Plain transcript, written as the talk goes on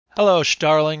Hello,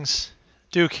 starlings.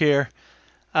 Duke here.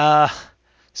 Uh,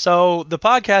 so the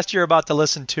podcast you're about to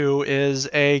listen to is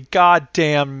a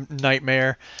goddamn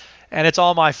nightmare, and it's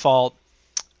all my fault.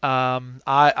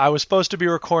 I was supposed to be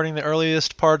recording the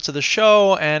earliest parts of the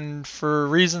show, and for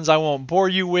reasons I won't bore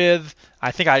you with,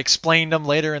 I think I explained them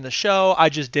later in the show, I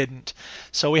just didn't.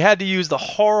 So we had to use the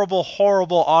horrible,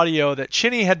 horrible audio that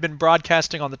Chinny had been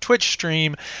broadcasting on the Twitch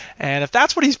stream, and if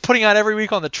that's what he's putting out every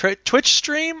week on the Twitch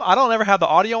stream, I don't ever have the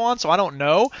audio on, so I don't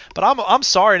know. But I'm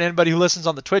sorry to anybody who listens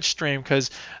on the Twitch stream,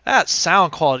 because that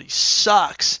sound quality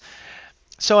sucks.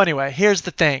 So anyway, here's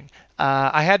the thing.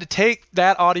 I had to take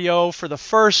that audio for the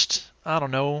first, I don't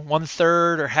know, one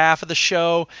third or half of the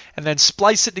show, and then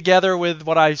splice it together with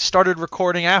what I started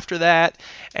recording after that.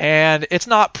 And it's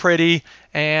not pretty.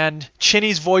 And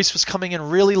Chinny's voice was coming in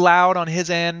really loud on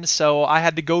his end, so I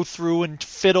had to go through and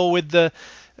fiddle with the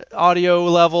audio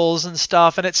levels and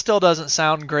stuff, and it still doesn't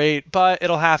sound great, but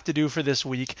it'll have to do for this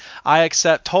week. I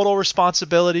accept total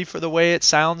responsibility for the way it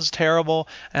sounds terrible,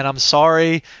 and I'm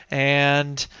sorry,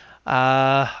 and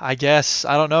I guess,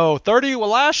 I don't know, 30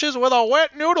 lashes with a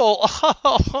wet noodle.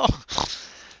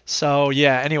 So,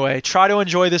 yeah, anyway, try to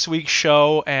enjoy this week's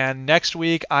show, and next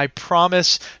week I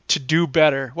promise to do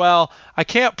better. Well, I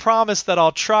can't promise that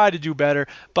I'll try to do better,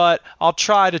 but I'll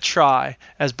try,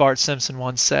 as Bart Simpson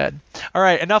once said. All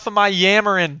right, enough of my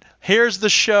yammering. Here's the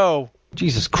show.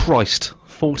 Jesus Christ,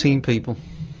 14 people.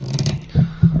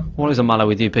 What is a matter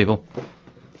with you people?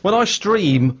 When I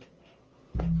stream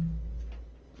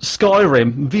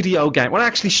Skyrim video game, when I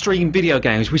actually stream video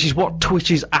games, which is what Twitch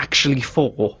is actually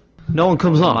for, no one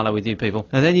comes on. Matter with you people,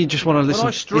 and then you just want to listen.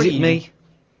 Is it me?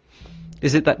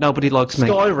 Is it that nobody likes me?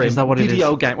 Skyrim is that what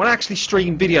video game. When I actually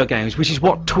stream video games, which is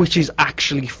what Twitch is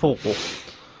actually for.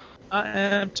 I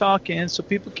am talking so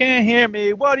people can't hear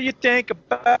me. What do you think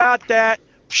about that?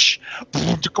 Can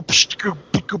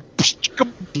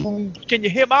you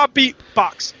hear my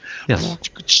beatbox? Yes.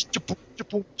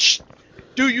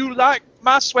 Do you like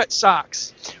my sweat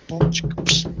socks?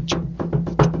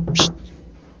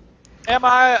 Am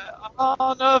I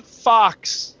on a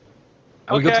fox?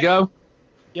 Are we good to go?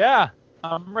 Yeah,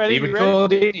 I'm ready. Are you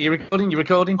recording? Are you recording? You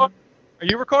recording? Are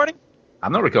you recording?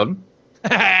 I'm not recording.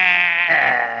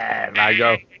 Now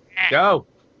go. Go.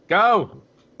 Go.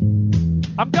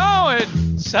 I'm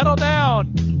going. Settle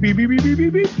down. Beep, beep, beep, beep,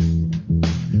 beep, beep.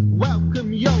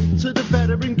 Welcome yo to the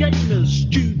veteran gamers.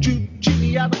 Juju,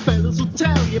 Ginny, other fellas will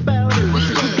tell you about it. This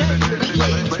is the game that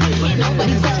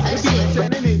plays. He's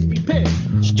and an indie pit.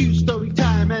 Stu story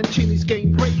time and Chinny's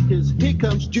game breakers. Here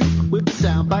comes Duke with the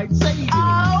soundbite saving.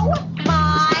 Oh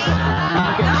my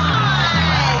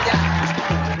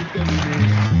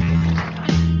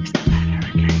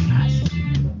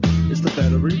It's the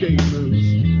veteran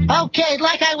gamers. God! Okay,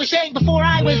 like I was saying before,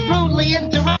 I was rudely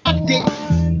interrupted.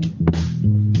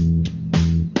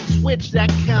 Switch that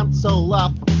console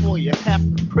up before you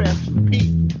have to press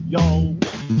repeat, yo.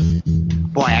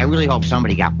 Boy, I really hope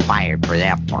somebody got fired for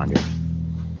that blunder.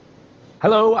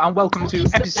 Hello and welcome to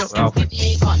episode. Oh,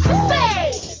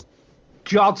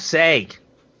 God's sake!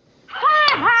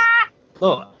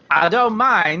 Look, I don't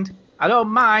mind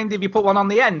if you put one on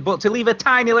the end, but to leave a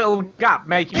tiny little gap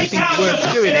making me think it's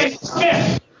worth doing it. Jesus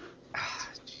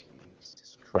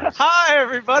Christ. Hi,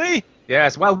 everybody.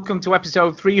 Yes, welcome to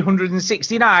episode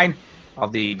 369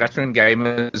 of the Veteran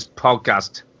Gamers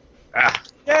podcast.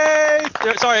 Yay!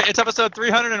 Sorry, it's episode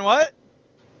 300 and what?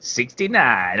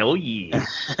 69, oh yeah.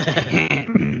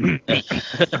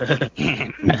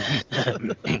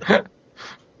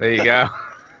 There you go.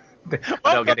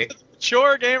 I don't get it.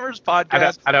 Mature Gamers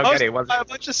Podcast. I don't get it. Hosted by a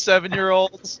bunch of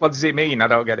 7-year-olds. What does it mean? I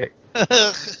don't get it.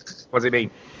 What does it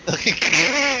mean?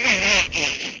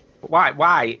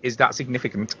 Why is that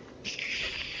significant?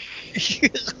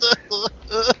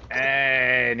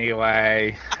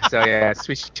 Anyway, so yes,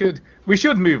 we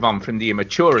should move on from the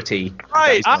immaturity.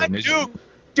 Right, that is I'm known as Duke.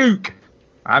 Duke.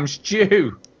 I'm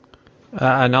Stu.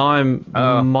 And I'm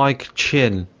Mike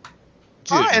Chin.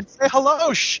 Hi, and say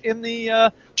hello in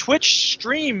the Twitch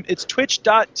stream. It's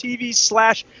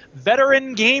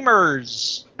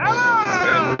twitch.tv/veterangamers.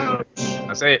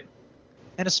 That's it.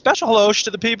 And a special hello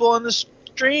to the people in the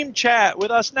stream chat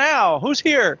with us now. Who's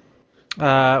here?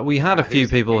 We had a few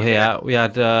people here. We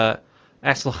had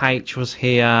SLH was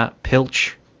here,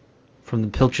 Pilch from the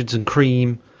Pilchards and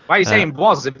Cream. Why are you saying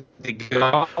was?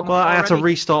 Well, I had to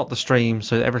restart the stream,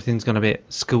 so everything's going to be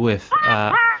squiff.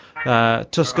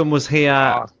 Tuscan was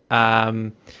here.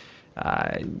 There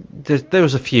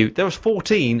was a few. There was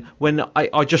 14 when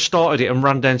I just started it and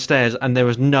ran downstairs, and there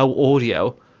was no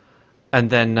audio. And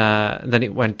then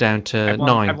it went down to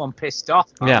 9. Everyone pissed off.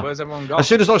 Yeah. Where's everyone gone? As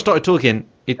soon as I started talking,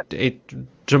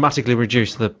 it dramatically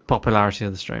reduced the popularity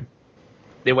of the stream.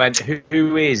 They went,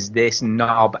 who is this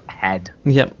knob head?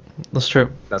 Yep, that's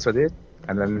true. That's what they did.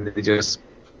 And then they just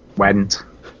went.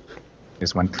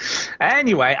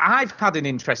 Anyway, I've had an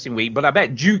interesting week, but I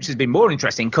bet Duke's has been more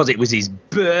interesting because it was his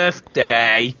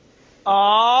birthday.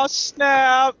 Aw,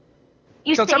 snap.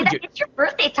 You So say tell me, that Duke. it's your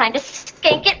birthday time to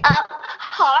skank it up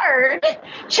hard.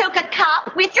 Choke a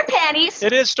cop with your panties.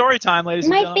 It is story time, ladies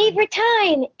and My gentlemen. favorite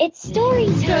time. It's story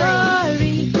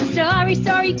time.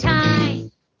 Story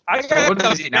time. I got What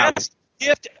is the it now? best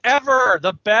gift ever.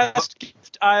 The best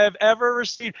gift I have ever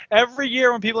received. Every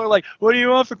year when people are like, what do you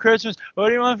want for Christmas? What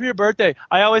do you want for your birthday?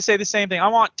 I always say the same thing. I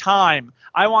want time.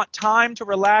 I want time to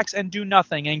relax and do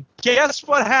nothing. And guess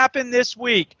what happened this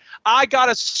week? I got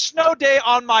a snow day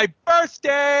on my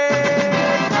birthday.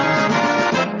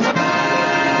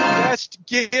 Best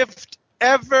gift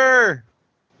ever.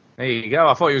 There you go.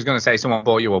 I thought you was going to say someone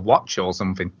bought you a watch or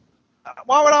something.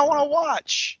 Why would I want to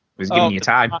watch? It was giving you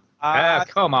time.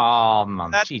 Come on,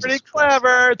 man. That's Jesus pretty Christ.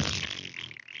 clever.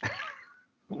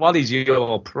 What is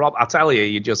your prop? I tell you,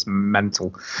 you're just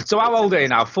mental. So how old are you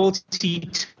now?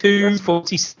 42,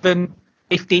 47,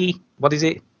 50? What is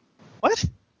it? What?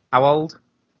 How old?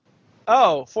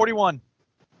 Oh, 41.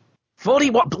 40?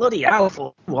 What? Bloody hell,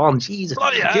 41. Jesus.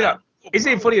 Bloody hell. You know, isn't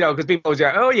it funny, though, because people always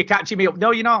go, oh, you're catching me up.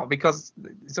 No, you're not, because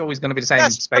it's always going to be the same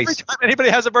Yes, every space. time anybody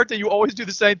has a birthday, you always do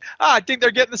the same. I think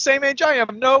they're getting the same age I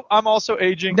am. No, I'm also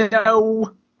aging.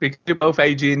 No, because you're both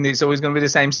aging. It's always going to be the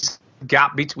same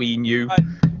gap between you.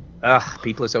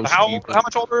 People are so stupid. How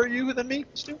much older are you than me,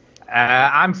 Stu?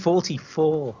 I'm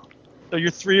 44. So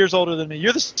you're 3 years older than me.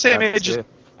 You're the same That's age as it.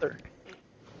 my brother.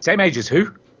 Same age as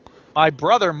who? My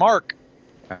brother, Mark.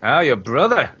 Oh, your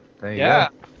brother. There you Yeah.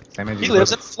 go. Same age as He your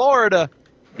lives in brother. Florida.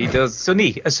 He does.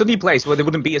 A sunny place where there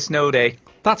wouldn't be a snow day.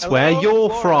 That's Hello, where you're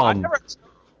Florida. from.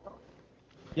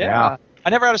 Yeah. I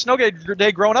never had a snow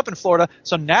day growing up in Florida,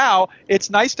 so now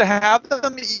it's nice to have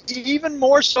them even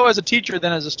more so as a teacher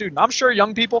than as a student. I'm sure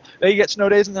young people, they get snow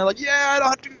days and they're like, yeah, I don't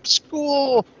have to go to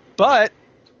school. But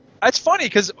it's funny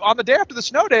because on the day after the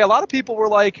snow day, a lot of people were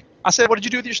like, I said, what did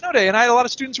you do with your snow day? And I had a lot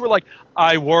of students who were like,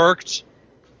 I worked.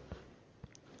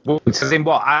 Well, is in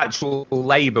what, actual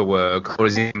labour work or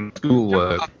is it in school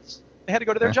work? They had to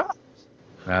go to their job.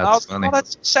 That's funny. Oh,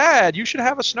 that's sad. You should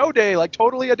have a snow day, like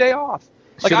totally a day off.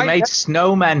 Should have made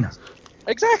snowmen.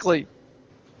 Exactly.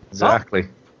 Exactly.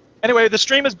 Anyway, the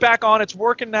stream is back on. It's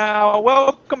working now.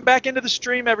 Welcome back into the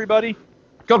stream, everybody.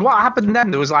 God, what happened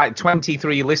then? There was like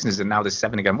 23 listeners and now there's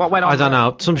 7 again. What went on? I don't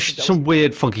know. Some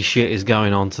weird, funky shit is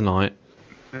going on tonight.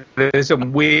 There's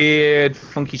some weird,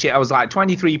 funky shit. I was like,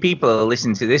 23 people are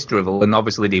listening to this drivel, and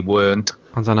obviously they weren't.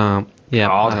 I don't know. Yeah,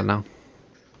 God. I don't know.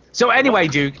 So anyway,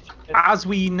 Duke, as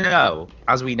we know,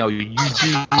 you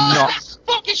do not.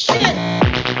 Fucking shit!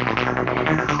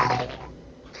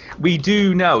 We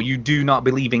do know you do not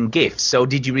believe in gifts. So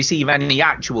did you receive any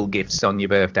actual gifts on your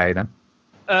birthday then?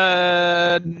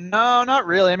 No, not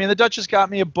really. I mean, the Duchess got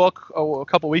me a book a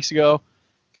couple weeks ago.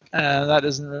 That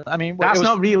isn't. I mean, That's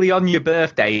not really on your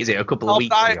birthday, is it? A couple of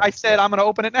weeks ago. I said I'm going to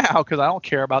open it now because I don't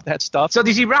care about that stuff. So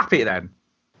did you wrap it then?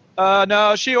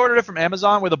 No, she ordered it from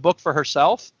Amazon with a book for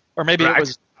herself, or maybe Right. it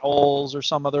was Kohl's or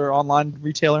some other online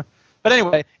retailer. But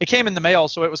anyway, it came in the mail,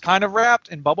 so it was kind of wrapped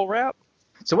in bubble wrap.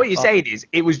 So what you're saying is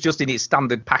it was just in its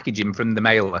standard packaging from the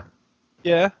mailer.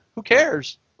 Yeah, who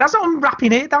cares? That's not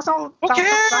unwrapping it. That's not. Who that's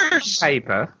cares?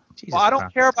 paper. Jesus Well, I don't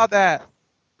Christ. care about that.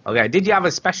 Okay. Did you have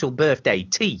a special birthday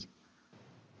tea?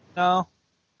 No.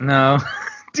 No.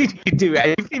 Did you do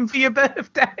anything for your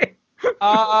birthday?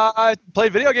 I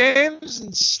played video games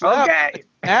and slept. Okay.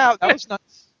 Yeah, that was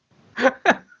nice.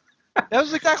 That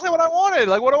was exactly what I wanted.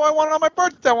 Like, what do I want on my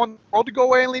birthday? I want the world to go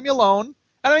away and leave me alone.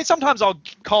 And I mean, sometimes I'll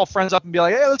call friends up and be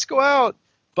like, hey, let's go out.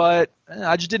 But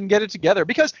I just didn't get it together.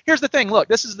 Because here's the thing. Look,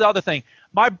 this is the other thing.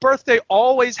 My birthday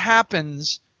always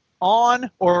happens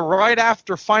on or right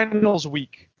after finals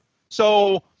week.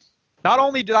 So not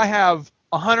only did I have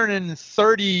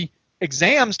 130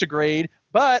 exams to grade,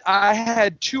 but I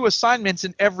had 2 assignments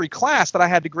in every class that I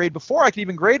had to grade before I could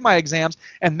even grade my exams,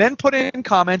 and then put in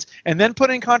comments, and then put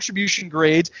in contribution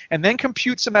grades, and then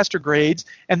compute semester grades,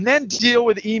 and then deal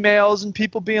with emails and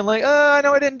people being like, I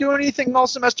know I didn't do anything all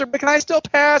semester, but can I still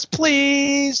pass,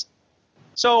 please?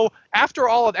 So after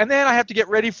all of, and then I have to get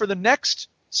ready for the next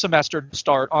semester to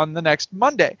start on the next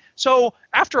Monday. So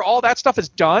after all that stuff is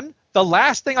done, the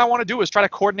last thing I want to do is try to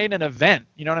coordinate an event.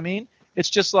 You know what I mean? It's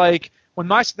just like, when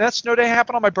that snow day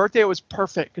happened on my birthday, it was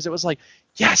perfect because it was like,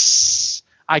 yes,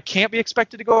 I can't be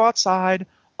expected to go outside.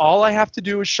 All I have to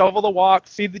do is shovel the walk,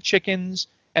 feed the chickens,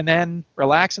 and then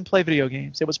relax and play video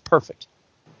games. It was perfect.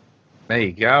 There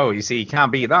you go. You see, you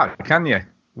can't beat that, can you?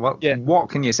 What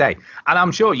can you say? And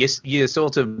I'm sure you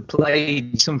sort of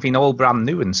played something all brand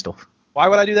new and stuff. Why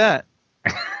would I do that?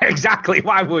 Exactly.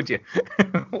 Why would you?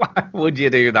 Why would you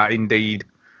do that, indeed?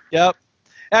 Yep.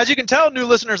 As you can tell, new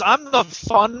listeners, I'm the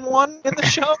fun one in the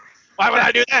show. Why would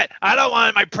I do that? I don't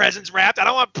want my presents wrapped. I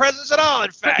don't want presents at all,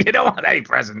 in fact. You don't want any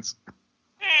presents.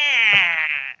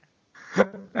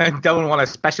 I don't want a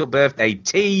special birthday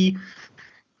tea.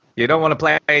 You don't want to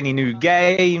play any new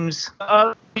games.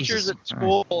 Teachers at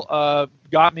school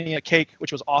got me a cake,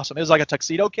 which was awesome. It was like a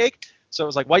tuxedo cake. So it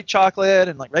was like white chocolate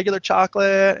and like regular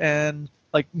chocolate and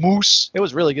like mousse. It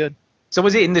was really good. So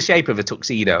was it in the shape of a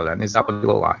tuxedo then? Is that what it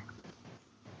looked like?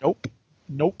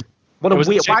 Nope. What a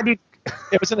weird. Why did?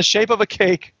 It was in the shape of a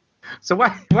cake. So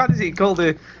why is it called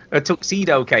a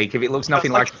tuxedo cake if it looks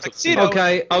nothing like a tuxedo?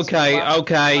 Okay.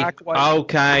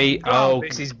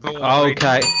 This is boring.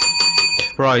 Okay.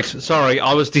 Right. Sorry,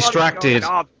 I was distracted.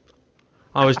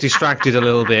 I was distracted a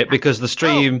little bit because the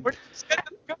stream.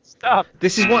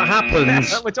 This is what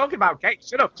happens. We're talking about cake.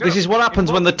 Shut up. This is what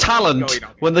happens when the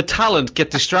talent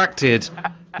get distracted.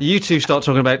 You two start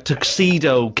talking about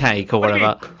tuxedo cake or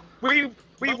whatever. We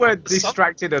weren't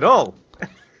distracted at all.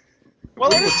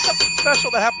 Well, it is something special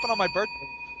that happened on my birthday.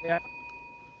 Yeah.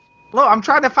 Look, I'm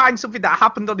trying to find something that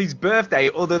happened on his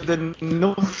birthday other than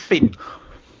nothing.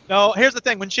 No, here's the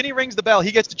thing. When Shinny rings the bell,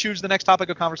 he gets to choose the next topic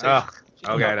of conversation.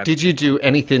 Okay. Then. Did you do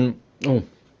anything? Oh,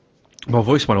 my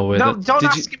voice went all weird. No, don't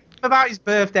ask him about his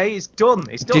birthday. It's done.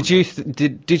 It's done.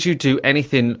 Did you do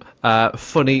anything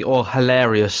funny or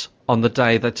hilarious on the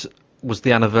day that was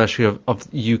the anniversary of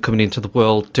you coming into the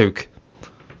world, Duke?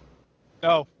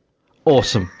 No.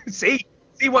 Awesome. See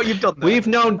what you've done there. We've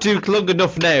known Duke long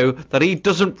enough now that he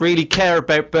doesn't really care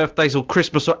about birthdays or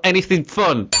Christmas or anything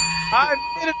fun. I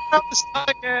made it out this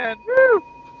time, man. Woo!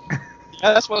 Yeah,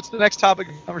 that's what's the next topic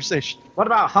of conversation. What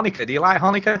about Hanukkah? Do you like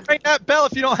Hanukkah? Ring that bell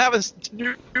if you don't have a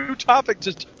new topic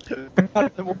to in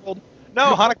the world.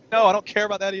 No, Hanukkah, no, I don't care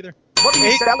about that either. What do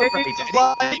you celebrate?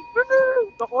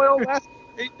 The oil lasts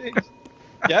 8 days.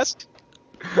 Yes?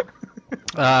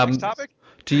 Next topic?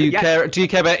 Do you care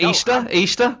about Easter?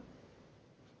 Easter?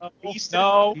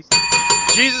 No.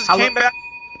 Jesus came back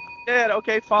from the dead.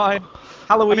 Okay, fine.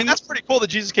 Halloween. I mean, that's pretty cool that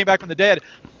Jesus came back from the dead.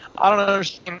 I don't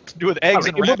understand what to do with eggs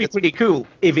and rabbits. It would be pretty cool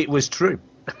if it was true.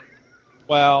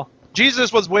 Well,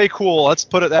 Jesus was way cool. Let's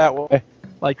put it that way.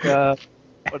 Like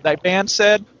what that band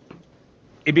said.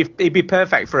 It'd be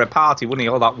perfect for a party, wouldn't it?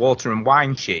 All that water and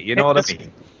wine shit. You know what I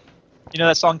mean? You know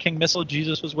that song King Missile?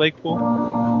 Jesus was way cool.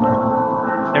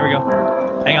 There we go.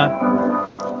 Hang on.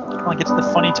 Come on, get to the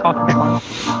funny talking part.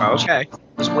 Okay.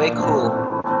 It was way cool.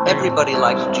 Everybody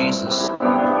liked Jesus.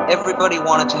 Everybody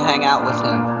wanted to hang out with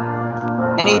him.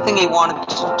 Anything he wanted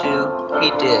to do,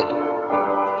 he did.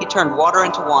 He turned water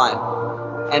into wine.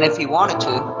 And if he wanted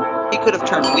to, he could have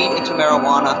turned wheat into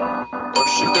marijuana, or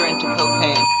sugar into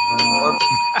cocaine, or...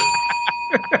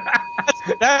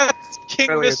 That's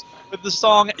King Missile with the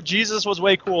song Jesus Was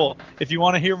Way Cool. If you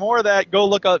want to hear more of that, go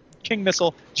look up King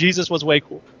Missile, Jesus Was Way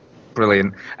Cool.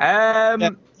 Brilliant.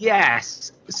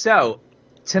 Yes. So,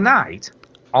 tonight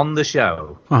on the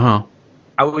show... Uh-huh.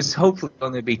 I was hopefully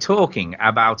going to be talking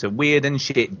about a weird and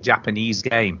shit Japanese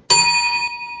game.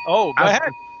 Oh, go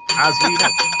ahead. As we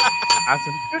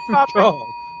know.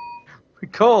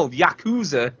 called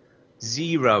Yakuza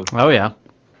 0. Oh, yeah.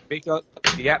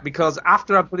 Because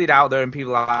after I put it out there and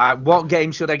people are like, what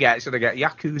game should I get? Should I get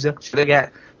Yakuza? Should I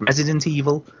get Resident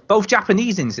Evil? Both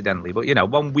Japanese, incidentally, but,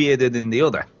 one weirder than the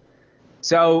other.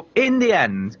 So, in the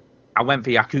end, I went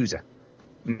for Yakuza.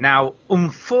 Now,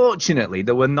 unfortunately,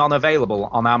 there were none available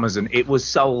on Amazon. It was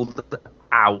sold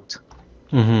out.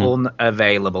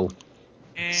 Unavailable.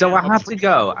 So I had to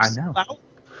go. I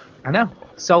know.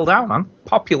 Sold out, man.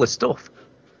 Popular stuff.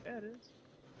 Yeah, it is.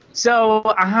 So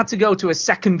I had to go to a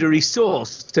secondary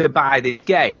source to buy this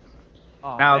game.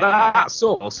 Oh, now, that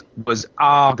source was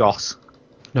Argos.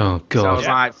 Oh, God. So I was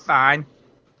like, fine.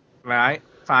 Right.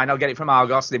 Fine, I'll get it from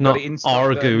Argos. They've got it in stock.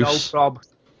 Argus. No problem.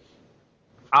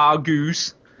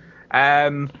 Argus.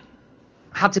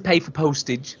 Had to pay for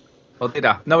postage. Or did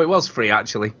I? No, it was free,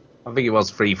 actually. I think it was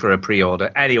free for a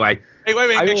pre-order. Anyway. Hey, wait.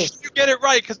 Make sure you get it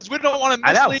right, because we don't want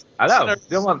to mislead. I know.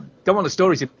 Don't want the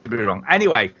story to be wrong.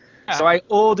 Anyway, so I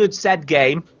ordered said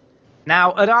game.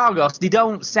 Now, at Argos, they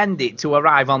don't send it to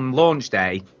arrive on launch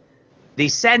day. They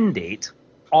send it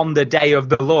on the day of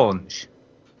the launch.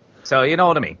 So, you know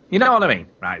what I mean?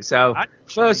 Right, so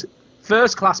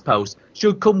first class post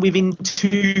should come within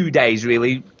 2 days,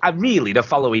 really. Really, the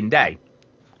following day.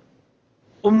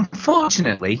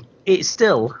 Unfortunately, it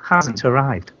still hasn't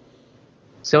arrived.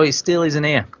 So it still isn't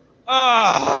here.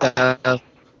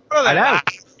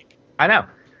 I know.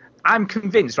 I'm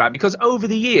convinced, right? Because over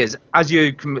the years, as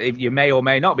you may or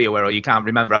may not be aware, or you can't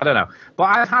remember, I don't know. But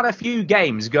I've had a few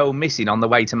games go missing on the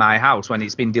way to my house when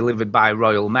it's been delivered by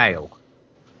Royal Mail.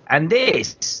 And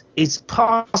this is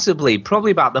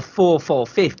probably about the fourth or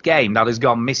fifth game that has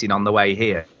gone missing on the way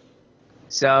here.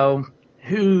 So,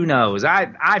 who knows?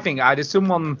 I think either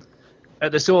someone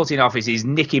at the sorting office is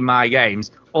nicking my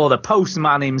games, or the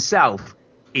postman himself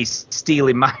is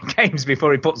stealing my games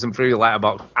before he puts them through the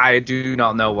letterbox. I do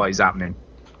not know what is happening.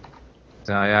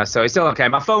 So, yeah, so it's still okay.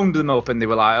 I phoned them up and they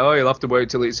were like, oh, you'll have to wait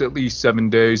till it's at least 7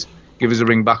 days. Give us a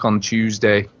ring back on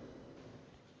Tuesday.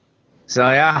 So,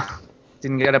 yeah,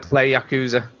 didn't get to play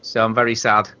Yakuza, so I'm very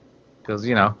sad. Because,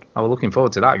 I was looking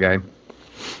forward to that game.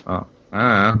 Oh, I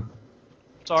don't know.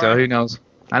 Sorry. So, who knows?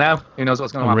 I know. Who knows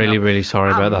what's going to happen? I'm really, really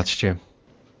sorry about that, Stu.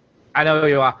 I know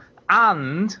you are.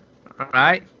 And,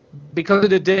 right, because of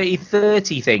the Dirty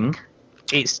 30 thing,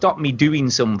 it stopped me doing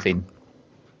something.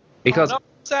 Because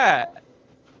what's that?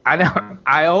 I know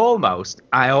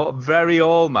I very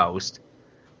almost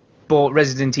bought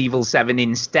Resident Evil 7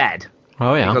 instead.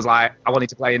 Oh, yeah. Because I wanted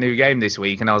to play a new game this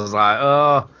week, and I was like,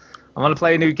 oh, I want to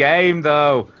play a new game,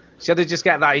 though. Should I just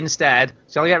get that instead?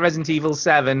 Shall I get Resident Evil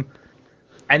 7?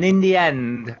 And in the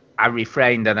end, I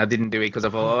refrained and I didn't do it because I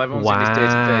thought, oh, everyone's in this Dirty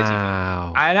 30.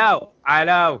 I know. And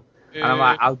I'm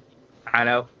like,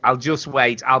 I'll just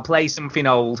wait. I'll play something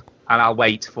old and I'll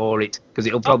wait for it because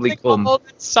it'll probably come. Old,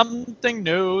 something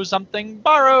new, something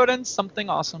borrowed, and something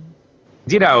awesome.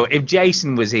 If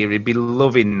Jason was here, he'd be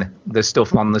loving the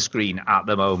stuff on the screen at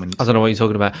the moment. I don't know what you're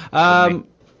talking about.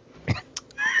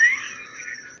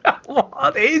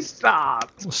 What is that?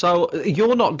 So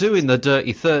you're not doing the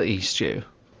Dirty 30, Stu?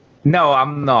 No,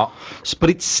 I'm not.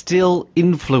 But it still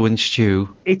influenced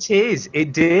you. It is.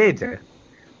 It did.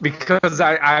 Because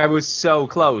I was so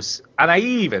close. And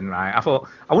I thought,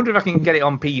 I wonder if I can get it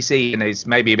on PC and it's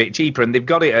maybe a bit cheaper. And they've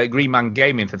got it at Green Man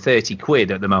Gaming for 30 quid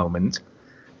at the moment.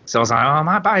 So I was like, oh, I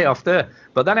might buy it off there.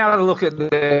 But then I had a look at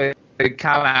the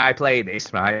can I play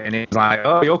this, right? And it's like,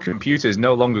 oh, your computer's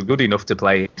no longer good enough to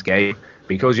play this game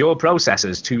because your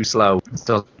processor's too slow.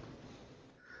 So,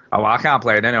 oh, well, I can't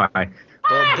play it anyway.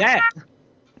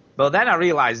 But then I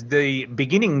realised the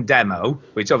beginning demo,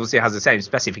 which obviously has the same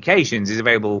specifications, is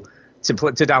available to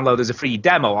download as a free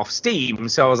demo off Steam.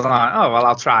 So I was like, oh, well,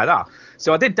 I'll try that.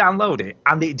 So I did download it,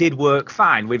 and it did work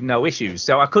fine with no issues.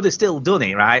 So I could have still done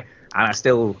it, right? And I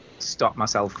still stopped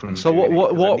myself from. So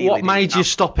what made you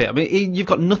stop it? I mean, you've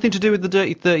got nothing to do with the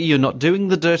Dirty 30. You're not doing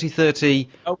the Dirty 30.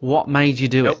 Nope. What made you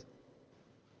do it?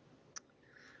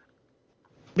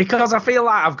 Because I feel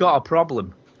like I've got a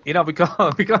problem.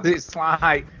 Because it's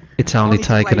like it's only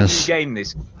taken us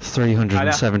 370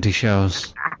 370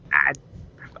 shows.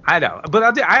 I know,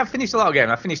 but I have finished a lot of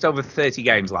games. I finished over 30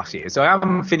 games last year, so I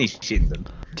haven't finished them.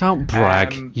 Don't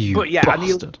brag, you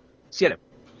bastard.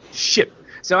 Shit.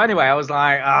 So anyway, I was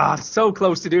like, so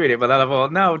close to doing it, but then I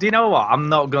thought, no, do you know what? I'm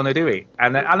not going to do it.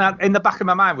 And in the back of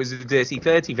my mind was the Dirty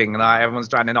 30 thing, and everyone's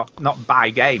trying to not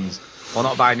buy games or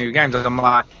not buy new games. And I'm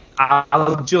like,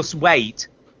 I'll just wait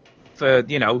for,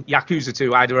 Yakuza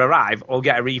to either arrive or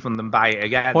get a refund and buy it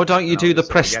again. Why don't you do the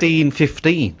Pristine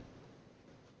 15?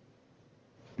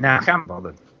 Nah, I can't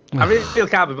bother. I really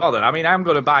can't be bothered. I mean, I'm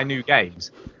going to buy new games.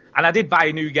 And I did buy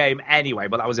a new game anyway,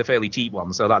 but that was a fairly cheap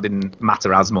one, so that didn't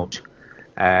matter as much.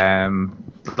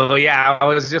 But yeah, I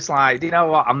was just like, you know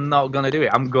what? I'm not going to do it.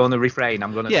 I'm going to refrain.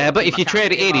 I'm going to. Yeah, but if you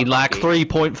trade it in like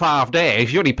 3.5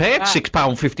 days, you only paid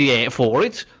 £6.58 for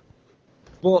it.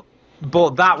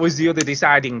 But that was the other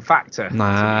deciding factor.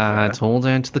 Nah, it's all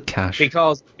down to the cash.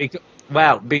 Because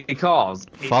follow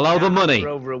the money. For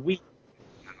over a week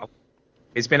now.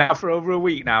 It's been out for over a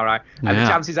week now, right? And the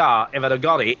chances are, if I'd have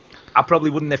got it, I probably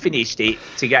wouldn't have finished it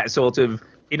to get sort of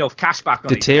enough cash back on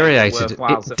deteriorated.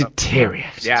 It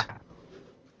deteriorated. Yeah.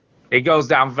 It goes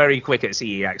down very quick at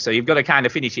CEX, so you've got to kind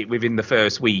of finish it within the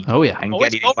first week. Oh, yeah. And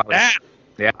get it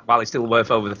while it's still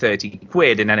worth over the 30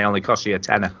 quid, and then it only costs you a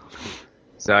tenner.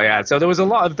 So, yeah, so there was a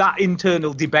lot of that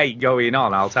internal debate going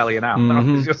on, I'll tell you now. I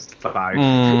was just like,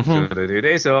 should I do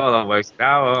this or I'm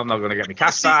not going to get my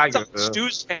cash back.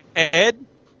 Stu's head.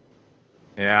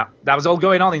 Yeah, that was all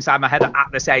going on inside my head at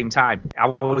the same time.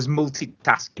 I was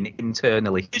multitasking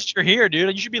internally. You're here,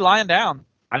 dude. You should be lying down.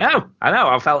 I know.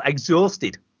 I felt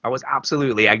exhausted. I was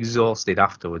absolutely exhausted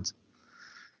afterwards.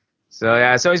 So,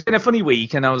 yeah, so it's been a funny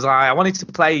week, and I was like, I wanted to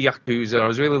play Yakuza. I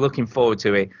was really looking forward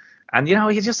to it. And,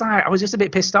 you're just like, I was just a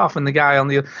bit pissed off when the guy on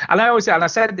the... And I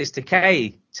said this to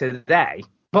Kay today,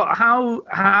 but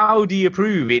how do you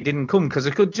prove it didn't come? Because I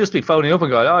could just be phoning up and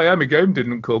going, oh, yeah, my game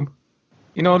didn't come.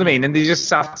 You know what I mean? And they just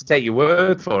have to take your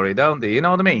word for it, don't they? You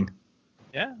know what I mean?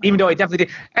 Yeah. Even though it definitely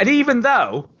did. And even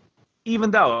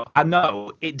though I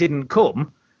know it didn't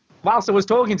come, whilst I was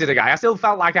talking to the guy, I still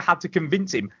felt like I had to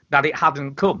convince him that it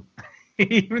hadn't come.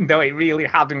 Even though it really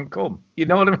hadn't come. You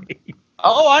know what I mean?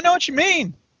 Oh, I know what you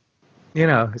mean. You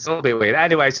know, it's a little bit weird.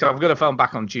 Anyway, so I'm going to phone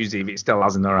back on Tuesday if it still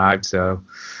hasn't arrived. So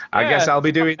I guess I'll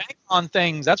be doing... on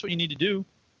things. That's what you need to do.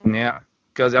 Yeah,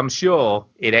 because I'm sure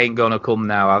it ain't going to come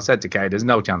now. I said to Kay, there's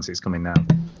no chance it's coming now.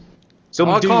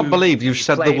 I can't believe you've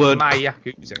said the word...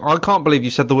 I can't believe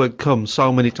you said the word come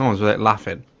so many times without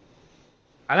laughing.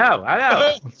 I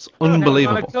know. It's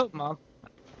unbelievable.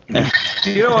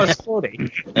 Do you know what's funny?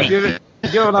 Do you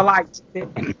know what I like to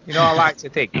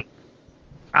think?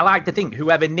 I like to think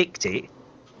whoever nicked it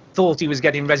thought he was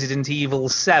getting Resident Evil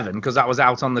 7 because that was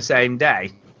out on the same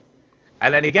day.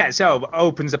 And then he gets home,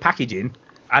 opens the packaging,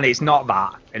 and it's not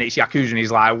that. And it's Yakuza, and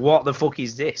he's like, what the fuck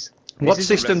is this? What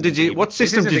system did you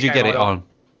get it on?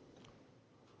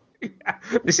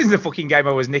 This isn't the fucking game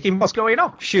I was nicking. What's going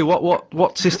on? Shu,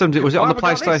 what system was it on the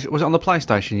PlayStation? Was it on the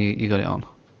PlayStation you got it on?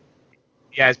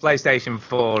 Yeah, it's PlayStation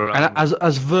 4. And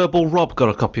has Verbal Rob got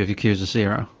a copy of Yakuza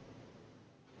 0?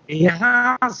 He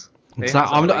has.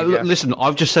 Listen,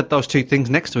 I've just said those two things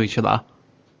next to each other.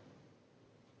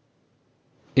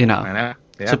 You know, I know. Yeah.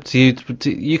 It's up to you.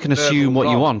 You can assume what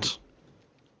you want.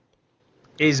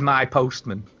 Is my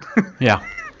postman. Yeah.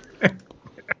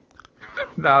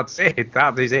 That's it.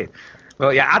 That is it.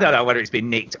 Well, yeah, I don't know whether it's been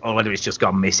nicked or whether it's just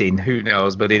gone missing. Who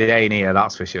knows? But it ain't here,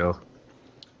 that's for sure.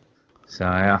 So,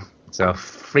 yeah. So,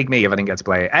 freak me if I didn't get to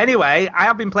play it. Anyway, I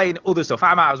have been playing other stuff.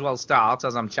 I might as well start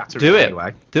as I'm chattering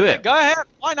anyway. Do it. Go ahead.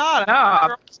 Why not? No,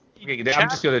 I'm just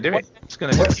going to do it.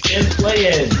 What's in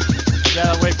playing?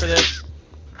 Yeah, wait for this.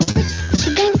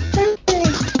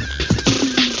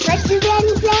 What's the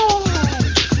ready play?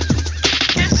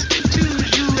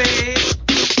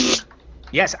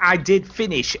 Yes, I did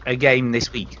finish a game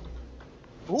this week.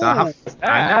 Ooh, So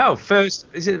I know.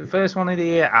 Is it the first one of the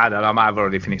year? I don't know. I might have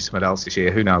already finished something else this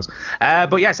year. Who knows?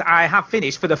 But yes, I have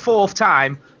finished for the 4th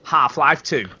time Half-Life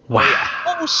 2. Wow.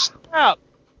 Oh, snap.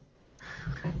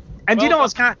 And do you know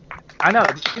what's kind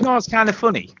of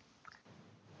funny?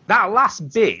 That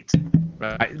last bit,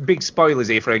 right, big spoilers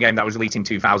here for a game that was released in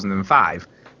 2005,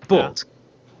 but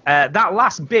that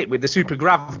last bit with the super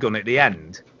grav gun at the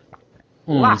end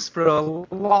lasts for a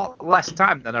lot less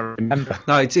time than I remember.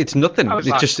 No, it's nothing.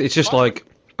 It's just like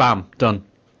bam, done.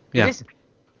 Yeah. It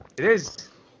is.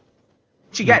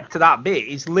 Once you get to that bit,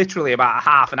 it's literally about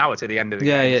half an hour to the end of the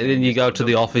game. Yeah, then you go to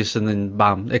the office and then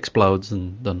bam, explodes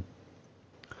and done.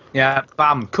 Yeah,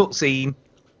 bam, cutscene.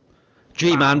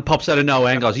 G-Man pops out of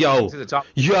nowhere and goes,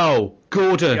 yo,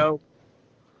 Gordon,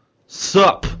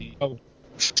 sup?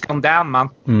 It's gone down, man.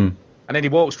 Mm. And then he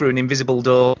walks through an invisible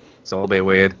door. It's all a bit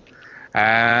weird.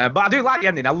 But I do like the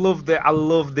ending. I love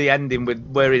the ending with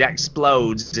where it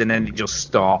explodes and then it just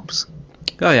stops.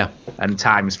 Oh yeah. And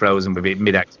time's frozen with it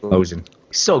mid-explosion.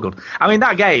 It's so good. I mean,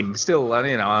 that game still.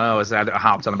 I know I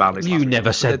harped on about this. You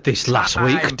never said this last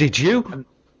week, did you?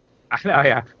 I know,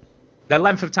 yeah. The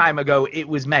length of time ago it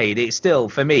was made, it still,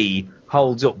 for me,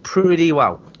 holds up pretty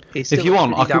well. If you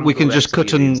want, we can just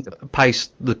cut and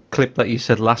paste the clip that you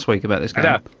said last week about this game. I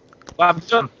know. Well, I'm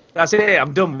done. That's it.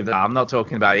 I'm done with that. I'm not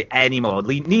talking about it anymore.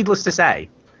 Needless to say,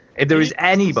 if there is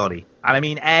anybody, and I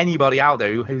mean anybody out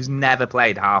there who's never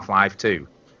played Half-Life 2,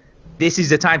 this is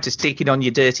the time to stick it on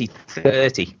your dirty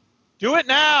 30. Do it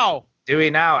now. Do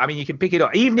it now. I mean, you can pick it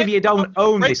up. Even if you don't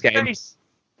own this game.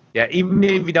 Yeah, even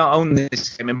if you don't own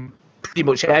this game, and pretty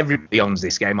much everybody owns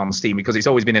this game on Steam because it's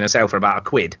always been in a sale for about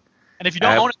 £1. And if you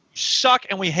don't own it, you suck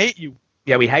and we hate you.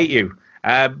 Yeah, we hate you.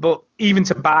 But even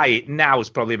to buy it now is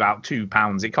probably about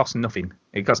 £2. It costs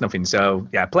nothing. So,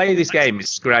 yeah, play this game.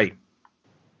 It's great.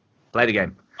 Play the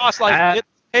game. It costs it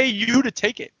pay you to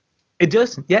take it. It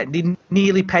does. Yeah, they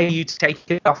nearly pay you to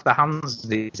take it off the hands.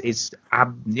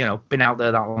 I've been out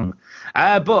there that long.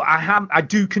 But I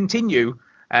do continue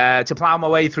to plough my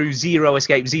way through Zero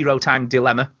Escape, Zero Time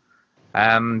Dilemma.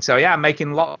 So yeah, I'm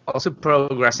making lots of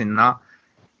progress in that.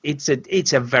 It's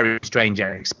a very strange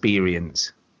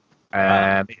experience.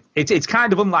 It's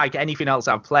kind of unlike anything else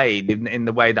I've played in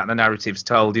the way that the narrative's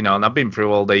told, and I've been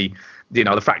through all the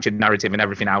fractured narrative and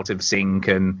everything out of sync,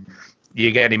 and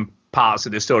you're getting parts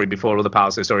of the story before other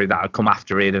parts of the story that come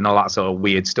after it, and all that sort of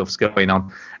weird stuff's going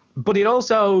on. But it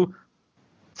also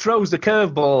throws the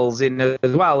curveballs in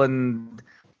as well, and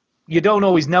you don't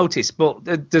always notice, but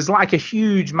there's like a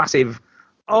huge, massive,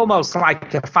 almost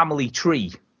like a family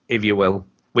tree, if you will,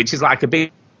 which is like a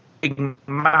big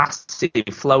massive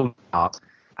flow chart,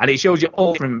 and it shows you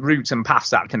all different routes and paths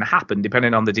that can happen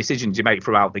depending on the decisions you make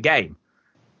throughout the game.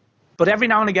 But every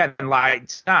now and again, like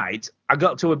tonight, I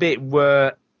got to a bit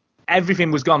where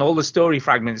everything was gone. All the story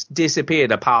fragments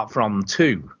disappeared apart from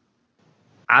 2.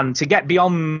 And to get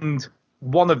beyond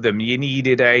one of them, you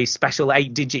needed a special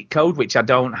 8-digit code, which I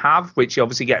don't have, which you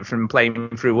obviously get from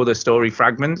playing through other story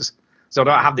fragments. So I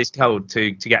don't have this code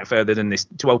to get further than this,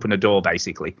 to open a door,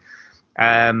 basically. So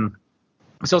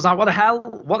I was like, what the hell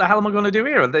am I going to do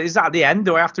here? Is that the end?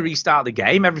 Do I have to restart the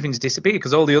game? Everything's disappeared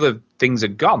because all the other things are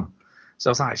gone. So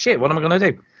I was like, shit, what am I going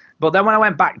to do? But then when I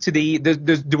went back to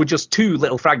there were just 2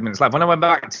 little fragments left. When I went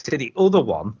back to the other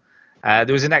one, there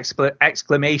was an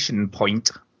exclamation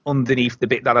point underneath the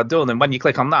bit that I'd done. And when you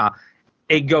click on that,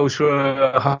 it goes through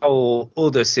a whole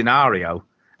other scenario.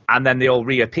 And then they all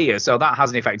reappear. So that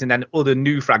has an effect. And then other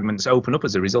new fragments open up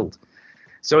as a result.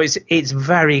 So it's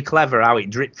very clever how it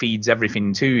drip feeds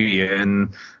everything to you.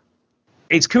 And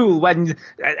it's cool and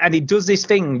it does this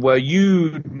thing where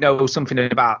you know something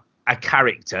about a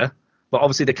character, but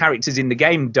obviously the characters in the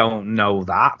game don't know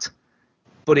that.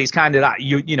 But it's kind of that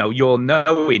you know you're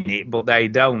knowing it, but they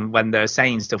don't when they're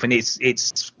saying stuff. And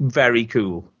it's very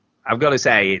cool. I've got to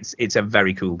say it's a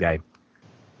very cool game.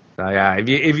 So yeah,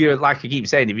 if you like I keep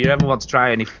saying, if you ever want to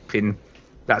try anything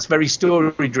that's very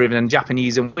story driven and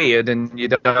Japanese and weird, and you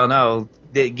don't know,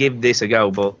 give this a go.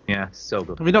 But yeah, so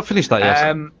good. Have we not finished that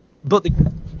yet? But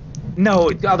no,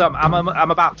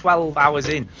 I'm about 12 hours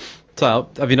in. So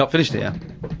have you not finished it yet?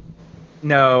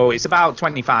 No, it's about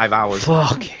 25 hours.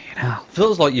 Fucking hell!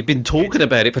 Feels like you've been talking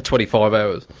about it for 25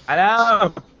 hours. I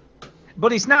know.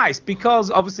 But it's nice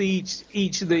because obviously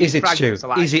each of the fragments are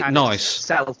like is it nice?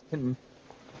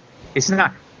 It's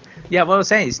not. Yeah, what I was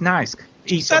saying, it's nice.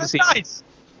 Each nice.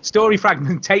 Story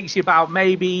fragment takes you about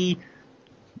maybe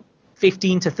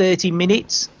 15 to 30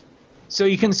 minutes. So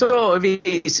you can sort of,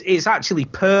 it's actually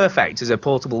perfect as a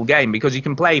portable game because you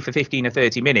can play for 15 or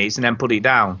 30 minutes and then put it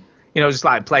down. You know, just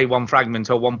like play one fragment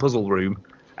or one puzzle room,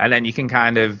 and then you can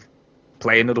kind of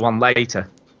play another one later.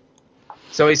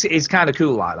 So it's kind of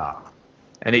cool like that.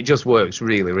 And it just works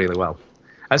really, really well.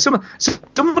 And some of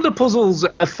the puzzles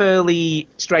are fairly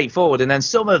straightforward, and then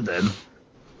some of them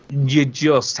you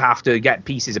just have to get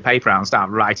pieces of paper out and start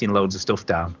writing loads of stuff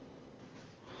down.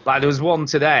 Like there was one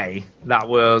today that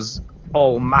was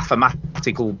all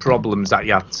mathematical problems that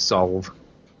you had to solve.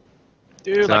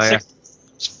 Dude, so, like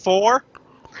 6 4?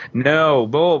 No,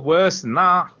 but worse than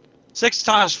that. 6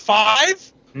 times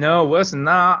 5? No, worse than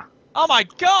that. Oh my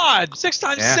God! 6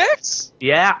 times 6?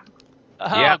 Yeah.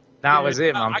 Yeah. That was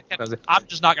it, man. I'm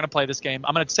just not going to play this game.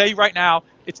 I'm going to say right now,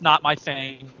 it's not my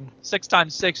thing. 6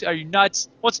 times 6, are you nuts?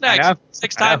 What's next?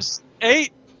 6 times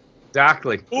 8?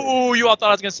 Exactly. Ooh, you all thought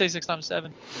I was going to say 6 times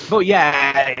 7. But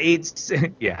yeah,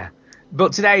 yeah.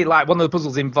 But today, like, one of the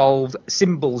puzzles involved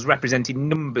symbols representing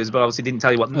numbers, but obviously didn't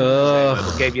tell you what numbers they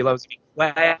were, but gave you loads of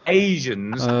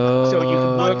equations, so you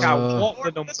could work out what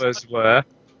the numbers were.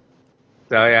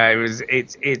 So yeah,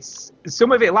 it's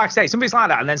some of it, like I say, some of it's like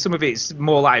that, and then some of it's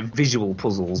more like visual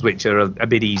puzzles, which are a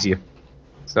bit easier.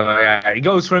 So yeah, it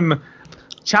goes from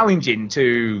challenging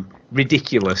to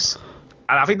ridiculous,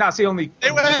 and I think that's the only.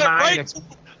 They went right to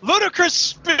ludicrous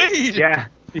speed. Yeah,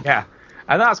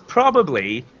 and that's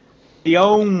probably the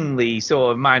only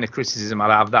sort of minor criticism I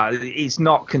have, that it's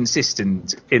not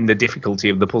consistent in the difficulty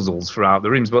of the puzzles throughout the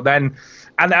rooms, but then.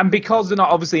 And because they're not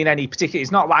obviously in any particular...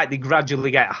 It's not like they gradually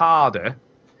get harder,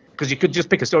 because you could just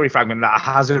pick a story fragment that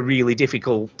has a really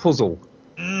difficult puzzle.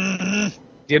 Mm-hmm.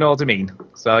 Do you know what I mean?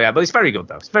 So, yeah, but it's very good,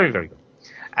 though. It's very, very good.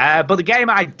 But the game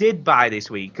I did buy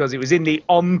this week, because it was in the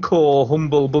Encore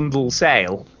Humble Bundle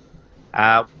sale,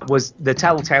 was the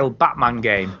Telltale Batman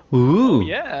game. Ooh. Oh,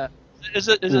 yeah. Is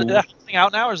it everything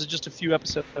out now, or is it just a few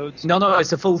episodes? No,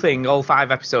 it's a full thing. All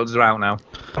 5 episodes are out now.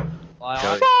 Wow.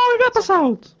 5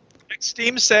 episodes! Next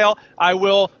Steam sale, I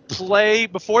will play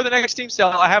before the next Steam sale.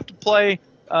 I have to play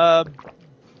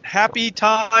Happy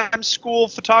Time School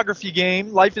photography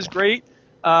game. Life is Great,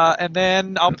 and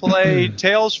then I'll play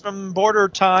Tales from Border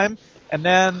Time, and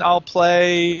then I'll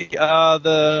play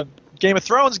the Game of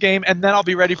Thrones game, and then I'll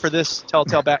be ready for this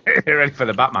Telltale Batman. Ready for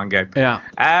the Batman game. Yeah.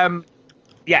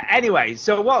 Yeah. Anyway,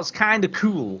 so what's kind of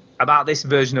cool about this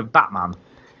version of Batman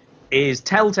is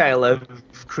Telltale have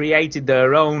created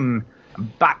their own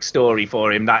backstory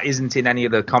for him that isn't in any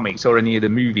of the comics or any of the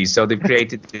movies. So they've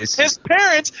created this. His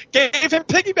parents gave him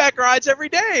piggyback rides every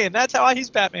day, and that's how he's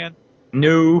Batman.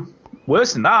 No,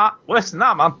 worse than that,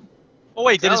 man. Oh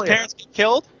wait, did his parents get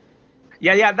killed?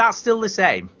 Yeah, that's still the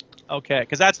same. Okay,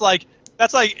 because that's like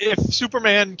if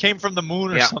Superman came from the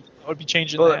moon or something. I would be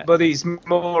changing that. But it's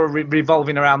more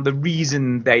revolving around the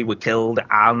reason they were killed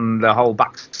and the whole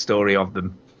backstory of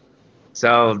them.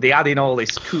 So they add in all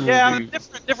this cool. Yeah,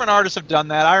 different artists have done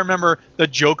that. I remember the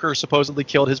Joker supposedly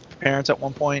killed his parents at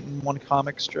one point in one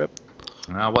comic strip.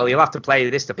 Well, you'll have to play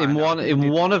this to find out. In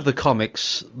one of the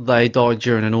comics, they died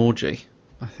during an orgy,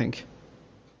 I think.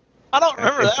 I don't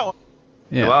remember that one.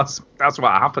 Yeah, well, that's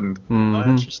what happened.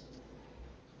 Mm-hmm.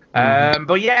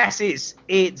 But yes,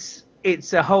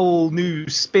 it's a whole new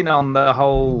spin on the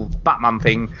whole Batman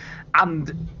thing,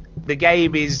 and the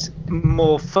game is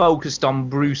more focused on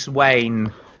Bruce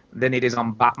Wayne than it is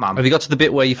on Batman. Have you got to the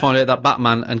bit where you find out that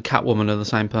Batman and Catwoman are the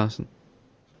same person?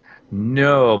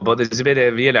 No, but there's a bit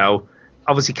of,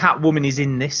 obviously Catwoman is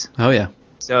in this. Oh yeah.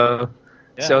 So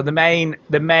the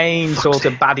main sort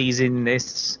of baddies in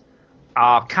this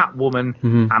are Catwoman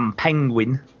and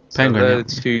Penguin. Penguin,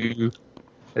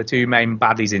 The two main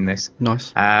baddies in this.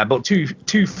 Nice. But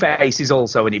Two-Face is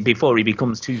also in it before he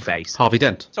becomes Two-Face. Harvey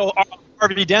Dent. So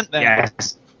Harvey Dent then?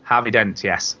 Yes, Harvey Dent,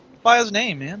 yes. By his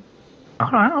name, man. All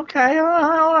right, okay,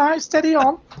 all right, steady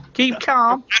on. Keep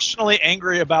calm. Passionately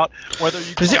angry about whether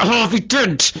you... Is it Harvey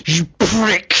Dent, you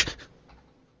prick?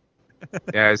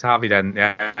 Yeah, it's Harvey Dent,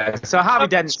 yeah. So Harvey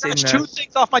Dent's in... Two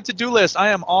things off my to-do list. I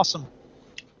am awesome.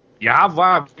 You have?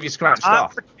 Why have you scratched Time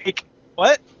off? for cake.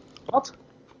 What? What?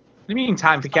 What do you mean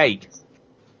time for cake?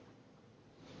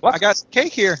 What? I got some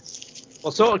cake here.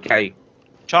 What sort of cake?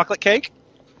 Chocolate cake.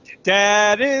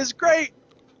 Dad is great.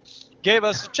 Gave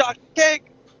us a chocolate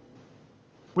cake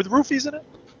with roofies in it.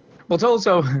 But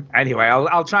also, anyway,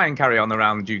 I'll try and carry on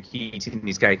around Duke eating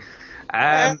his cake.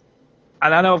 And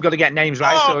I know I've got to get names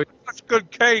right. Oh, such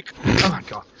good cake. Oh my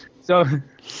god.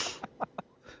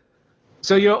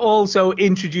 So you're also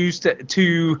introduced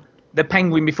to the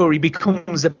Penguin before he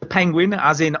becomes a Penguin,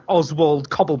 as in Oswald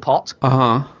Cobblepot.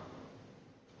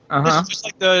 This is just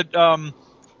like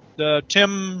the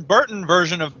Tim Burton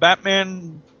version of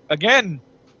Batman Again.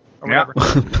 Or whatever.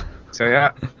 So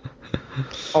yeah,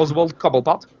 Oswald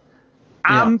Cobblepot.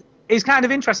 And it's kind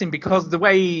of interesting because the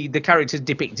way the character's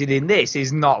depicted in this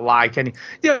is not like any...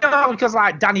 because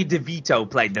like Danny DeVito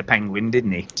played the Penguin,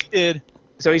 didn't he? He did.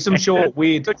 So he's some short,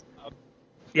 weird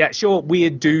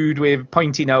dude with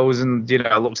pointy nose and,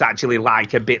 looks actually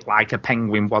like a bit like a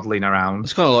penguin waddling around.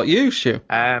 It's kind of like you, Stu.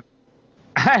 I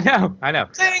know.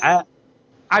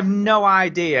 I've no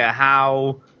idea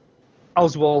how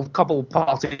Oswald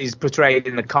Cobblepot is portrayed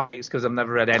in the comics because I've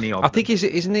never read any of them. I think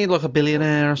isn't he like a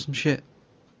billionaire or some shit?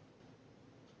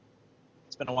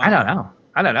 It's been a while.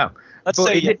 I don't know. Let's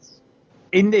say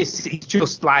in this, he's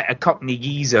just like a Cockney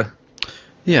geezer.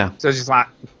 Yeah. So it's just like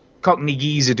Cockney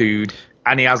geezer dude.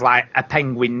 And he has like a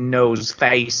penguin nose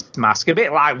face mask, a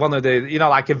bit like one of the,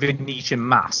 like a Venetian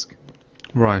mask.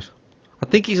 Right. I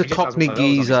think he's a Cockney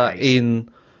geezer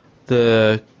in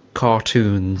the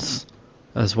cartoons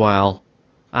as well,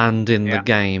 and in the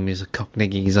game he's a Cockney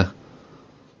geezer.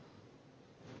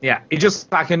 Yeah, he's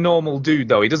just like a normal dude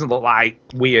though. He doesn't look like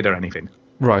weird or anything.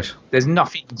 Right. There's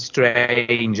nothing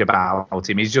strange about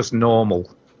him. He's just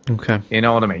normal. Okay. You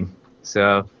know what I mean?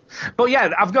 So. But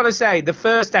yeah, I've got to say, the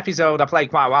first episode I played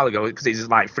quite a while ago because it's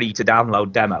like free to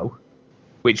download demo,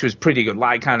 which was pretty good.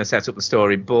 Like, kind of set up the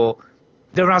story, but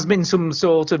there has been some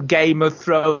sort of Game of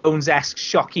Thrones-esque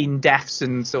shocking deaths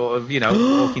and sort of,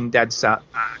 Walking Dead stuff.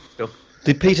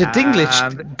 Did Peter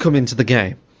Dinklage come into the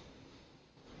game?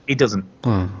 He doesn't.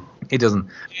 Oh. He doesn't.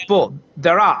 But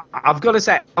I've got to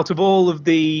say, out of all of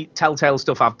the Telltale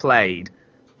stuff I've played,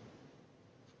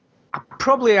 I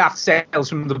probably have to say Tales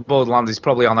from the Borderlands is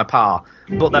probably on a par.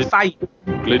 But the fight...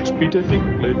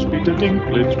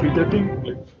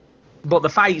 But the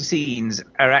fight scenes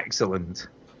are excellent.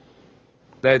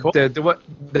 The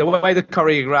way they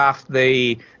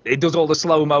choreograph, it does all the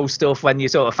slow-mo stuff when you're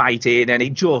sort of fighting, and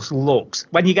it just looks...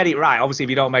 When you get it right, obviously if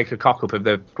you don't make a cock-up of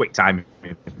the quick-time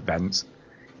events,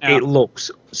 it looks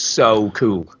so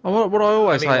cool. What I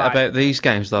always like about these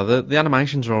games, though, the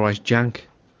animations are always jank.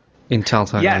 In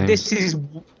Telltale games.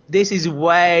 this is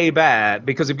way better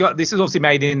because this is obviously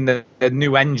made in the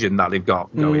new engine that they've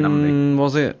got going, haven't they?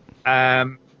 Was it? Yeah,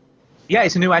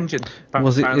 it's a new engine.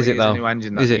 Is it though? A new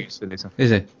engine that's used for this.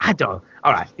 Is it? I don't.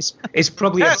 All right, it's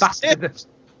probably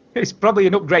it's probably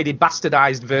an upgraded,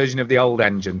 bastardized version of the old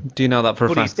engine. Do you know that for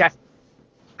a fact?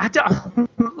 I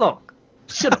don't. Look,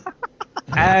 shut up.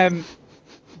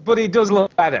 But it does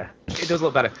look better. It does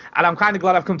look better. And I'm kind of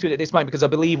glad I've come to it at this point because I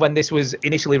believe when this was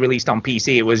initially released on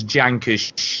PC, it was jank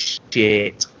as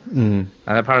shit. And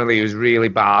apparently it was really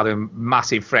bad and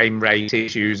massive frame rate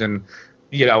issues and,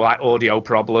 like audio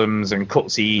problems and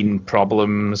cutscene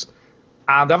problems.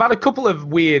 And I've had a couple of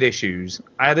weird issues.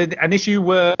 I had an issue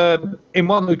where in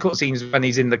one of the cutscenes when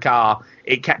he's in the car,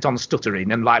 it kept on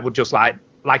stuttering and would just like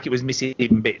it was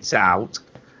missing bits out.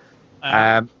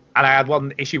 and I had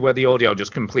one issue where the audio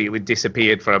just completely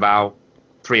disappeared for about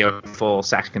 3 or 4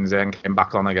 seconds and came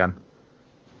back on again.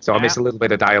 So I missed a little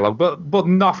bit of dialogue, but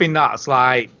nothing that's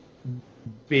like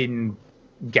been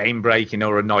game breaking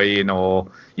or annoying, or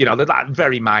that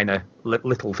very minor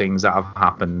little things that have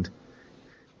happened.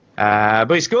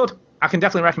 But it's good. I can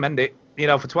definitely recommend it.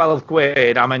 For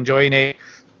 £12, I'm enjoying it.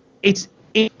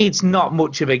 It's not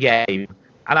much of a game,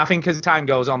 and I think as time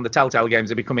goes on, the Telltale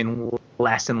games are becoming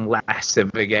less and less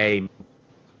of a game.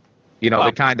 They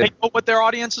know what their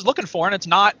audience is looking for, and it's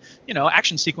not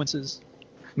action sequences.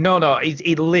 No,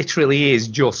 it literally is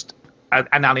just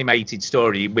an animated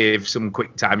story with some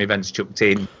quick time events chucked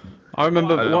in. I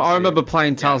remember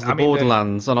playing Tales of the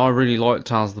Borderlands, and I really liked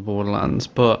Tales of the Borderlands,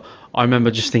 but I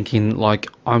remember just thinking, like,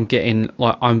 I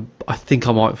think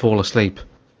I might fall asleep.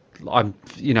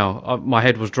 My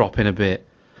head was dropping a bit,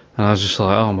 and I was just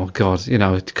like, oh my god,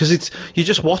 because you're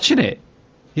just watching it.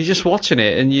 You're just watching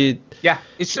it, and you... Yeah,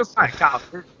 it's just like yeah.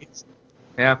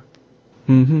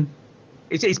 Mm-hmm.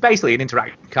 It's basically an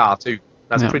interactive cartoon.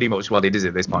 That's pretty much what it is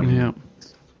at this point. Yeah.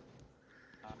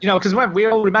 Because when we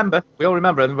all remember,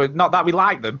 and not that we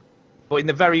like them, but in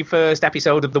the very first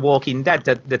episode of The Walking Dead,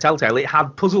 the Telltale, it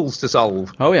had puzzles to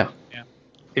solve. Oh, yeah.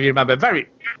 If you remember, very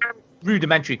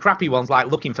rudimentary, crappy ones like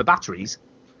looking for batteries,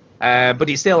 but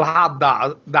it still had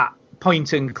that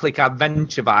point-and-click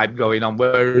adventure vibe going on,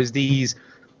 whereas these...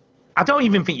 I don't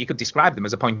even think you could describe them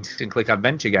as a point-and-click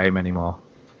adventure game anymore.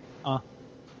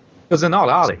 Because they're not,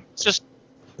 are they? It's just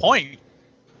point.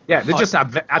 Yeah, they're just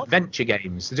adventure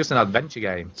games. They're just an adventure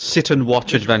game. Sit and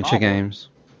watch adventure games.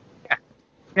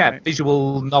 Yeah,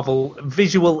 visual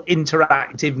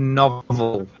interactive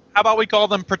novel. How about we call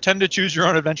them pretend to choose your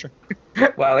own adventure?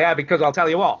 Well, yeah, because I'll tell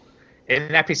you what.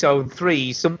 In episode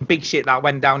 3, some big shit that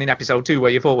went down in episode 2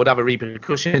 where you thought would have a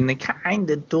repercussion, it kind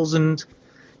of doesn't.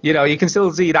 You can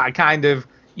still see that kind of...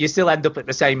 You still end up at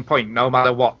the same point, no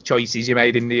matter what choices you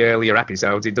made in the earlier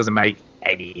episodes. It doesn't make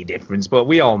any difference, but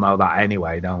we all know that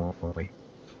anyway, don't we?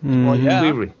 Well,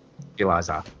 yeah. We realise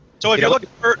that. So if you're looking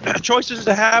for choices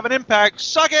to have an impact,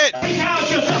 suck it!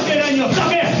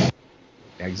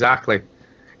 Exactly.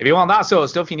 If you want that sort of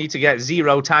stuff, you need to get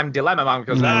Zero Time Dilemma, man,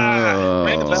 because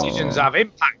making decisions have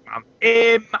impact, man.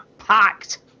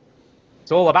 Impact!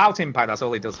 It's all about impact, that's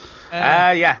all it does.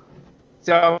 Yeah.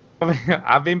 So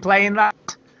I've been playing that.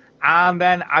 And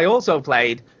then I also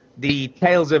played the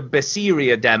Tales of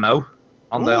Berseria demo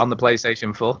on the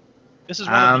PlayStation 4. This is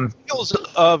one of the Tales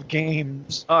of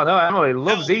games. Oh no, Emily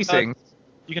loves these things.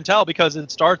 You can tell because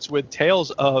it starts with Tales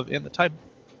of in the title.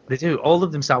 They do. All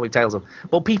of them start with Tales of.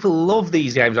 But people love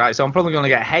these games, right? So I'm probably going to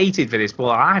get hated for this,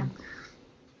 but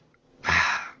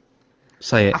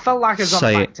Say it. I felt like I'd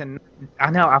gone back to... I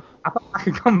know. I felt like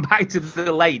I'd gone back to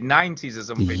the late 90s or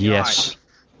something. Yes.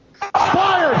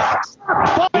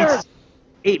 Fired!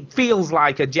 It feels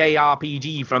like a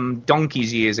JRPG from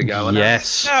donkeys years ago.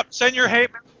 Yes. Yeah, send your hate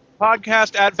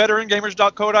podcast at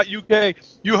veterangamers.co.uk.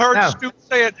 You heard Stu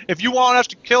say it. If you want us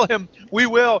to kill him, we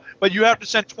will. But you have to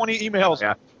send 20 emails.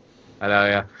 Yeah. I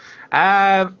know,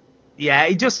 yeah.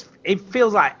 Yeah, it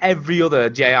feels like every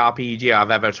other JRPG I've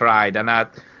ever tried. And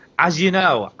as you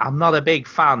know, I'm not a big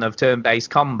fan of turn-based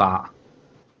combat.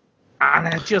 And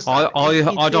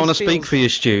I don't want to speak for you,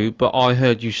 Stu, but I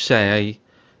heard you say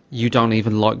you don't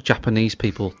even like Japanese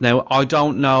people. Now, I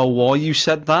don't know why you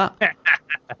said that.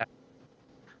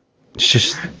 It's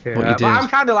just what you did. But I'm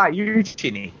kind of like you,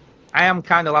 Chinny. I am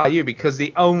kind of like you because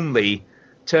the only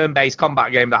turn-based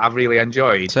combat game that I've really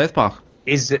enjoyed South Park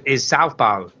is South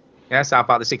Park. Yeah, South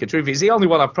Park: The Stick of Truth. It's the only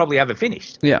one I've probably ever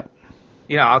finished. Yeah.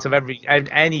 Out of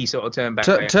any sort of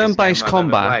turn-based turn-based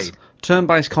combat.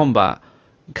 Turn-based combat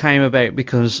came about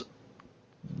because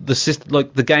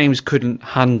the games couldn't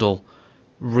handle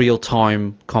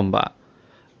real-time combat,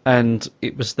 and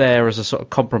it was there as a sort of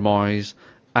compromise.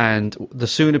 And the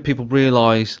sooner people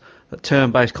realise that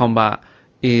turn-based combat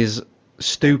is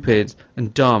stupid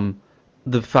and dumb,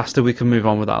 the faster we can move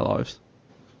on with our lives.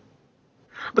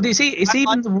 But it's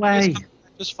even the way.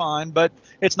 Just fine, but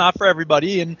it's not for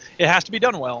everybody, and it has to be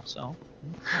done well. So.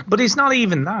 But it's not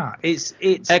even that. It's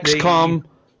XCOM.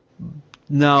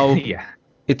 No. Yeah.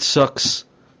 It sucks.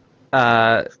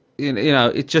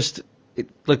 It just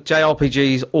like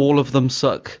JRPGs. All of them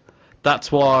suck.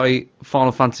 That's why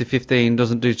Final Fantasy 15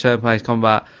 doesn't do turn-based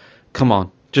combat. Come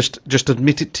on, just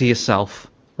admit it to yourself,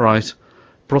 right?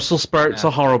 Brussels sprouts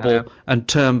are horrible, and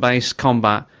turn-based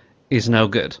combat is no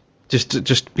good.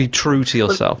 Just be true to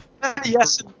yourself.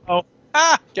 Yes and no.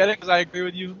 Get it? Because I agree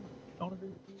with you. Don't agree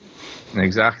with you.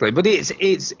 Exactly, but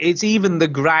it's even the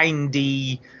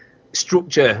grindy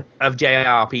structure of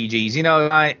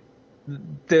JRPGs. Like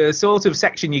the sort of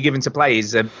section you're given to play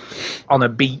is on a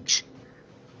beach.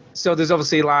 So there's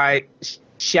obviously like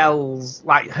shells,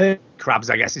 like hermit crabs,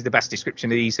 I guess is the best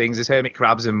description of these things. There's hermit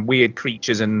crabs and weird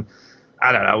creatures and,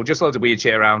 I don't know, just loads of weird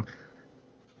shit around.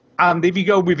 And if you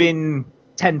go within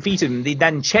 10 feet of them, they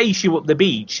then chase you up the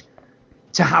beach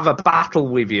to have a battle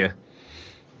with you.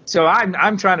 So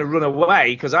I'm trying to run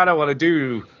away because I don't want to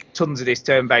do tons of this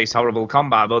turn-based horrible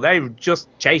combat, but they just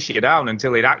chase you down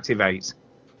until it activates.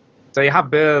 So you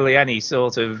have barely any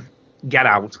sort of get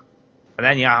out. And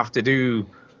then you have to do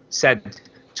said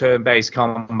turn-based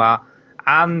combat.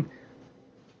 And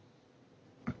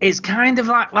it's kind of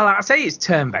like, well, I say it's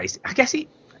turn-based. I guess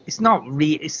it's not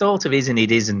really, it sort of is and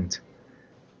it isn't.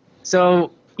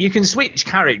 So you can switch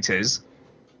characters,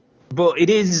 but it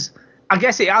is, I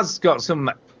guess it has got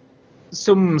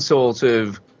some sort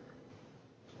of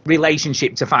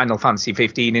relationship to Final Fantasy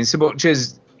 15 in so much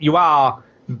as you are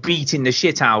beating the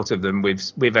shit out of them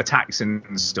with attacks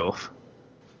and stuff,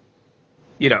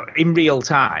 you know, in real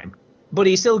time. But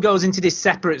he still goes into this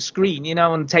separate screen, you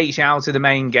know, and takes you out of the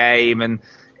main game, and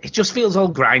it just feels all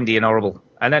grindy and horrible.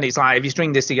 And then it's like, if you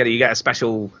string this together, you get a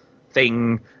special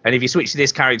thing, and if you switch to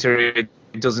this character, it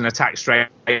doesn't attack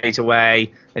straight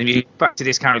away, and if you back to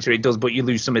this character, it does, but you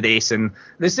lose some of this, and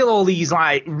there's still all these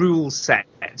like rule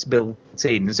sets built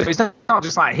in. So it's not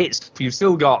just like hits, you've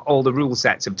still got all the rule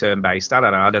sets of turn-based. I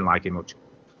don't know, I don't like it much.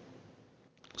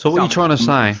 So what are you trying to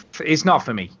say? It's not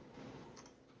for me.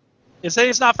 You say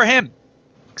it's not for him.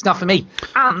 It's not for me.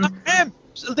 And not for him.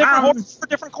 Different for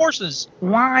different courses.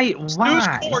 Why? Snoo's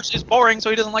course is boring, so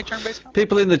he doesn't like turn-based combat.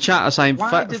 People in the chat are saying,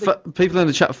 people in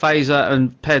the chat, Phaser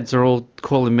and Peds are all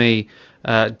calling me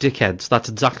dickheads. That's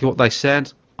exactly what they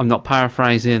said. I'm not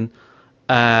paraphrasing.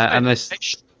 And they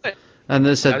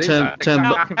said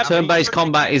turn-based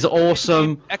combat is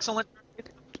awesome. Excellent.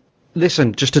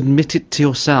 Listen, just admit it to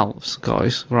yourselves,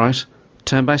 guys, right?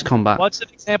 Turn-based combat. What's an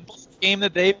example of a game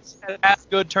that they've said has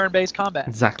good turn-based combat?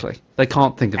 Exactly. They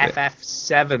can't think of it.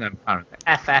 FF7 apparently.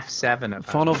 FF7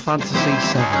 apparently. Final Fantasy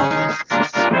 7.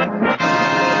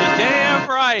 You're damn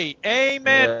right.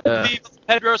 Amen.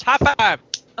 Pedro's high five.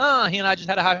 He and I just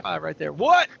had a high five right there.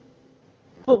 What?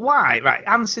 But why? Right,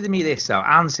 answer me this though.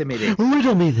 Answer me this.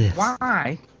 Riddle me this.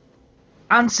 Why?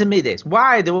 Answer me this.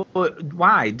 Why do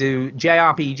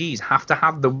JRPGs have to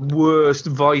have the worst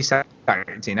voice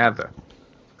acting ever?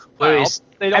 Well,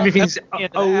 everything's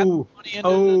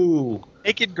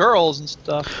naked girls and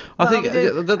stuff. I think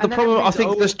the problem. I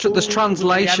think there's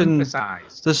translation.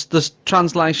 There's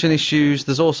translation issues.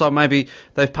 There's also maybe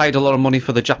they've paid a lot of money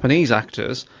for the Japanese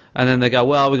actors, and then they go,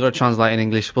 well, we've got to translate in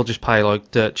English. We'll just pay like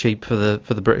dirt cheap for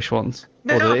the British ones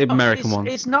or the American ones.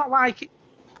 It's not like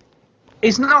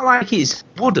it's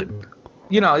wooden.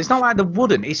 You know, it's not like the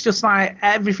wooden. It's just like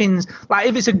everything's like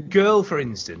if it's a girl, for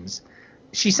instance,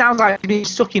 she sounds like she's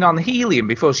sucking on helium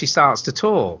before she starts to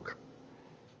talk.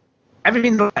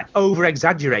 Everything's like over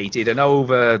exaggerated and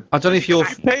over. I don't know if you're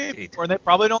paid for, and they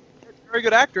probably don't get very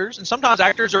good actors, and sometimes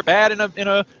actors are bad in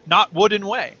a not wooden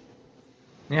way.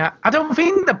 Yeah, I don't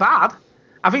think they're bad.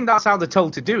 I think that's how they're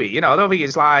told to do it. You know, I don't think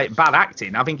it's like bad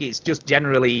acting. I think it's just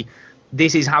generally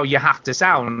this is how you have to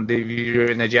sound if you're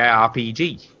in a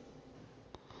JRPG.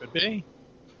 Could be. I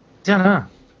don't know.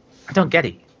 I don't get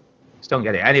it. Just don't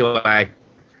get it. Anyway,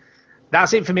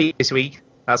 that's it for me this week.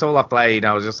 That's all I've played.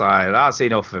 I was just like, that's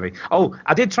enough for me. Oh,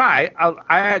 I did try.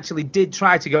 I actually did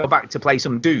try to go back to play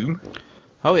some Doom.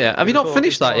 Oh, yeah. Have you not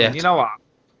finished that yet? You know what?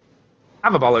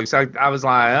 Have a bollocks. I was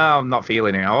like, oh, I'm not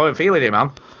feeling it. I wasn't feeling it,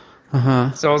 man.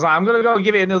 Uh-huh. So I was like, I'm going to go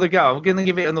give it another go. I'm going to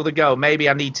give it another go. Maybe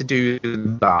I need to do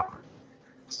that.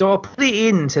 So I put it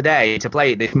in today to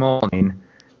play it this morning,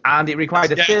 and it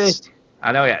required a 30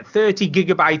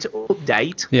 gigabyte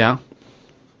update. Yeah.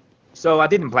 So I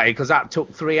didn't play because that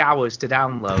took 3 hours to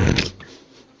download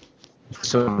for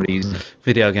some reason.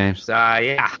 Video games. So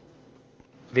yeah,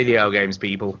 video games,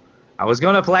 people. I was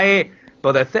gonna play it,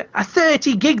 but a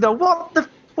 30 gig though. What the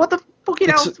fucking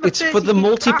hell? It's for the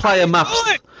multiplayer maps.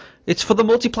 It's for the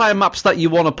multiplayer maps that you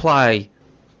want to play.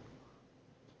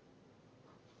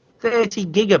 30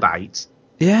 gigabytes.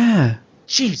 Yeah.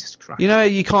 Jesus Christ. You know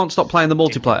you can't stop playing the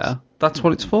multiplayer. That's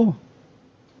what it's for.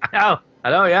 I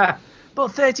know, yeah.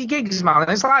 But 30 gigs, man,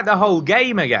 it's like the whole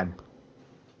game again.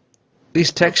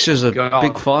 These textures are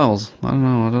big files. I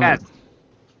don't know.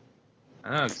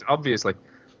 I know, obviously.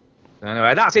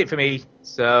 Anyway, that's it for me.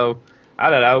 So, I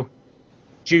don't know.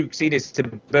 Duke, see this to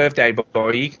birthday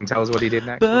boy. You can tell us what he did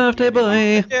next. Birthday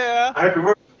boy. Yeah. Happy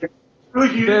birthday to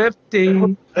you.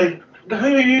 Birthday.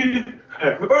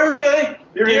 Happy birthday,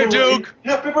 dear Duke.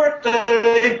 Happy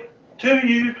birthday to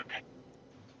you.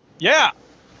 Yeah.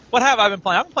 What have I been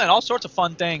playing? I've been playing all sorts of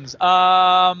fun things.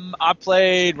 I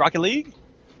played Rocket League.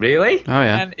 Really? Oh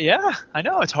yeah. And yeah, I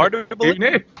know it's hard to believe. Who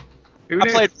knew? I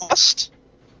played Rust.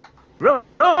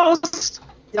 Rust.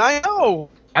 Yeah, I know.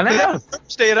 I know.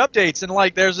 Thursday it updates, and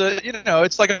like there's a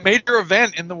it's like a major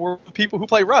event in the world of people who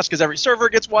play Rust because every server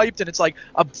gets wiped and it's like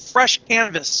a fresh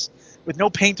canvas with no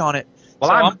paint on it. Well,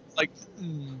 so I'm like,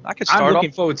 I could start. I'm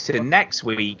looking forward to next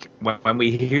week when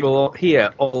we hear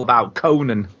all about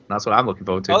Conan. That's what I'm looking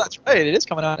forward to. Oh, that's right. It is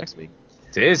coming out next week.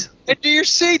 It is. Into your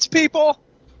seats, people.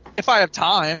 If I have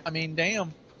time. I mean,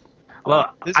 damn.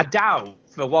 Well, I doubt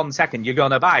for 1 second you're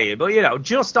going to buy it, but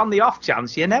just on the off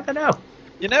chance, you never know.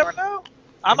 You never know.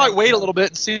 I might wait a little bit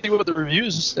and see what the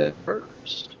reviews said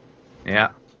first.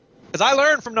 Yeah. Because I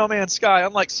learned from No Man's Sky,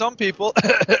 unlike some people.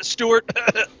 Stuart,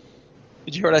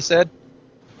 did you hear what I said?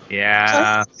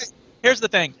 Yeah. Here's the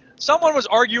thing. Someone was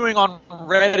arguing on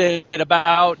Reddit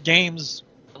about games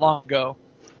long ago,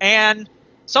 and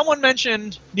someone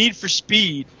mentioned Need for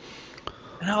Speed.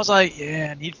 And I was like,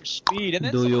 yeah, Need for Speed. And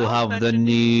then do you have the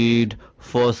need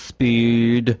for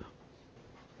speed?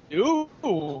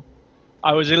 Ooh.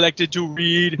 I was elected to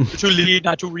lead,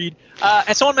 not to read.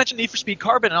 And someone mentioned Need for Speed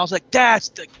Carbon, and I was like, that's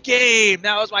the game.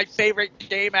 That was my favorite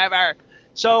game ever.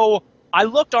 So I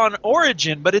looked on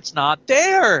Origin, but it's not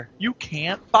there. You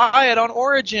can't buy it on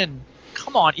Origin.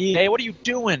 Come on, EA, what are you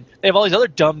doing? They have all these other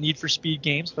dumb Need for Speed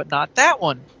games, but not that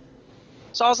one.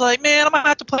 So I was like, man, I'm going to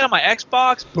have to play on my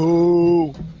Xbox.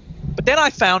 Boo. But then I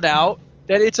found out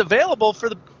that it's available for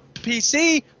the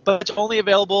PC, but it's only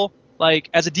available like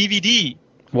as a DVD.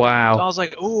 Wow. So I was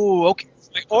like, ooh, okay.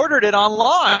 So I ordered it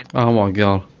online. Oh my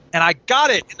god. And I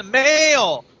got it in the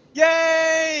mail.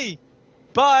 Yay!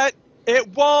 But it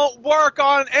won't work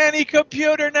on any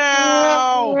computer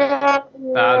now.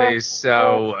 That is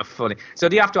so funny. So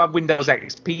do you have to have Windows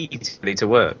XP for it to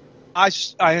work? I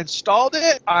installed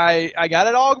it. I got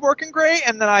it all working great,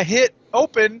 and then I hit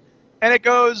open, and it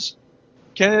goes,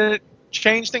 can it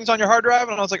change things on your hard drive?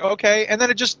 And I was like, okay. And then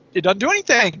it doesn't do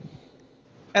anything.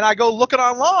 And I go look it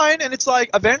online, and it's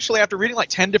like, eventually, after reading like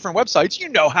 10 different websites, you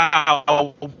know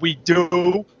how we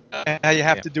do, and how you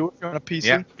have to do it if you're on a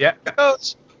PC. Yeah. It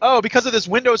goes, because of this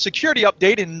Windows security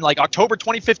update in like October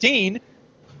 2015,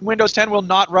 Windows 10 will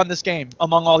not run this game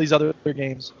among all these other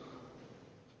games.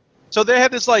 So they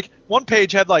had this like, one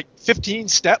page had like 15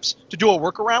 steps to do a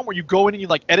workaround where you go in and you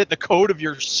like edit the code of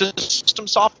your system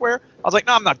software. I was like,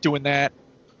 no, I'm not doing that.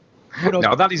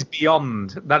 No, that is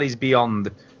beyond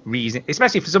reason,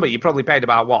 especially for somebody you probably paid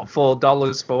about what,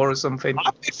 $4 for or something.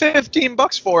 I paid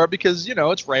 $15 for it because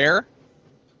it's rare.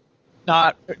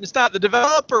 It's not the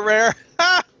developer rare.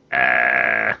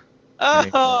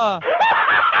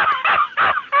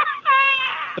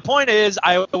 The point is,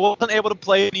 I wasn't able to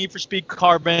play Need for Speed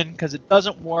Carbon because it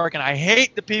doesn't work, and I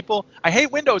hate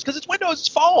Windows because it's Windows'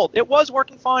 fault. It was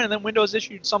working fine, and then Windows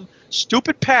issued some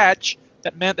stupid patch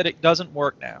that meant that it doesn't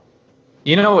work now.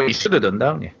 You know what you should have done,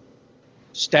 don't you?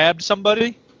 Stabbed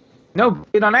somebody? No,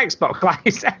 it on Xbox, like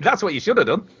you said. That's what you should have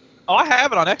done. Oh, I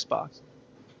have it on Xbox.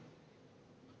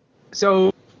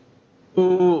 So,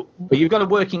 but you've got it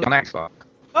working on Xbox.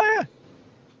 Oh, yeah.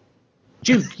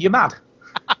 Dude, you're mad.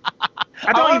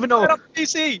 I don't even know. On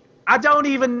PC. I don't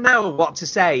even know what to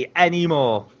say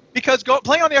anymore. Because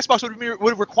playing on the Xbox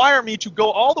would require me to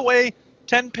go all the way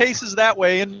 10 paces that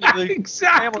way into the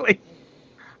exactly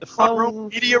the front room,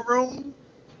 media room,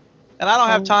 and I don't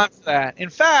have time for that.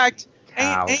 In fact,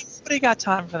 ain't nobody got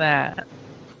time for that.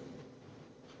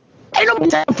 Ain't nobody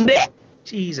time for that.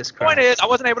 Jesus Christ. The point is, I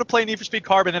wasn't able to play Need for Speed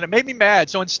Carbon, and it made me mad.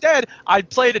 So instead, I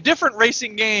played a different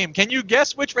racing game. Can you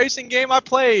guess which racing game I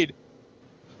played?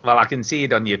 Well, I can see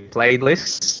it on your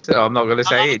playlist, so I'm not going to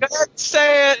say it.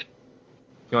 Say it.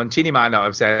 Chini might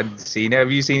not have seen it.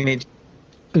 Have you seen it?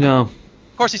 No. Of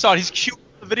course he saw it. He's cute in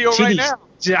the video right now.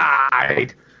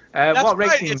 Died. That's what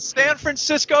right. racing? It's San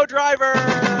Francisco Driver.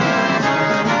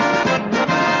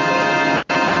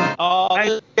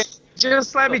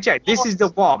 Just let me check. This is the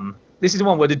one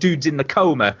where the dude's in the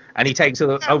coma and he takes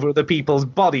over other people's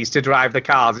bodies to drive the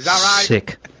cars. Is that right?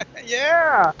 Sick.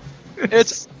 Yeah.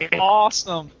 It's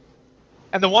awesome.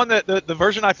 And the one that the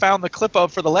version I found the clip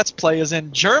of for the Let's Play is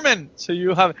in German. So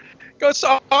you have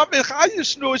the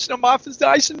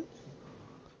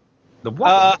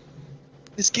what?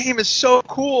 This game is so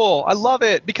cool. I love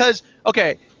it because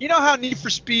you know how Need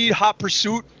for Speed Hot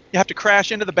Pursuit, you have to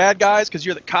crash into the bad guys because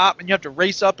you're the cop and you have to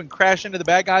race up and crash into the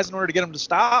bad guys in order to get them to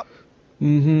stop.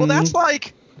 Mm-hmm. Well, that's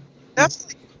like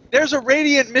there's a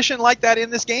Radiant mission like that in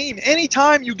this game.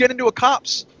 Anytime you get into a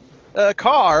cop's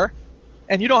car,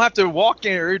 and you don't have to walk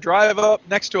in or drive up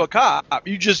next to a cop,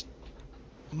 you just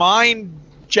mind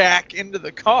jack into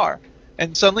the car,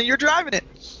 and suddenly you're driving it.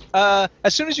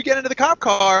 As soon as you get into the cop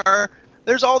car,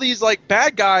 there's all these like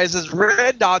bad guys as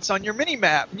red dots on your mini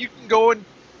map, and you can go and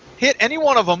hit any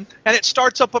one of them, and it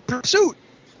starts up a pursuit.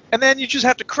 And then you just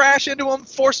have to crash into them,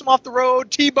 force them off the road,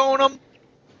 T-bone them,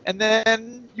 and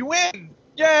then you win.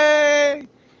 Yay!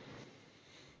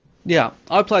 Yeah,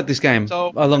 I played this game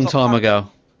So, a long there's a time lot-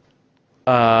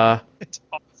 ago. It's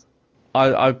awesome.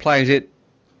 I played it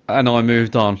and I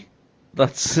moved on.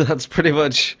 That's pretty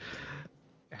much.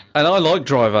 And I like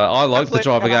Driver. I like the played-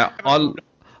 Driver game.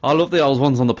 I love the old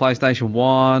ones on the PlayStation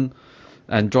 1,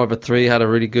 and Driver 3 had a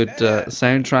really good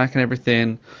soundtrack and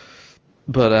everything.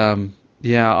 But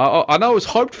yeah, I know I was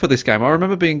hyped for this game. I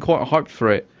remember being quite hyped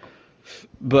for it.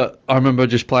 But I remember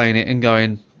just playing it and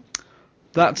going,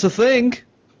 "That's a thing,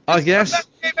 I guess." Best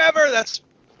game ever. That's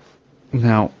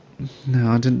No,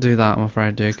 I didn't do that, I'm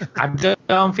afraid, Duke. I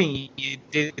don't think you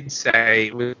did say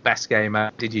it was the best game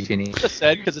ever, did you, Ginny? just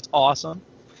said because it's awesome.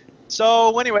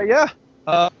 So anyway, yeah,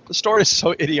 the story is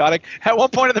so idiotic. At one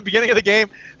point at the beginning of the game,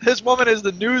 this woman is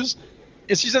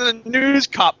she's in a news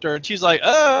copter, and she's like,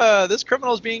 this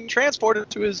criminal is being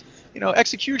transported to his,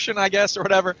 execution, I guess, or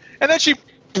whatever. And then she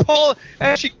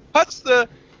cuts the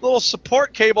little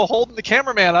support cable holding the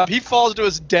cameraman up. He falls to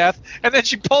his death, and then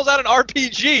she pulls out an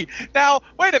RPG. Now,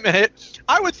 wait a minute.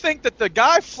 I would think that the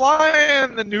guy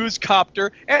flying the news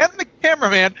copter and the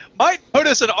cameraman might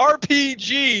notice an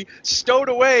RPG stowed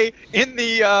away in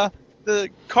the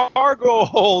cargo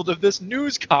hold of this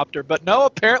news copter, but no,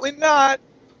 apparently not.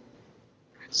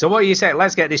 So what you say?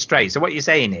 Let's get this straight. So what you're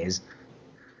saying is,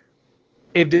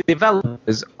 if the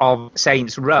developers of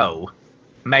Saints Row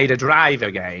made a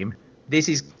Driver game, this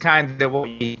is kind of what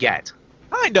you get.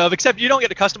 Kind of, except you don't get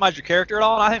to customize your character at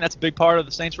all, and I think that's a big part of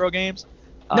the Saints Row games.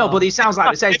 No, but it sounds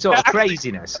like the same sort of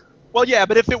craziness. Well, yeah,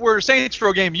 but if it were a Saints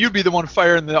Row game, you'd be the one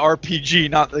firing the RPG,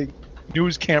 not the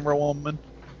news camera woman.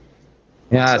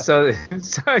 Yeah, so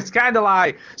it's kind of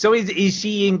like... So is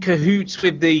she in cahoots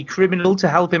with the criminal to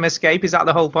help him escape? Is that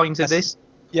the whole point of this?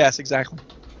 Yes, exactly.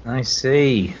 I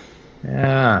see.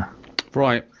 Yeah.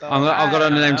 Right, I've got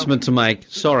an announcement to make.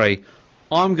 Sorry.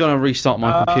 I'm going to restart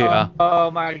my computer.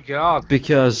 Oh my god.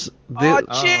 Because...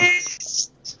 Jeez!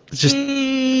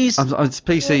 It's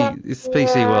PC. It's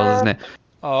PC world, isn't it?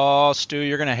 Oh, Stu,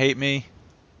 you're going to hate me.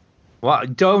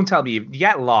 What? Don't tell me you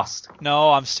get lost.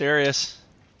 No, I'm serious.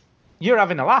 You're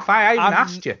having a laugh. I even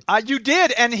asked you. You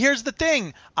did, and here's the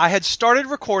thing. I had started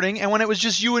recording, and when it was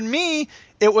just you and me,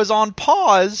 it was on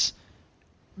pause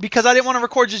because I didn't want to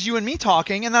record just you and me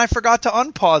talking, and then I forgot to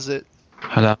unpause it.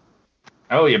 Hello.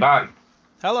 Oh, you're back.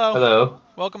 Hello. Hello.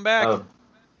 Welcome back. Oh.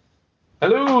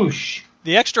 Hello.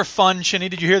 The extra fun, Shinny,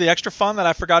 did you hear the extra fun that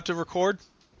I forgot to record?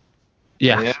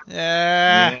 Yeah.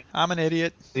 Yeah. I'm an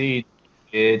idiot. You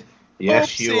did.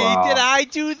 Yes, Oopsie, you are. did I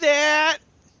do that?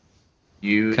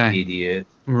 You idiot.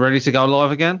 Ready to go live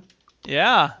again?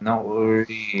 Yeah. Not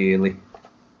really.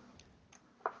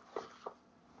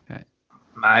 Okay.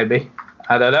 Maybe.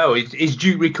 I don't know. Is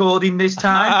Duke recording this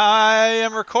time? I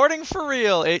am recording for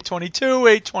real. 822,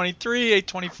 823,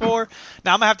 824.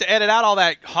 Now I'm going to have to edit out all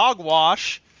that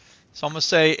hogwash. So I'm going to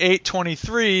say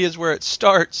 823 is where it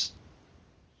starts.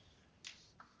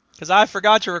 Because I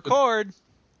forgot to record.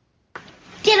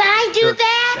 Did I do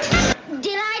that?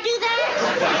 Did I do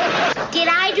that? Did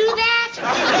I do that?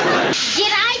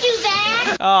 Did I do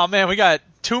that? Oh, man, we got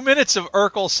 2 minutes of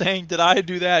Urkel saying, did I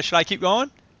do that? Should I keep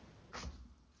going?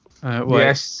 Wait.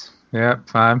 Yes. Yeah,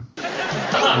 fine. Did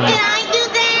I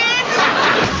do that?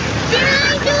 Did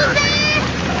I do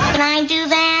that? Did I do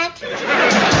that?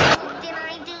 Did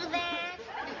I do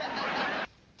that?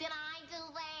 Did I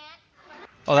do that?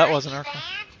 Oh, that wasn't Urkel.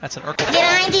 That's an Urkel. Did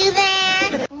I do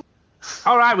that?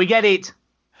 All right, we get it.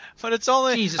 But it's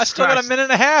only... Jesus I still got Christ. a minute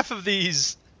and a half of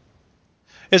these.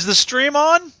 Is the stream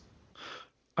on?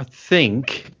 I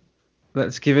think...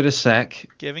 Let's give it a sec.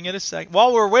 Giving it a sec.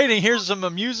 While we're waiting, here's some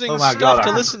amusing Oh my stuff God, to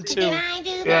I- listen to. Did I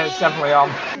do that? Yeah, it's definitely on.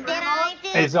 Did I do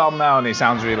It's on now and it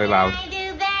sounds really loud. Did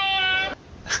I do that?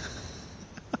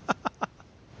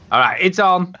 All right, it's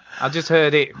on. I just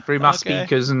heard it through my Okay.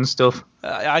 speakers and stuff.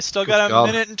 I still got a God.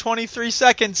 minute and 23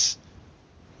 seconds.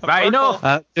 of Right, Urkel.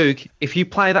 enough. Duke, if you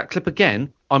play that clip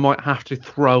again, I might have to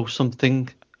throw something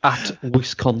at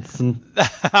Wisconsin. I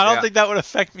don't Yeah. think that would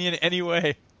affect me in any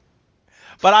way.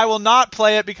 But I will not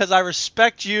play it because I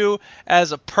respect you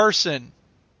as a person.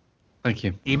 Thank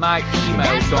you. He might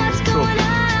email Donald Trump.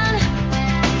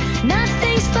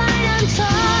 Nothing's fine, I'm torn.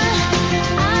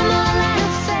 I'm all out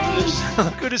of faith.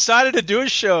 Look who decided to do a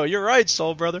show. You're right,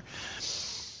 Soul Brother.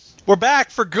 We're back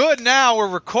for good now. We're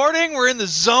recording. We're in the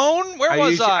zone. Where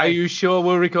was I? Are you sure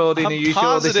we're recording? I'm Are you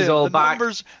positive. sure this is all back?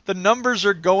 The numbers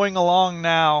are going along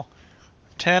now.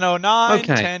 10:09,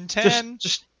 Okay. 10:10.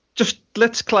 Just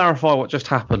let's clarify what just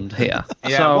happened here.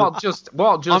 Yeah, so, what just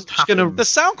I'm just gonna- happened? The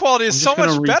sound quality is so I'm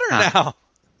just much gonna better recap. now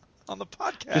on the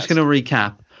podcast. Just going to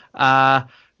recap.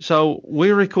 So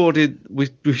we recorded. We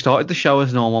started the show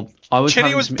as normal. Chinny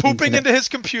having was some pooping internet- into his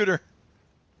computer.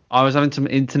 I was having some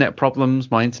internet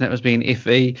problems. My internet was being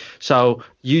iffy. So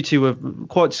you two were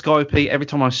quite Skypey. Every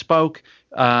time I spoke,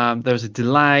 there was a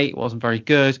delay. It wasn't very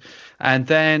good. And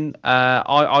then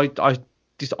I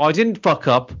didn't fuck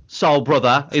up. Soul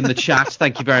Brother in the chat.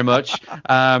 Thank you very much.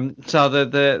 So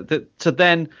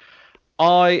then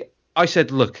I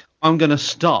said, look, I'm going to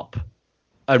stop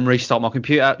and restart my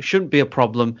computer. Shouldn't be a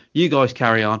problem. You guys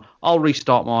carry on. I'll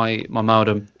restart my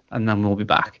modem and then we'll be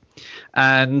back.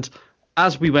 And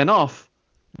as we went off,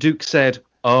 Duke said,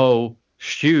 oh,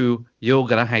 Stu, you're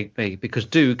going to hate me because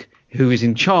Duke, who is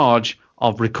in charge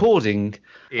of recording,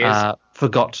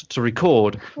 forgot to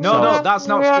record. No, that's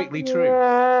not strictly true.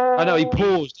 I know, he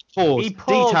paused. He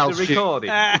paused Details, the Stu. recording.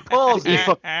 He paused He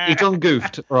it. done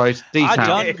goofed, right? Details. I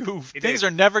done goofed. Things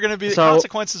are never going to be. The So-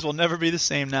 consequences will never be the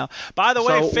same now. By the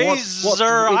way, So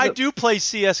Phaser, in I the- do play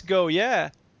CS:GO. Yeah.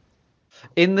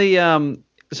 In the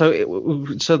so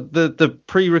the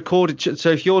pre-recorded. So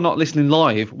if you're not listening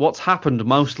live, what's happened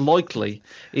most likely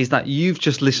is that you've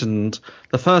just listened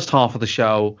the first half of the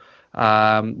show.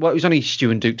 Well, it was only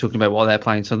Stu and Duke talking about while they're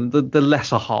playing, so the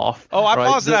lesser half. Oh, I right?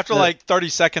 paused it after like 30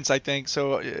 seconds, I think.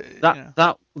 So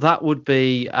that would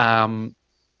be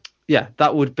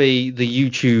that would be the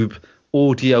YouTube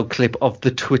audio clip of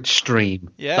the Twitch stream.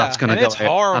 Yeah, that's going to and go it's out.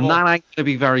 horrible. And that ain't going to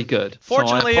be very good. So I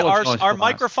Fortunately, apologise for our that.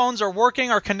 microphones are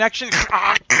working, our connection,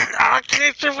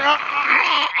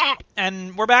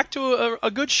 and we're back to a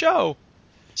good show.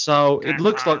 So it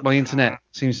looks like my internet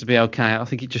seems to be okay. I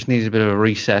think it just needs a bit of a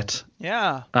reset.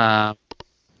 Yeah.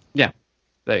 Yeah.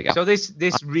 There you go. So this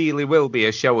really will be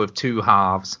a show of two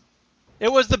halves.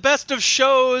 It was the best of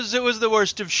shows. It was the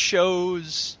worst of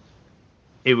shows.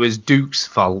 It was Duke's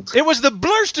fault. It was the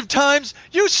blurst of times.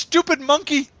 You stupid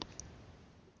monkey.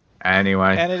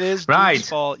 Anyway. And it is right. Duke's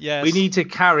fault. Yes. We need to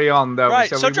carry on though. Right.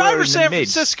 So So we were Driver in San the mid.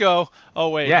 Francisco. Oh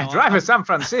wait. Yeah, no, Driver San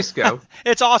Francisco.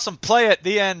 It's awesome. Play it.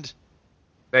 The end.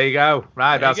 There you go.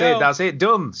 Right. There you That's go. it. That's it.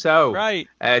 Done. So. Right.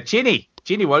 Chinny,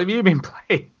 what have you been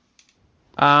playing?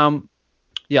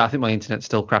 Yeah, I think my internet's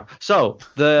still crap. So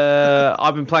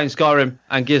I've been playing Skyrim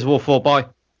and Gears of War 4. Bye.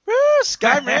 Woo,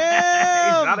 Skyrim.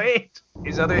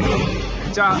 Is that it?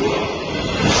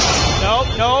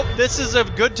 Nope. This is a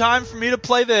good time for me to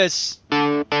play this.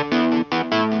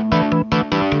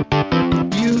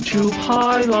 YouTube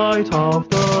highlight of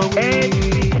the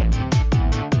week.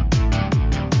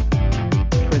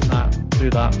 Print that, do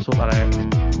that, sort that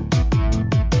out.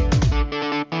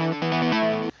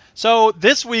 So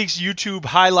this week's YouTube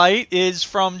highlight is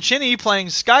from Chinny playing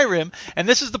Skyrim, and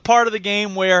this is the part of the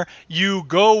game where you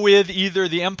go with either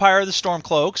the Empire or the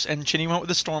Stormcloaks, and Chinny went with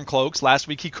the Stormcloaks. Last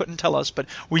week he couldn't tell us, but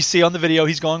we see on the video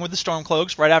he's going with the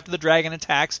Stormcloaks right after the dragon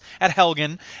attacks at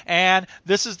Helgen, and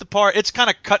this is the part, it's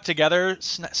kind of cut together,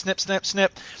 snip,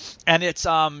 and it's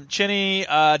Chinny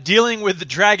dealing with the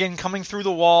dragon coming through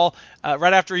the wall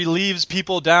right after he leaves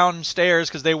people downstairs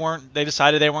because they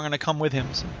decided they weren't going to come with him.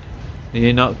 So. Are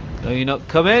you not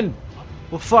coming?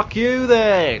 Well, fuck you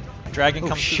then. Dragon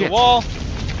comes through the wall.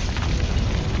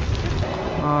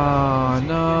 Oh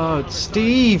no, it's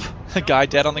Steve. A guy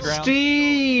dead on the ground.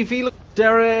 Steve, he looked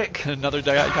Derek. Another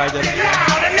guy dead on the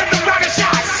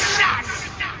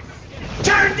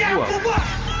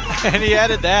ground. And he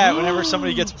added that whenever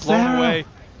somebody gets blown away.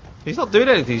 He's not doing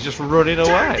anything. He's just running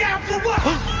away.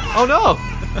 Oh no!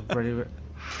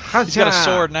 He's got a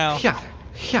sword now. Yeah.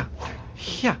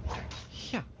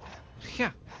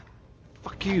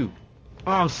 Fuck you.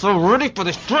 Oh, I'm so ready for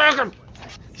this dragon.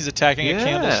 He's attacking a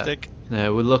candlestick.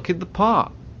 Now we're looking the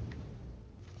part.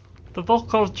 The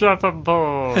Book of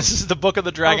Dragonborn. This is the Book of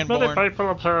the Dragonborn. As many people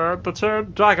have heard the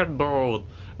term Dragonborn.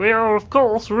 We are, of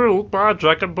course, ruled by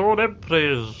Dragonborn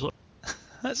emperors.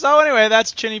 So anyway,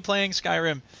 that's Chinny playing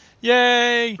Skyrim.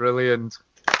 Yay! Brilliant.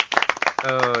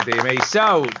 Oh, dear me.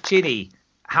 So, Chinny,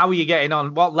 how are you getting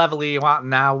on? What level are you at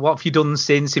now? What have you done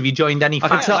since? Have you joined any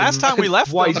factions? Last time we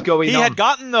left, what is going he on? had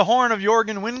gotten the Horn of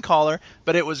Jorgen Windcaller,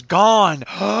 but it was gone.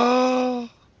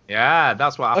 Yeah,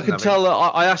 that's what happened. I can tell.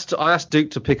 I asked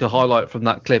Duke to pick a highlight from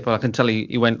that clip, and I can tell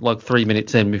he went like 3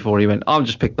 minutes in before he went, I'll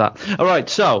just pick that. All right,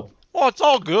 so. Well, it's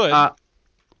all good.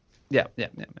 Yeah.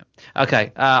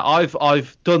 Okay,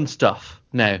 I've done stuff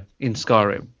now in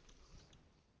Skyrim.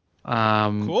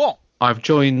 Cool. I've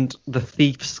joined the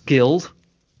Thieves Guild.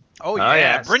 Oh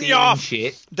yeah, bring you off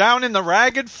shit. Down in the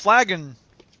Ragged Flagon.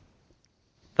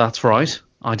 That's right.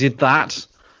 I did that.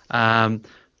 And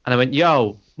And I went,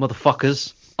 yo,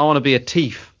 motherfuckers, I want to be a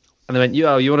thief. And they went,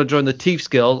 yo, you want to join the Thief's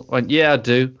Guild? I went, yeah, I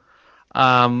do.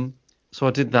 So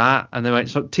I did that, and they went,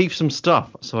 so thief some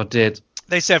stuff. So I did.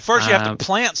 They said first you have to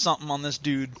plant something on this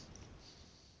dude.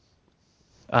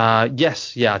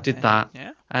 Yes, I did that.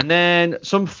 Yeah. And then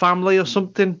some family or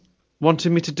something wanted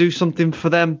me to do something for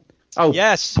them. Oh,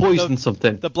 yes, poison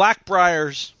something. The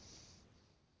Blackbriars.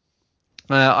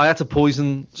 I had to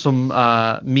poison some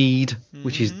mead,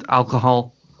 which is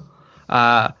alcohol.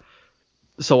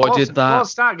 So I did that.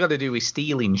 What's that got to do with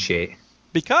stealing shit?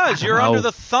 Because you're under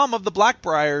the thumb of the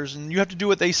Blackbriars, and you have to do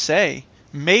what they say.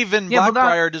 Maven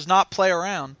Blackbriar does not play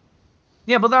around.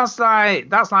 Yeah, but that's like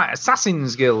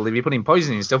Assassin's Guild if you're putting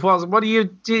poison in stuff. What are you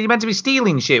meant to be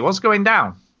stealing shit? What's going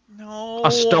down? No. I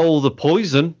stole the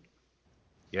poison.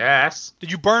 Yes.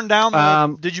 Did you burn down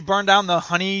the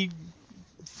honey?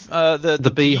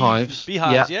 The beehives.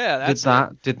 Beehives. Yeah, that's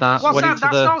did that. What's that?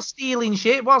 That's not stealing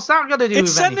shit. What's that got to do with anything?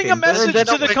 It's sending a message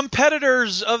to the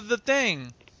competitors of the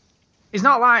thing. It's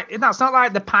not like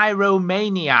the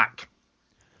Pyromaniac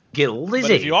Guild, is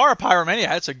it? If you are a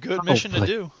Pyromaniac, it's a good mission to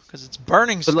do because it's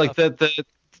burning stuff.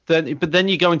 But then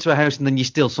you go into a house and then you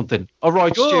steal something. All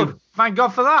right, Stu. Thank God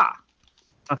for that.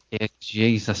 Okay,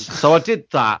 Jesus. So I did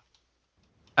that,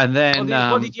 and then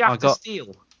what did you have to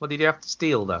steal? What did you have to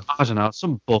steal, though? I don't know,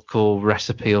 some book or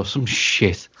recipe or some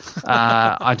shit.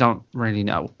 I don't really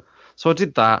know. So I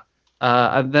did that,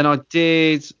 and then I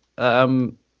did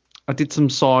some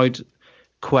side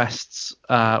quests.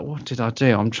 What did I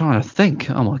do? I'm trying to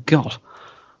think. Oh my god,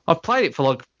 I've played it for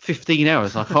like 15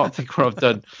 hours. I can't think what I've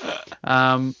done.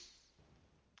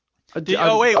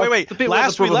 Wait.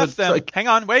 Last we left them. Hang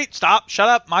on, wait, stop, shut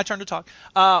up. My turn to talk.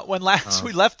 When last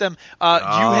we left them, you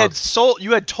had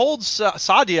told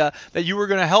Sadia that you were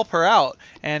going to help her out,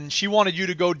 and she wanted you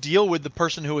to go deal with the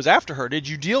person who was after her. Did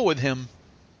you deal with him?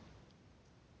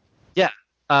 Yeah.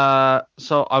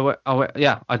 So I went.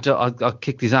 Yeah. I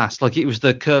kicked his ass. Like it was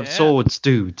the curved swords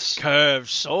dudes. Curved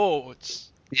swords.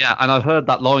 Yeah, and I've heard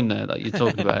that line there that you're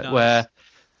talking about. Nice. Where,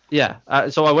 yeah.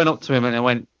 So I went up to him and I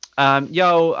went,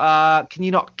 yo, can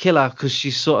you not kill her because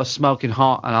she's sort of smoking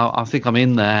hot and I think I'm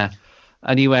in there.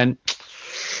 And he went,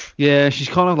 yeah, she's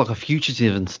kind of like a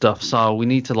fugitive and stuff, so we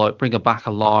need to like bring her back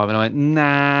alive. And I went,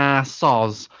 nah,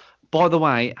 soz. By the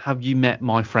way, have you met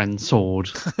my friend Sword?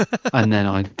 And then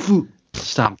I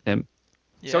stabbed him.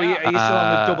 Yeah. So are you still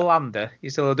on the double-hander? You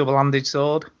still a double-handed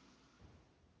sword?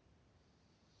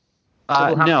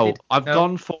 No, I've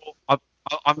gone for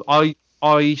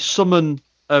I summon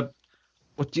a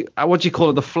what do you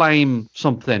call it? The flame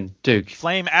something, Duke.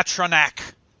 Flame Atronak.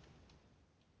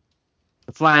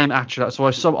 The flame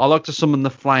Atronak. So I like to summon the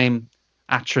flame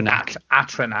Atronak.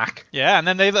 Atronak. Yeah, and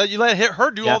then you let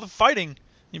her do all the fighting.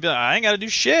 You'd be like, I ain't got to do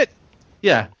shit.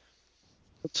 Yeah.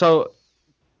 So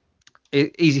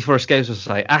easy for escapes to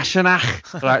say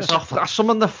Atronak. Right. So I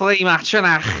summon the flame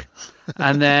Atronak,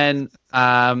 and then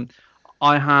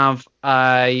I have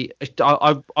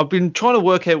I've been trying to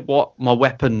work out what my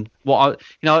weapon, your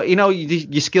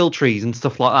skill trees and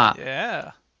stuff like that.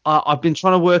 Yeah. I've been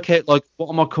trying to work out like what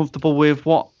am I comfortable with,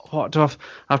 what do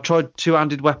I've tried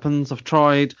two-handed weapons, I've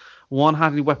tried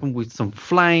one-handed weapon with some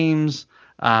flames,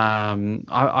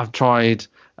 I've tried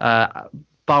bow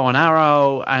and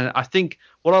arrow, and I think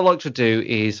what I like to do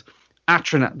is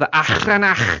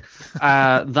Atronak,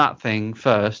 that thing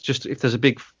first, just if there's a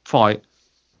big fight.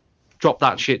 Drop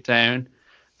that shit down,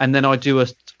 and then I do a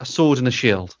sword and a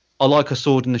shield. I like a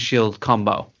sword and a shield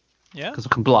combo. Yeah. Because I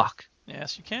can block.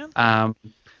 Yes, you can.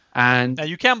 And now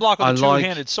you can block with a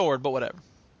two-handed sword, but whatever.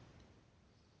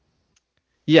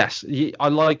 Yes, I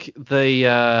like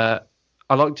I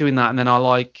like doing that, and then I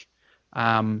like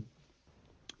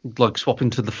swapping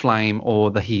to the flame or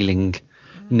the healing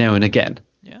now and again.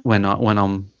 Yeah. When I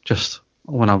want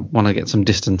to get some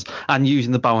distance, and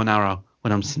using the bow and arrow.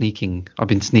 When I'm sneaking, I've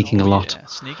been sneaking a lot. Yeah,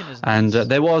 sneaking is nice. And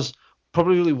there was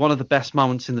probably one of the best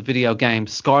moments in the video game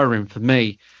Skyrim for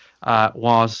me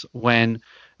was when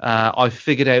I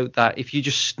figured out that if you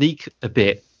just sneak a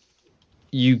bit,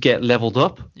 you get leveled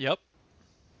up. Yep.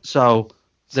 So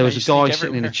there was a guy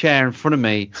sitting in a chair in front of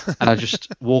me, and I just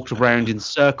walked around in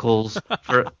circles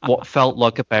for what felt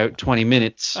like about 20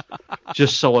 minutes,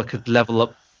 just so I could level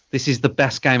up. This is the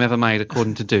best game ever made,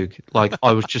 according to Duke. Like,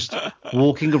 I was just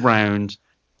walking around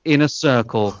in a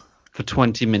circle for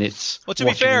 20 minutes. Well, to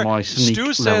be fair,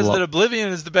 Stu says that Oblivion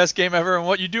is the best game ever, and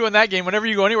what you do in that game whenever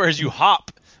you go anywhere is you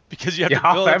hop, because you have to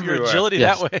build up your agility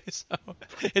that way. So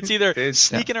it's either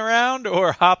sneaking around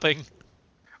or hopping.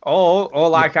 Or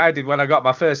like I did when I got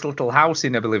my first little house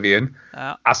in Oblivion,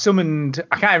 I summoned,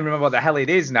 I can't even remember what the hell it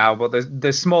is now, but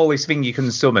the smallest thing you can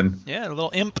summon. Yeah, a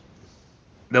little imp.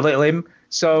 the little imp.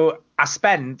 So I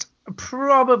spent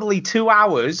probably 2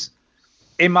 hours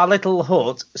in my little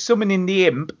hut summoning the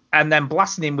imp and then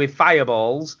blasting him with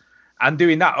fireballs and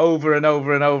doing that over and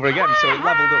over and over again. So it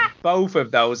leveled up both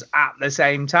of those at the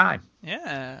same time.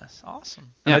 Yeah,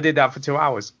 awesome. And I did that for 2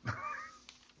 hours.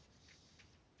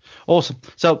 Awesome.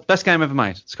 So, best game ever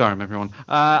made, Skyrim, everyone.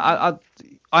 I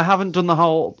haven't done the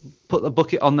whole put the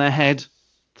bucket on their head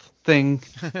thing.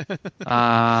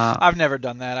 I've never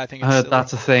done that. I think it's I heard silly.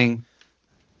 that's a thing.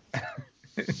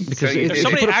 Because There's so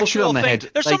many actual things.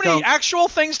 There's so many actual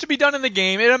things to be done in the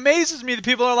game. It amazes me that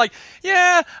people are like,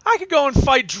 "Yeah, I could go and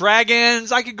fight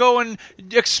dragons. I could go and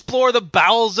explore the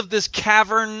bowels of this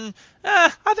cavern.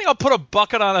 I think I'll put a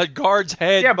bucket on a guard's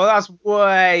head." Yeah, but that's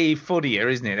way funnier,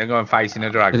 isn't it, than going fighting a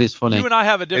dragon? It is funny. You and I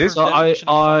have a different So definition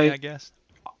of funny, I guess.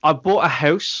 I bought a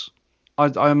house.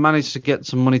 I managed to get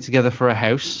some money together for a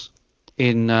house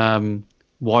in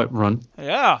Whiterun.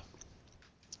 Yeah.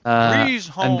 Breeze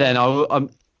home. And then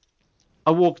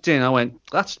I walked in. I went,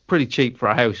 "That's pretty cheap for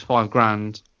a house,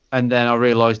 $5,000." And then I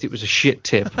realised it was a shit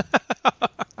tip.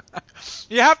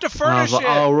 You have to furnish and I was like, it.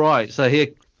 "Oh right, so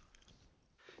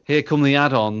here come the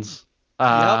add-ons."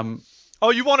 Yep. Oh,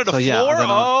 you wanted a floor? Yeah,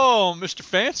 oh, Mr.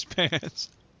 Fancy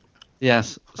Pants.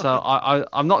 Yes. So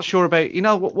I'm not sure about.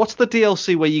 What's the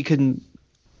DLC where you can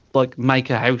like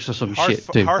make a house or some shit,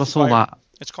 dude? What's all that?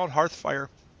 It's called Hearthfire.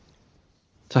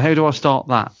 So how do I start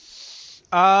that?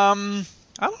 I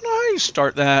don't know how you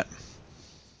start that.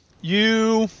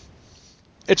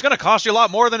 It's going to cost you a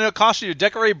lot more than it'll cost you to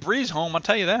decorate Breeze home, I'll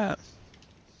tell you that.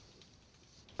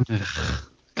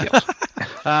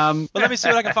 But let me see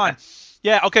what I can find.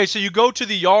 Yeah, okay, so you go to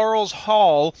the Jarl's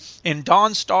Hall in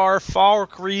Dawnstar,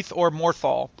 Falkreath, or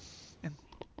Morthal.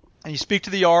 And you speak to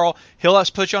the Jarl, he'll have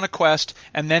to put you on a quest,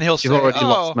 and then he'll say, You've already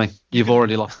lost me. You've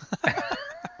already lost.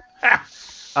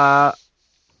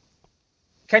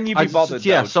 Can you be bothered?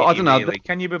 Yeah, though, so I don't know. really?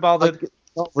 Can you be bothered?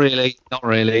 Not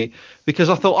really. Because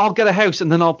I thought I'll get a house and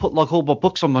then I'll put like all my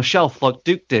books on my shelf like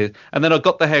Duke did. And then I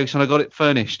got the house and I got it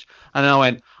furnished. And then I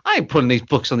went, I ain't putting these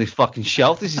books on this fucking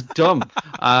shelf. This is dumb.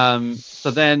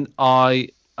 So then I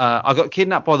got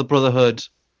kidnapped by the Brotherhood,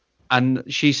 and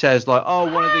she says like, "Oh,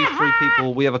 one of these 3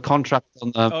 people, we have a contract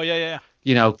on them. Oh yeah.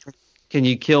 Can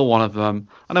you kill one of them?"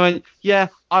 And I went, "Yeah,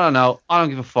 I don't know. I don't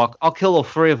give a fuck. I'll kill all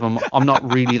 3 of them. I'm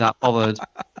not really that bothered.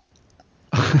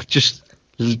 Just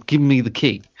give me the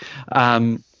key."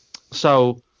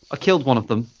 So I killed one of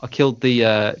them. I killed the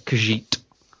Khajiit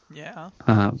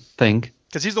thing.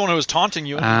 Because he's the one who was taunting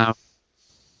you.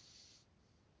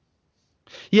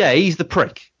 Yeah, he's the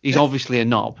prick. He's obviously a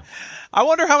knob. I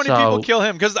wonder how many people kill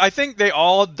him, because I think they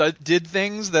all did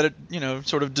things that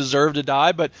sort of deserve to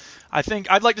die. But I think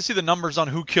I'd like to see the numbers on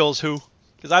who kills who,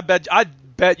 because I'd bet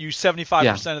you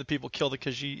 75% of the people kill the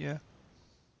Khajiit. Yeah.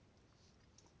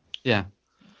 Yeah.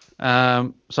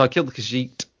 So I killed the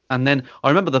Khajiit, and then I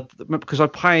remember because I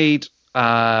played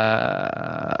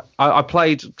I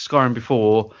played Skyrim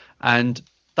before, and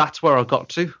that's where I got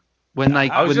to when they.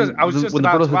 I was just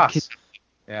about to ask.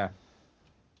 Yeah.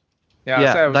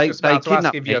 Yeah, so I was just about to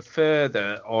ask if you're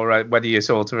further, or whether you're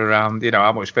sort of around,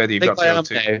 how much further you've got to go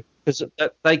to. Because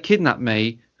they kidnapped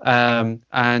me, and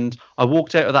I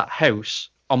walked out of that house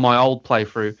on my old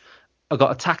playthrough. I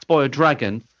got attacked by a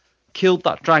dragon, killed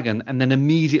that dragon, and then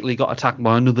immediately got attacked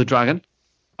by another dragon.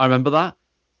 I remember that.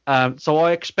 So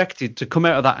I expected to come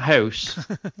out of that house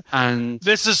and...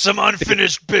 This is some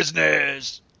unfinished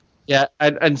business! Yeah,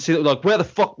 and see, like, where the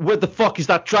fuck is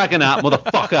that dragon at,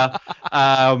 motherfucker?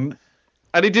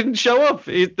 And it didn't show up.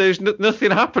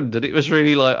 Nothing happened, and it was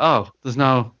really like, oh, there's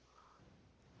no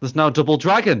double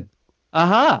dragon.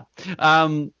 Aha.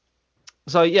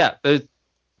 So yeah,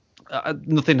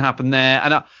 nothing happened there,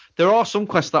 and there are some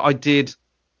quests that I did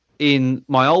in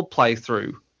my old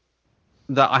playthrough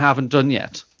that I haven't done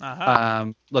yet.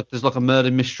 Look, there's like a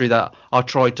murder mystery that I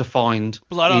tried to find.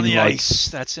 Blood on the Ice.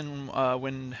 That's in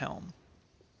Windhelm.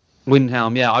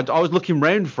 Windhelm, yeah. I was looking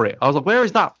round for it. I was like, where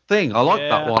is that thing? I like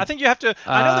that one. I think you have to...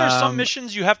 I know there's some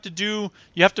missions you have to do...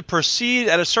 You have to proceed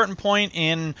at a certain point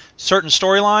in certain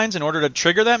storylines in order to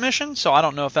trigger that mission. So I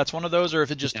don't know if that's one of those, or if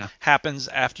it just happens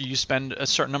after you spend a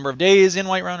certain number of days in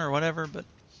Whiterun or whatever. But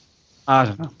I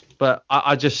don't know. But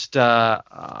I just...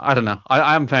 I don't know.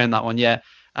 I haven't found that one yet.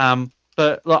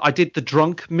 But look, I did the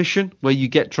drunk mission where you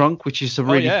get drunk, which is a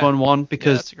really fun one,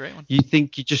 because that's a great one. You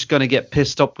think you're just going to get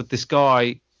pissed up with this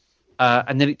guy,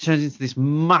 and then it turns into this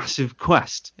massive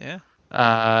quest. Yeah.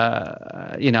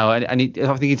 I think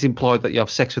it's implied that you have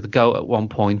sex with a goat at one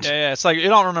point. Yeah. It's like you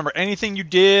don't remember anything you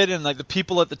did, and like the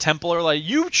people at the temple are like,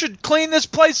 "You should clean this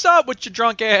place up with your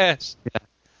drunk ass."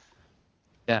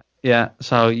 Yeah.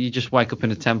 So you just wake up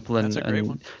in a temple, and, That's a great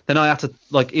one. then I had to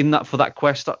for that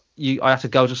quest. I had to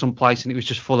go to some place, and it was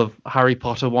just full of Harry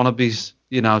Potter wannabes.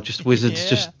 Just wizards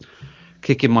just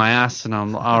kicking my ass, and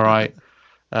I'm like, all right.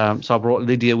 So I brought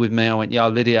Lydia with me. I went, yeah,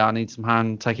 Lydia, I need some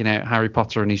hand taking out Harry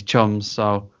Potter and his chums.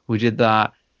 So we did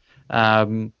that.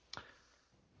 I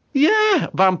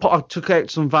took out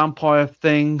some vampire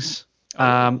things.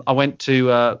 I went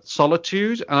to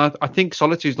Solitude, and I think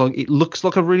Solitude it looks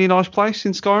like a really nice place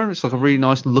in Skyrim. It's like a really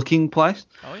nice looking place.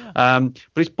 Oh yeah.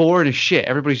 But it's boring as shit.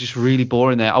 Everybody's just really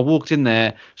boring there. I walked in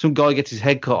there, some guy gets his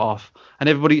head cut off, and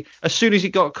everybody, as soon as he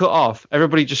got cut off,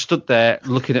 everybody just stood there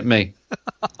looking at me.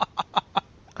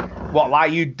 What,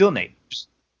 like you'd done it?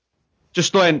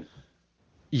 Just went,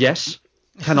 yes.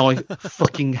 Can I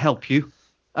fucking help you?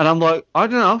 And I'm like, I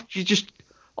don't know.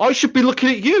 I should be looking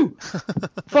at you.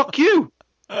 Fuck you.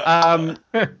 I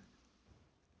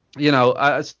don't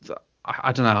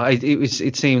know.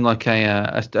 It seemed like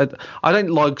I don't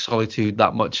like Solitude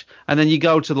that much. And then you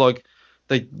go to like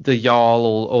the Jarl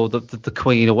or the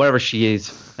Queen or wherever she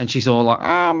is, and she's all like,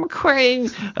 I'm a queen.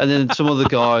 And then some other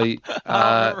guy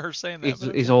I remember her saying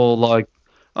that. is all like,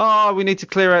 oh, we need to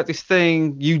clear out this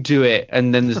thing. You do it.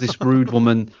 And then there's this rude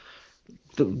woman.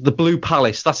 The Blue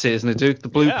Palace, that's it, isn't it, Duke? The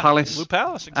Blue Palace. Blue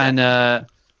Palace, exactly. And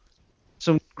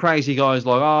some crazy guy's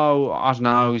like, oh, I don't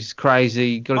know, he's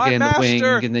crazy, got to get in the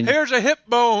wing. And then here's a hip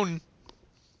bone.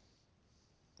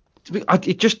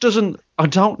 It just doesn't. I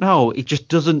don't know. It just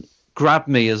doesn't grab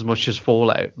me as much as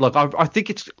Fallout. Like I think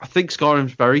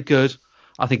Skyrim's very good.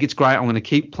 I think it's great. I'm going to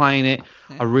keep playing it.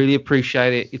 Yeah. I really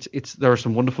appreciate it. There are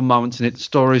some wonderful moments in it. The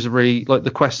stories are really, like,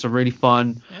 the quests are really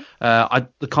fun. Yeah.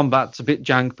 The combat's a bit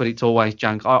jank, but it's always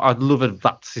jank. I'd love a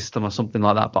VAT system or something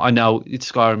like that, but I know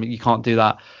it's Skyrim. You can't do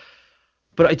that.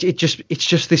 But it's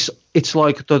just this. It's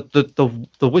like the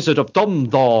Wizard of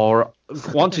Domdor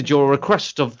wanted your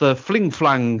request of the Fling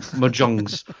Flang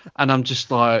Mahjongs, and I'm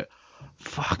just like,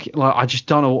 fuck it, like I just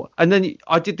don't know. And then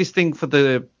I did this thing for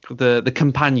the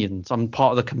companions. I'm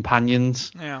part of the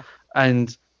companions. Yeah.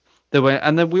 And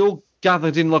then we all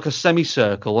gathered in like a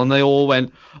semicircle, and they all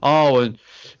went, oh, and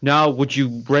now would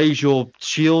you raise your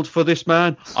shield for this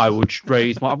man? I would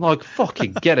raise my. I'm like,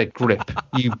 fucking get a grip,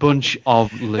 you bunch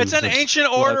of losers. It's an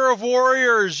ancient order of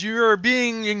warriors. You're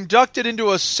being inducted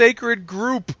into a sacred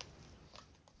group.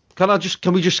 Can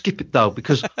we just skip it though?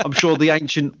 Because I'm sure the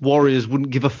ancient warriors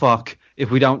wouldn't give a fuck if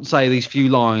we don't say these few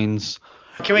lines.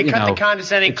 Can we cut the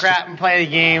condescending crap and play the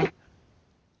game?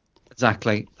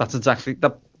 Exactly. That's exactly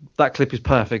that clip is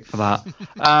perfect for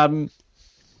that.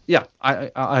 Yeah,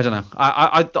 I don't know.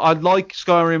 I like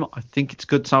Skyrim. I think it's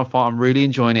good so far. I'm really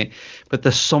enjoying it. But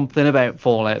there's something about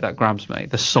Fallout that grabs me.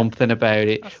 There's something about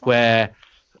it where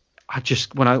I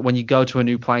just when you go to a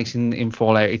new place in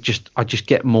Fallout, I just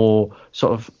get more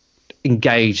sort of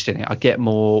engaged in it. I get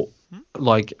more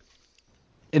like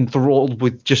enthralled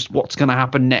with just what's going to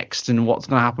happen next and what's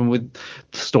going to happen with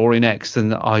the story next.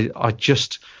 And I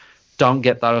just don't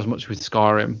get that as much with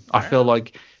Skyrim. I feel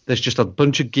like there's just a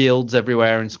bunch of guilds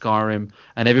everywhere in Skyrim,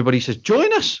 and everybody says,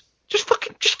 join us. Just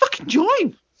fucking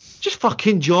join. Just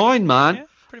fucking join, man. Yeah,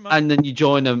 pretty much. And then you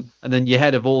join them, and then you're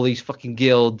head of all these fucking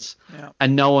guilds,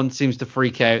 and no one seems to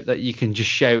freak out that you can just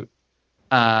shout.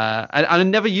 And I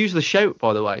never use the shout,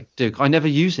 by the way, Duke. I never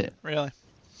use it. Really?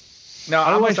 No,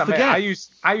 I always forget. I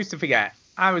used to forget.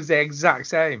 I was the exact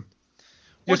same.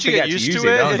 Once you get used to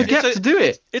it, forget to do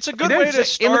it. It's a good way to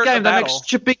start in the game. a They battle. make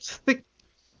such a big thing.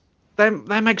 They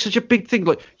make such a big thing.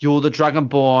 Like, you're the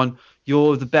Dragonborn.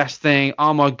 You're the best thing.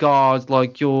 Oh my god!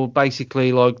 Like, you're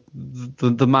basically like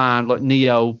the man, like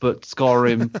Neo, but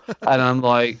Skyrim. And I'm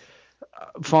like,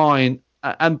 fine.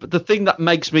 And the thing that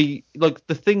makes me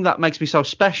so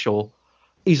special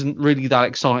isn't really that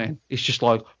exciting. It's just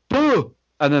like, boo.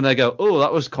 And then they go, oh,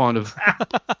 that was kind of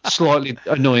slightly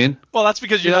annoying. Well, that's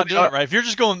because you're not doing it right. If you're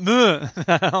just going,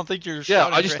 I don't think you're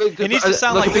shouting. I just right. It needs to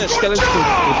sound like a big this. skeleton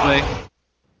with me.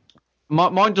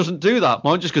 Mine doesn't do that.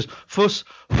 Mine just goes, fuss,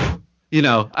 And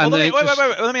well, then wait.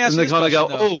 Let me ask you this kind of go,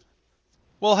 question,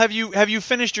 Well, have you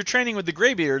finished your training with the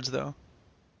Greybeards, though?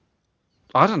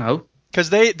 I don't know.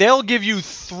 Because they'll give you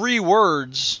 3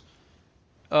 words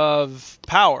of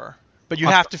power, but you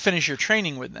have to finish your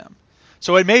training with them.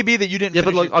 So it may be that you didn't. Yeah,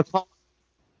 but like I can't.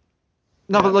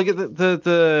 No, but like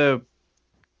the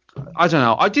I don't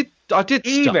know. I did.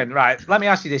 Even right. Let me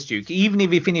ask you this, Duke. Even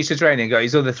if he finished the training and got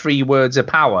his other 3 words of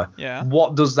power,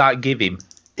 what does that give him?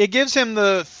 It gives him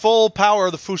the full power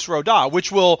of the Fus Ro Dah,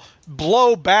 which will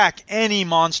blow back any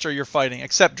monster you're fighting,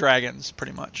 except dragons,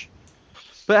 pretty much.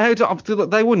 But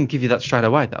they wouldn't give you that straight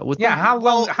away, though, would they? Yeah. How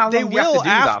long? How long do you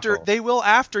have to do that for? They will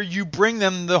after you bring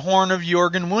them the Horn of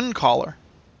Jorgen Windcaller.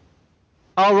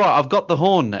 Oh right, I've got the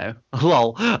horn now.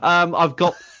 Lol. I've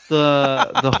got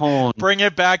the horn. Bring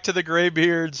it back to the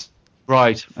graybeards.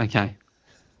 Right. Okay.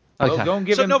 Well, Okay. don't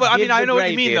give So him, no, but I give mean, I the know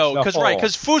what you mean though, greybeards the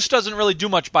because horse. Foos doesn't really do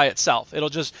much by itself. It'll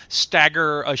just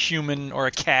stagger a human or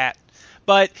a cat.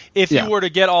 But if Yeah. you were to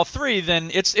get all three,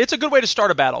 then it's a good way to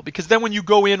start a battle, because then when you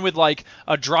go in with like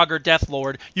a Draugr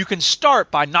Deathlord, you can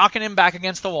start by knocking him back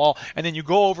against the wall, and then you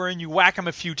go over and you whack him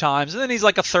a few times, and then he's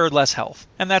like a third less health,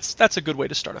 and that's a good way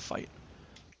to start a fight.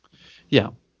 Yeah.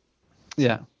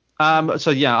 Yeah. So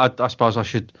yeah, I suppose I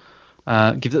should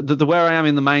give the where I am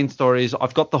in the main story is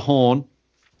I've got the horn.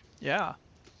 Yeah.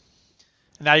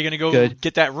 And now you're gonna go Good.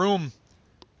 get that room.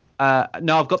 No,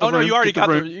 I've got the Oh no, room. you already Get the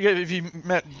got room. the. If you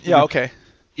met, yeah, okay.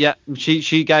 Yeah,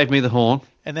 she gave me the horn.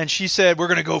 And then she said, "We're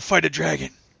gonna go fight a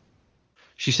dragon."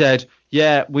 She said,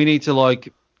 "Yeah, we need to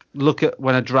like look at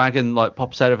when a dragon like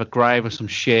pops out of a grave or some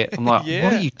shit." I'm like, Yeah.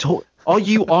 "What are you talking? Are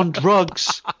you on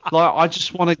drugs? Like, I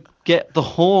just want to get the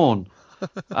horn."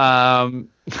 I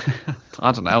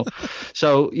don't know.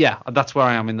 So yeah, that's where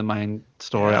I am in the main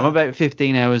story. Yeah. I'm about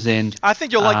 15 hours in. I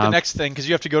think you'll like the next thing, because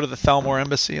you have to go to the Thalmor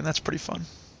Embassy, and that's pretty fun.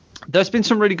 There's been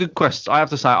some really good quests, I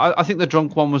have to say. I think the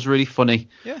drunk one was really funny.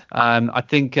 Yeah. I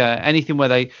think anything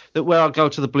where I go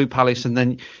to the Blue Palace and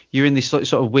then you're in this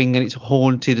sort of wing and it's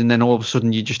haunted, and then all of a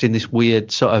sudden you're just in this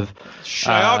weird sort of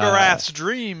Shagarath's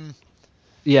dream.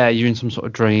 Yeah, you're in some sort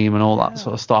of dream and all that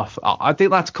sort of stuff. I think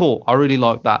that's cool. I really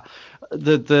like that.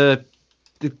 The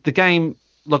game,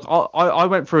 look, I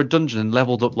went for a dungeon and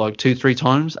leveled up like 2-3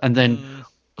 times, and then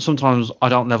sometimes I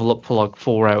don't level up for like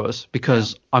 4 hours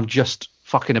because I'm just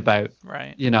fucking about,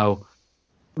 Right. you know,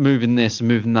 moving this and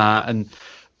moving that, and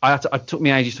it took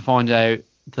me ages to find out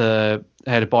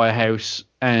how to buy a house,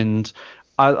 and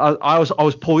I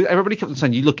was poisoned. Everybody kept on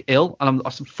saying you look ill, and I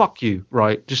said fuck you,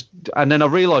 right? And then I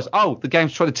realised, the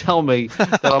game's trying to tell me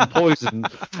that I'm poisoned.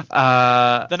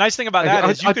 The nice thing about that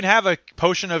is you can have a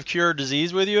potion of cure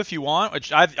disease with you if you want,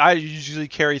 which I usually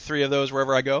carry 3 of those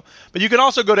wherever I go. But you can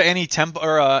also go to any temple,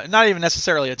 or not even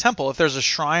necessarily a temple. If there's a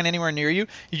shrine anywhere near you,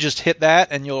 you just hit that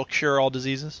and you'll cure all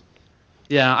diseases.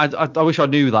 Yeah, I wish I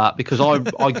knew that, because I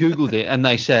googled it and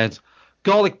they said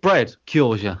garlic bread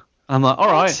cures you. And I'm like,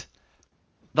 all right,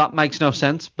 that makes no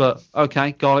sense, but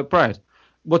okay, garlic bread.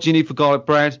 What do you need for garlic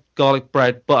bread? Garlic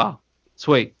bread, butter.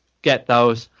 Sweet, get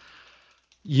those.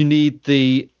 You need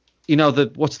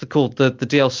what's the called the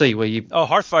DLC where you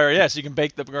Hearthfire, yeah, so you can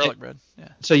bake the garlic bread. Yeah.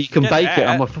 So you can bake it. that.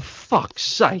 I'm like, for fuck's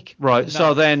sake, right? No.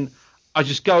 So then I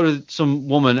just go to some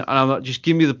woman and I'm like, just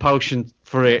give me the potion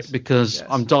for it because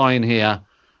I'm dying here.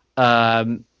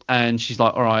 And she's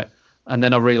like, all right. And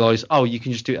then I realise, you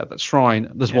can just do it at that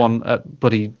shrine. There's one at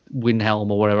bloody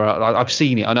Windhelm or whatever. I've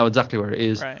seen it. I know exactly where it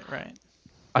is. Right.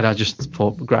 And I just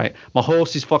thought, great. My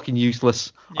horse is fucking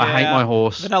useless. I hate my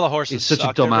horse. Vanilla horses It's such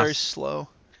suck. a dumbass. They're very slow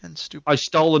and stupid. I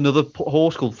stole another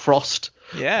horse called Frost.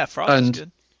 Yeah, Frost is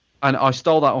good. And I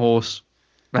stole that horse,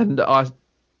 and I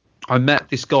met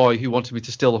this guy who wanted me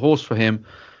to steal the horse for him.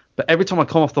 But every time I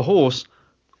come off the horse,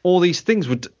 all these things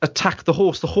would attack the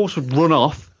horse. The horse would run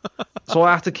off. So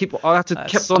I had to keep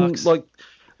on like.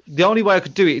 The only way I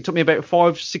could do it took me about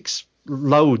 5-6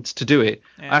 loads to do it.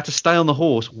 Yeah. I had to stay on the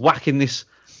horse, whacking this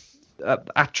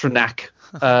Atronak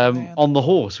on the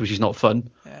horse, which is not fun.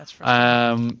 Yeah, that's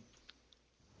frustrating.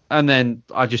 And then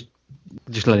I just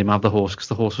let him have the horse because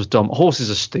the horse was dumb.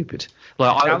 Horses are stupid.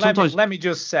 Like Now, sometimes. let me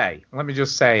just say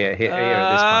it here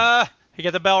at this point. You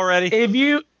get the bell ready.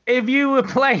 If you were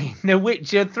playing The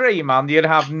Witcher 3, man, you'd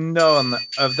have none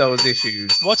of those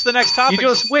issues. What's the next topic? You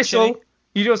just whistle. Chinny?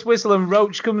 You just whistle and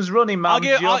Roach comes running, man.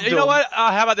 You know what?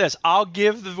 How about this? I'll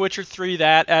give The Witcher 3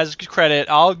 that as credit.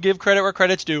 I'll give credit where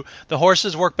credit's due. The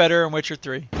horses work better in Witcher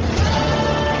 3. Work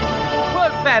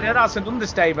better? That's an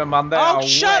understatement, man.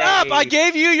 Shut up! I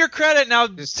gave you your credit. Now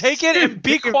take it and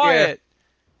be quiet.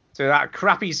 So that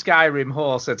crappy Skyrim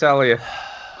horse, I tell you.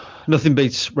 Nothing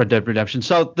beats Red Dead Redemption.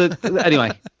 So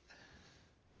anyway.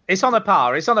 It's on a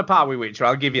par. It's on a par with Witcher.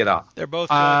 I'll give you that. They're both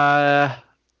good.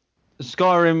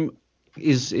 Skyrim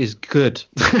is good.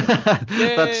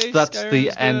 That's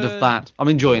the end of that. I'm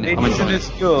enjoying it. It's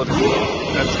good.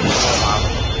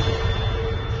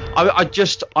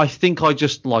 I think I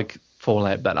just like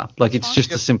Fallout better. Like it's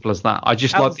just as simple as that. I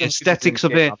just like the aesthetics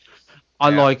of it. I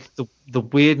like the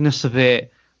weirdness of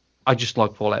it. I just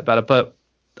like Fallout better, but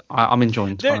I'm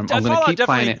enjoying Skyrim. I'm going to keep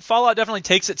playing it. Fallout definitely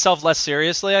takes itself less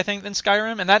seriously, I think, than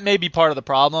Skyrim, and that may be part of the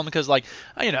problem because, like,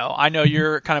 I know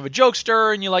you're kind of a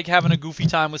jokester and you like having a goofy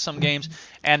time with some games,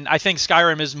 and I think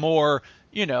Skyrim is more,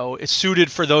 it's suited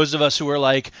for those of us who are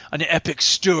like an epic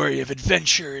story of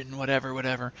adventure and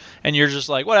whatever, and you're just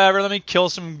like, whatever, let me kill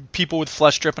some people with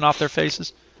flesh dripping off their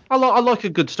faces. I like a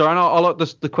good story, and I like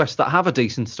the quests that have a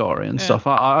decent story and stuff.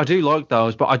 I do like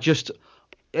those, but I just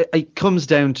it comes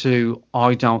down to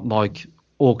I don't like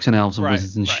orcs and elves and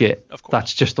wizards and shit. Of course.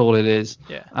 That's just all it is.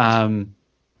 Yeah.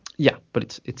 Yeah,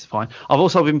 but it's fine. I've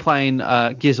also been playing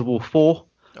Gears of War 4.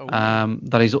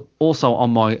 That is also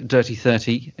on my Dirty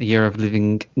 30, a year of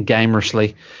living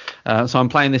gamerishly. So I'm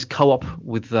playing this co-op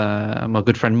with my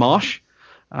good friend Marsh.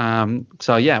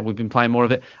 So yeah, we've been playing more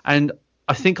of it, and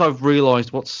I think I've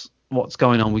realised what's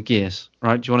going on with Gears.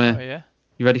 Right? Do you want to? Oh yeah.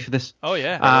 You ready for this? Oh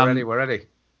yeah. We're ready.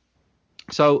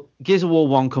 So Gears of War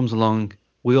 1 comes along.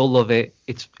 We all love it.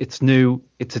 It's new.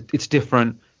 It's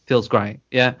different. Feels great.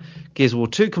 Yeah. Gears of War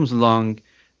 2 comes along,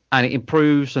 and it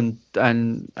improves and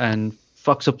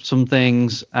fucks up some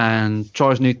things and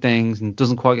tries new things and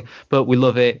doesn't quite. But we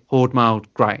love it. Horde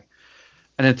mode, great.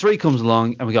 And then 3 comes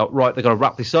along, and we go, right, they've got to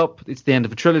wrap this up. It's the end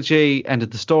of a trilogy, end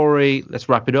of the story. Let's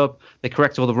wrap it up. They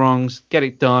correct all the wrongs, get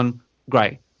it done.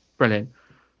 Great. Brilliant.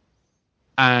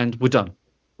 And we're done.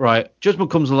 Right.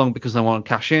 Judgment comes along because they want to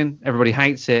cash in. Everybody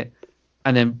hates it.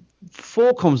 And then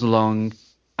 4 comes along,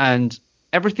 and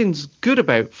everything's good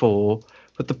about 4.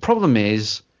 But the problem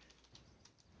is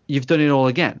you've done it all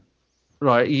again.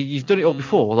 Right. You've done it all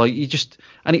before. Like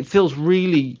and it feels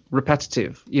really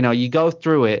repetitive. You know, you go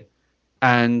through it,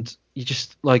 and you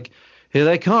just like, here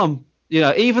they come. You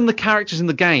know, even the characters in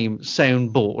the game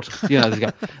sound bored. You know, they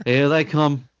go, here they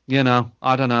come. You know,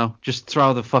 I don't know. Just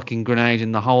throw the fucking grenade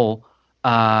in the hole.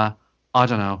 I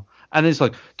don't know. And it's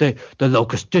like, the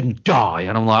locust didn't die.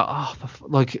 And I'm like, oh,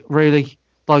 like, really?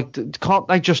 Like, can't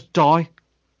they just die?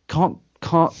 Can't,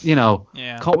 you know,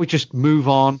 can't we just move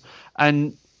on?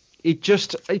 And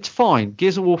it's fine.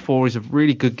 Gears of War 4 is a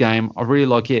really good game. I really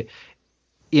like it.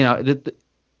 You know,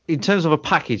 in terms of a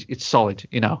package, it's solid.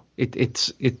 You know,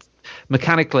 it's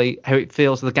mechanically how it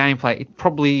feels, the gameplay, it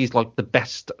probably is like the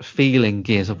best feeling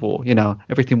Gears of War. You know,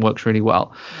 everything works really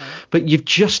well. But you've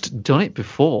just done it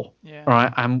before,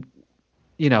 right? And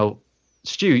you know,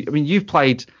 Stu, I mean, did you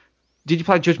play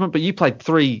Judgment? But you played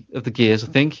 3 of the Gears, I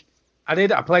think. I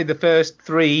did. I played the first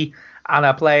 3, and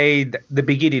I played the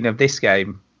beginning of this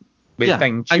game with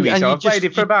Feng Shui. And so I played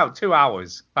it for about 2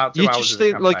 hours. About 2 hours. You just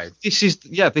think, like, this is.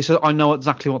 I know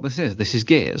exactly what this is. This is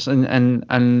Gears,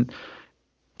 and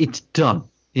it's done.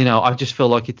 You know, I just feel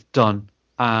like it's done.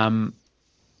 And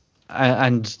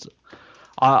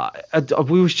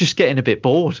we was just getting a bit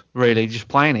bored, really, just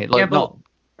playing it. Like, not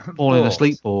falling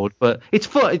asleep bored, but it's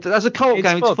fun. As a co-op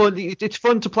game, it's fun. It's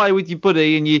fun to play with your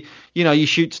buddy, and you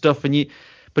shoot stuff,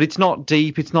 but it's not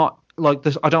deep. It's not like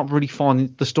this. I don't really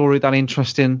find the story that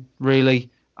interesting, really.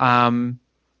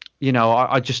 You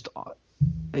know,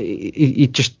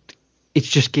 it's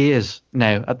just Gears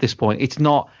now at this point. It's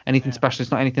not anything special. It's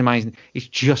not anything amazing. It's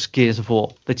just Gears of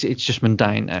War. It's just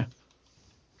mundane now.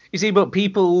 You see, but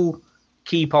people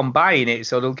keep on buying it,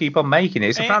 so they'll keep on making it.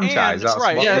 It's a franchise. That's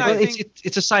right. Yeah,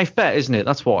 it's a safe bet, isn't it?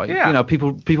 That's why. Yeah. You know,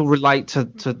 people relate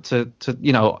to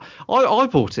you know. I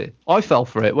bought it. I fell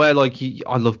for it. Where like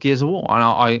I love Gears of War, and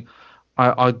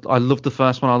I love the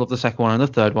first one. I love the second one and the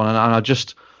third one, and I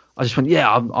just went, yeah,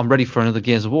 I'm ready for another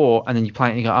Gears of War. And then you play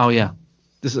it and you go, oh yeah,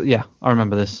 I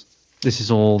remember this. This is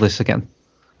all this again.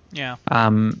 Yeah.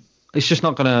 It's just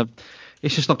not gonna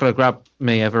grab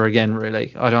me ever again,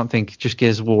 really. I don't think just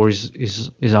Gears of War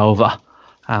is over.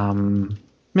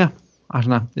 Yeah, I don't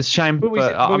know. It's a shame. But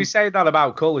we say that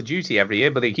about Call of Duty every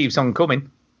year, but it keeps on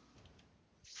coming.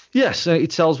 Yes,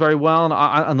 it sells very well,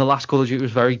 and the last Call of Duty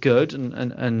was very good.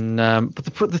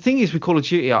 But the thing is with Call of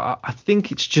Duty, I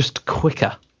think it's just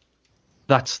quicker.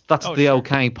 That's the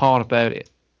okay part about it.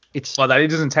 That it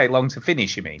doesn't take long to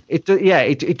finish. You mean? It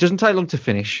doesn't take long to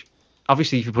finish.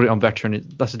 Obviously, if you put it on veteran,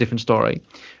 that's a different story.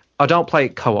 I don't play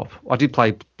it co-op. I did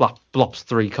play Blops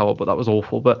 3 co-op, but that was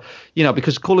awful. But, you know,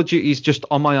 because Call of Duty is just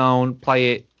on my own,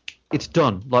 play it, it's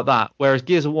done like that. Whereas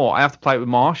Gears of War, I have to play it with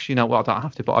Marsh. You know, well, I don't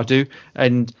have to, but I do.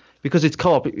 And because it's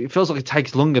co-op, it feels like it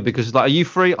takes longer because, like, are you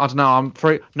free? I don't know, I'm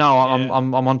free. No,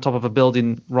 I'm on top of a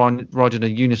building riding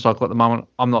a unicycle at the moment.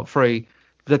 I'm not free.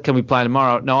 Can we play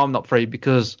tomorrow? No, I'm not free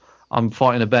because I'm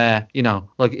fighting a bear. You know,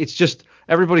 like, it's just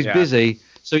everybody's busy.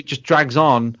 So it just drags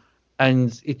on,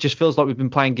 and it just feels like we've been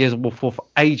playing Gears of War 4 for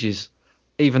ages,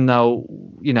 even though,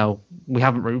 you know, we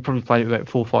haven't really probably played it about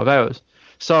 4 or 5 hours.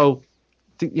 So,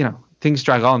 you know, things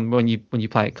drag on when you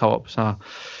play it co-op. So,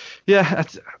 yeah,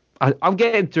 I'm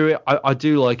getting through it. I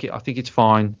do like it. I think it's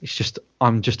fine. It's just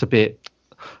I'm just a bit.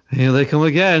 Here they come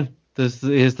again. Here's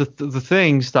the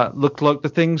things that look like the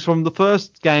things from the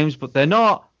first games, but they're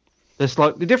not. They're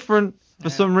slightly different for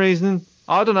some reason.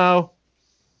 I don't know.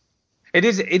 It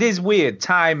is weird.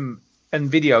 Time and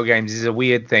video games is a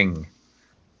weird thing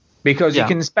because you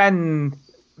can spend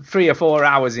 3 or 4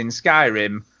 hours in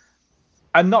Skyrim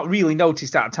and not really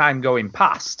notice that time going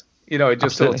past. You know, it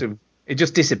just it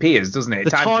just disappears, doesn't it?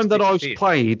 The time that I've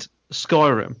played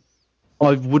Skyrim,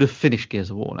 I would have finished Gears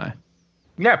of War now.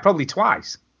 Yeah, probably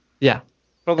twice. Yeah.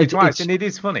 Probably twice, and it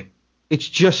is funny. It's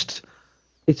just,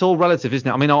 it's all relative, isn't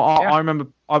it? I mean, I remember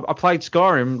I played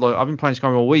Skyrim, like I've been playing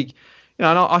Skyrim all week, you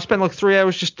know, and I spent like 3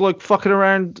 hours just like fucking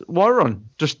around Whiterun,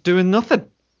 just doing nothing,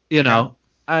 you know,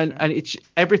 and it's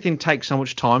everything takes so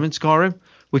much time in Skyrim,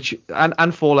 which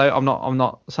and Fallout. I'm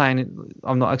not saying it.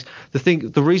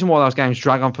 The reason why those games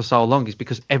drag on for so long is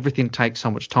because everything takes so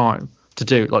much time to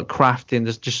do, like crafting.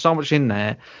 There's just so much in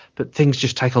there, but things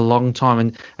just take a long time,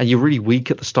 and you're really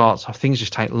weak at the start, so things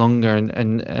just take longer,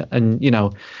 and you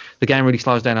know, the game really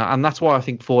slows down, and that's why I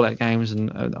think Fallout games,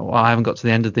 and I haven't got to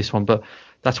the end of this one, but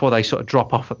that's why they sort of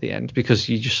drop off at the end, because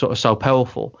you're just sort of so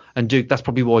powerful. And Duke, that's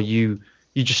probably why you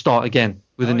just start again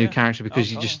with a new character,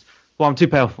 because I'm too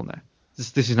powerful now.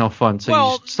 This is no fun, so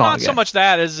you just start again. Not so much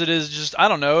that as it is just, I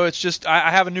don't know, it's just I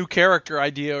have a new character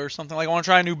idea or something, like I want to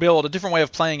try a new build, a different way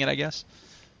of playing it, I guess.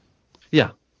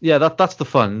 Yeah, that's the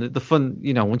fun. The fun,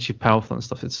 you know, once you're powerful and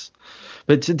stuff,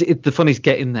 the fun is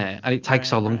getting there, and it takes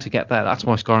so long to get there. That's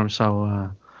why Skyrim's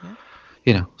so,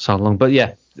 you know, so long. But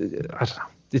yeah, I don't know.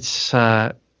 It's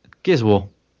Gears of War.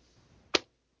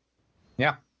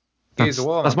 Yeah, Gears of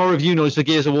War. That's my review noise for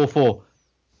Gears of War 4.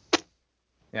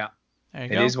 Yeah.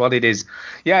 It is what it is.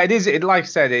 Yeah, it is. Like I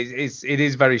said, it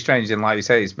is very strange, and like you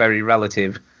say, it's very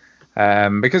relative.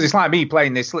 Because it's like me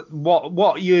playing this.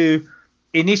 What you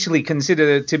initially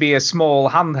consider to be a small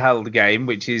handheld game,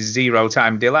 which is Zero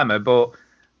Time Dilemma, but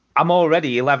I'm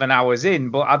already 11 hours in,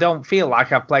 but I don't feel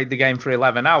like I've played the game for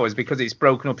 11 hours because it's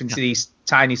broken up into these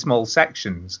tiny, small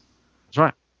sections. That's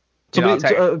right.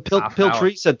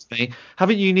 Piltree said to me,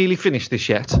 "Haven't you nearly finished this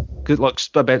yet?" Like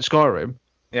about Skyrim.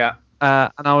 Yeah.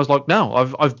 And I was like, no,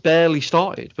 I've barely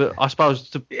started. But I suppose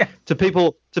to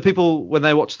people when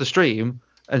they watch the stream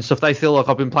and stuff, they feel like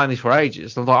I've been playing this for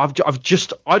ages. I'm like,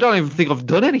 I don't even think I've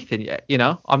done anything yet. You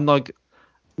know, I'm like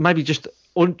maybe just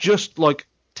like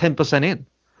 10% in.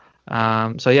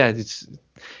 So yeah,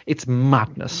 it's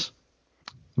madness.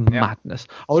 Madness.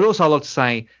 I would also like to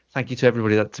say thank you to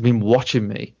everybody that's been watching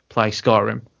me play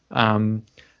Skyrim.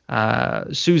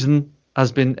 Susan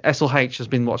SLH has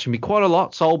been watching me quite a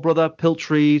lot. Soul Brother,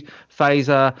 Piltreed,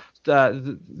 Phaser, a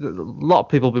lot of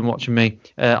people have been watching me.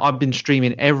 I've been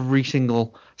streaming every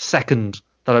single second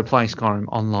that I play Skyrim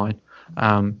online.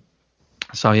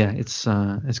 So yeah, it's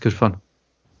good fun.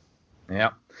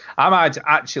 Yeah, I might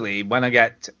actually, when I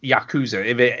get Yakuza,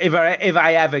 if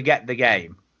I ever get the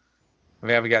game,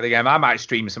 I might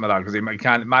stream some of that because it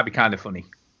might be kind of funny.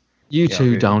 You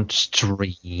two don't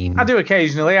stream. I do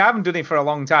occasionally. I haven't done it for a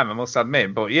long time, I must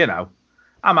admit. But, you know,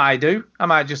 I might do. I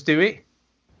might just do it. I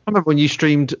remember when you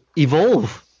streamed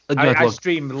Evolve. I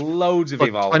streamed loads of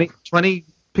Evolve. 20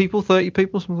 people, 30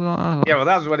 people, something like that. Yeah, well,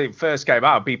 that was when it first came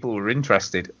out. People were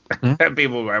interested.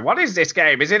 People were, what is this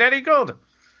game? Is it any good?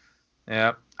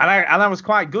 Yeah. And I was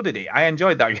quite good at it. I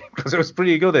enjoyed that game because I was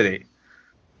pretty good at it.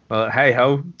 But,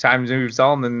 hey-ho, time moves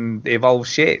on and Evolve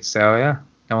shit. So, yeah,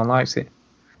 no one likes it.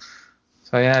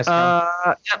 So yeah,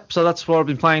 so that's what I've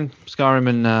been playing, Skyrim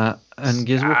and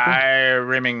Gears of War.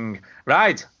 Skyriming.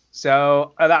 Right.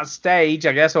 So at that stage,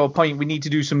 I guess, or point, we need to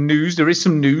do some news. There is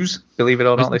some news, believe it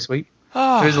or not, this week.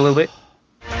 There is a little bit.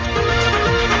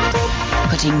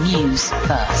 Putting news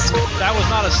first. That was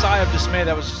not a sigh of dismay.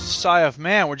 That was a sigh of,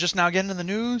 man, we're just now getting to the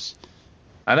news.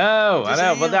 I know,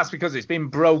 but that's because it's been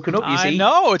broken up, you see. I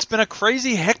know, it's been a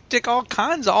crazy, hectic, all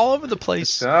over the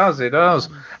place. It does.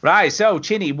 Right, so,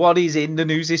 Chinny, what is in the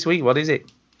news this week? What is it?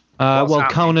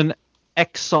 Conan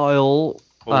Exile,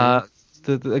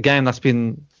 the game that's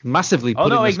been massively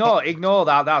put in ignore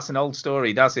that. That's an old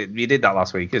story. That's it. You did that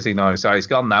last week. Sorry, it's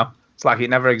gone now. It's like it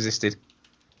never existed.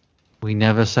 We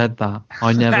never said that.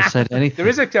 I never said anything. There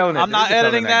is a Conan. I'm not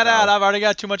editing that out. I've already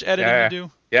got too much editing to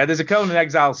do. Yeah, there's a Conan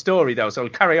Exile story, though, so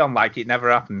carry on like it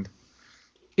never happened.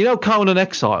 You know Conan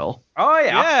Exile? Oh,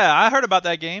 yeah. Yeah, I heard about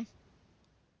that game.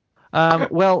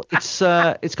 Well, it's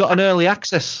got an early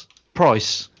access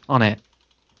price on it.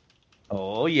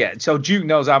 Oh, yeah. So Duke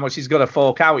knows how much he's got to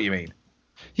fork out, you mean?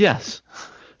 Yes.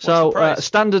 So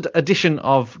standard edition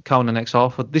of Conan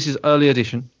Exile, this is early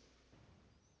edition,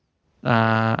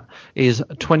 is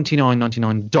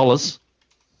 $29.99.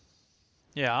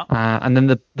 Yeah. And then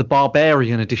the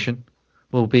Barbarian edition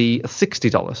will be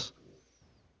 $60.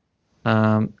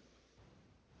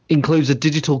 Includes a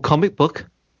digital comic book.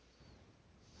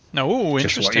 No,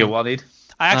 interesting. Just what you wanted.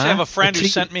 I actually have a friend who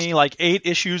sent me like 8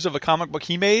 issues of a comic book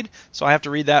he made, so I have to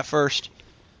read that first.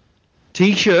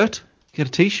 T-shirt. Get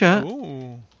a T-shirt.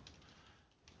 Ooh.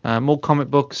 More comic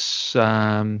books.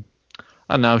 I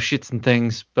don't know, shits and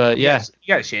things. But yeah, yes,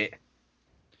 you get shit.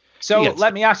 So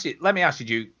let me ask you,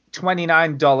 Duke.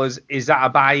 $29, is that a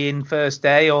buy-in first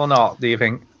day or not? Do you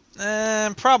think?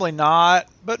 Probably not,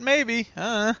 but maybe.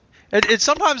 It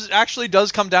sometimes actually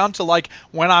does come down to like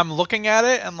when I'm looking at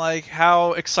it and like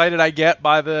how excited I get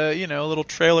by the little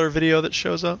trailer video that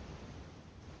shows up.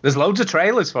 There's loads of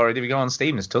trailers for it. If you go on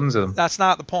Steam, there's tons of them. That's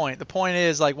not the point. The point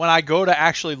is like when I go to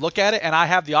actually look at it and I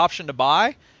have the option to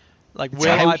buy. Like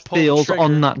will I pull feels the trigger?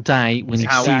 on that day when he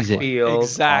sees it.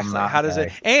 Exactly. How does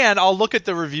it? And I'll look at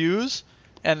the reviews,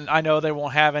 and I know they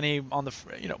won't have any on the.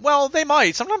 Well, they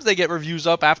might. Sometimes they get reviews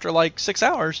up after like 6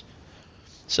 hours.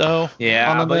 So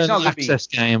yeah, on but it's not an access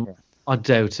game, I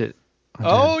doubt it.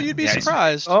 You'd be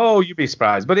surprised. You'd be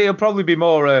surprised. But it'll probably be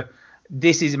more.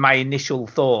 This is my initial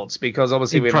thoughts because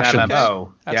obviously with an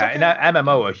MMO,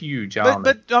 MMO are huge, aren't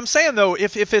they? But I'm saying though,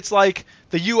 if it's like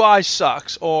the UI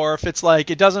sucks or if it's like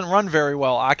it doesn't run very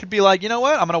well, I could be like, you know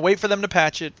what, I'm gonna wait for them to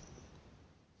patch it.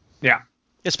 Yeah.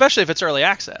 Especially if it's early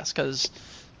access, because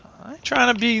I'm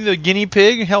trying to be the guinea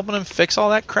pig helping them fix all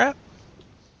that crap.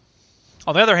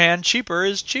 On the other hand, cheaper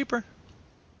is cheaper.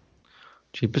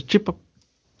 Cheaper. Cheaper.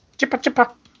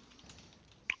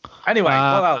 Anyway,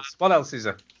 what else? What else is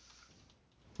there?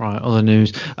 Right, other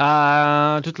news. EA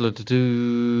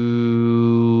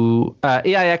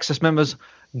Access members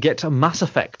get Mass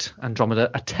Effect Andromeda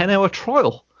a 10-hour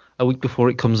trial a week before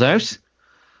it comes out.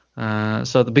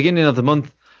 So at the beginning of the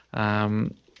month, the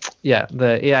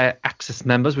EA Access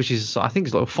members, which is I think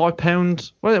it's like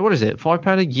 £5. What is it?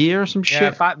 £5 a year or some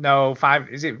shit?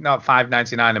 $5. Is it not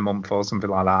 $5.99 a month or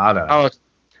something like that? I don't know.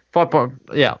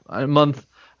 A month.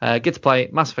 Get to play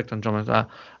Mass Effect Andromeda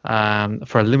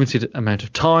for a limited amount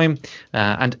of time,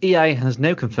 and EA has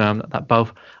now confirmed that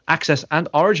both Access and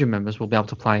Origin members will be able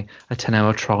to play a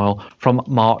 10-hour trial from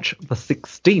March the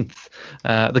 16th.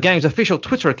 The game's official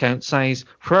Twitter account says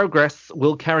progress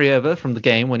will carry over from the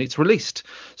game when it's released.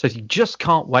 So if you just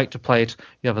can't wait to play it,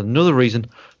 you have another reason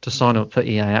to sign up for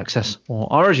EA Access or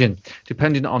Origin,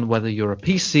 depending on whether you're a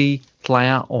PC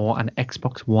player or an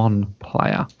Xbox One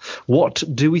player. What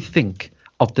do we think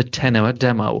of the 10-hour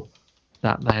demo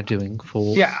that they're doing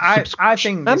for I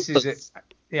think this is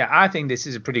I think this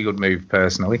is a pretty good move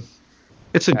personally.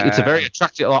 It's a very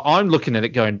attractive. Like, I'm looking at it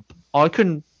going, I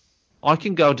can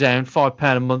go down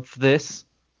 £5 a month for this.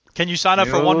 Can you sign up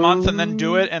for 1 month and then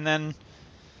do it and then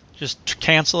just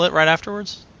cancel it right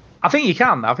afterwards? I think you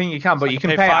can, but you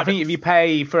can pay. I think if you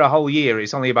pay for a whole year,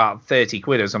 it's only about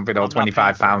 £30 or something, or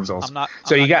 £25 or something.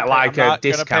 So you get like a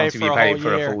discount if you pay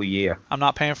for a full year. I'm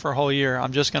not paying for a whole year.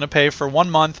 I'm just going to pay for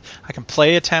 1 month. I can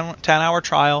play a 10-hour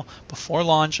trial before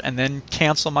launch and then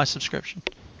cancel my subscription.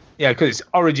 Yeah, because it's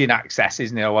Origin Access,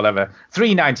 isn't it, or whatever?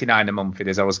 $3.99 a month it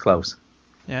is. I was close.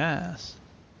 Yes.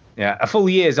 Yeah, a full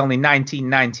year is only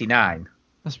 $19.99.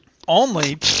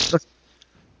 Only.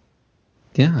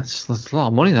 Yeah, that's a lot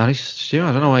of money, that is. Stu,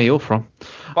 I don't know where you're from.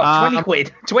 What, 20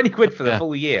 quid? 20 quid for the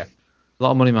full year. A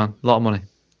lot of money, man. A lot of money.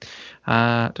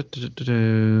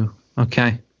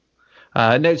 Okay.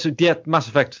 No, so yeah, Mass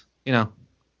Effect, Are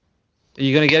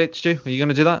you going to get it, Stu? Are you going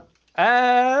to do that?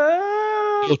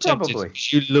 Probably.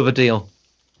 You love a deal.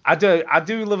 I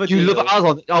do love a deal.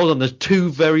 Hold on. There's two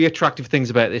very attractive things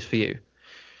about this for you.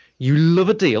 You love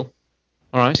a deal,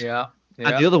 all right? Yeah.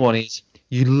 And the other one is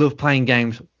you love playing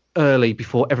games early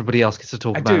before everybody else gets to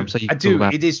talk about them. So I do.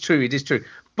 It is true.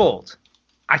 But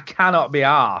I cannot be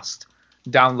arsed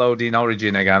downloading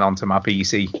Origin again onto my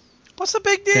PC. What's the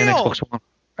big deal? Xbox One.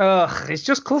 It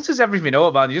just clutters everything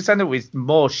up, man. You just end up with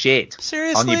more shit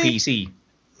seriously? On your PC.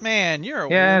 Man, you're a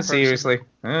weird person. Seriously.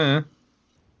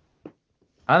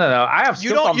 I don't know. I have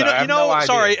stuff on there. I have no idea.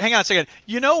 Sorry, hang on a second.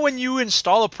 You know when you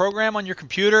install a program on your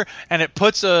computer and it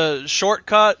puts a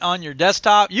shortcut on your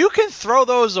desktop, you can throw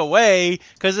those away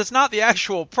because it's not the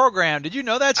actual program. Did you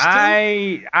know that, Stu?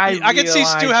 I can see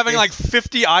Stu having like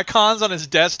 50 icons on his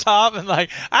desktop and like,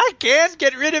 I can't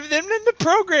get rid of them and the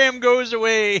program goes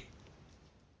away.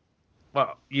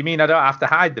 Well, you mean I don't have to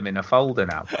hide them in a folder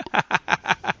now?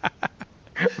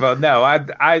 Well, no,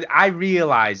 I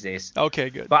realise this. Okay,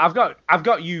 good. But I've got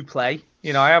Uplay.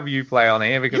 I have Uplay on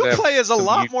here because Uplay is a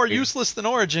lot more useless than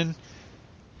Origin.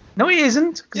 No, it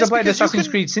isn't, because I played Assassin's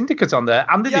Creed Syndicate on there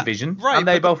and The Division, right, and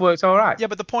they both worked all right. Yeah,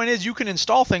 but the point is, you can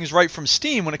install things right from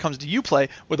Steam when it comes to Uplay.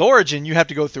 With Origin, you have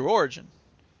to go through Origin.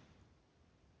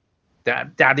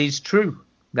 That is true.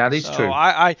 That is true.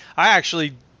 I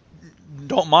actually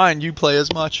don't mind Uplay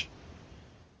as much.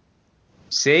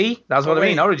 See, that's what I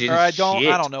mean. Origin. I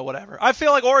don't know. Whatever. I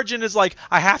feel like Origin is like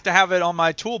I have to have it on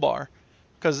my toolbar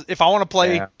because if I want to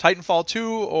play Titanfall 2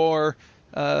 or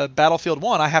Battlefield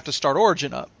 1, I have to start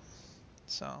Origin up.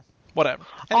 So, whatever.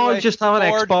 Anyway, I just have an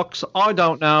Xbox. I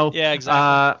don't know. Yeah,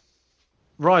 exactly.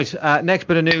 Right, next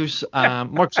bit of news.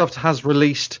 Microsoft has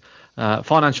released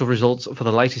financial results for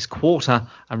the latest quarter,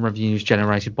 and revenues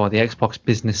generated by the Xbox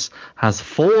business has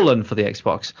fallen for the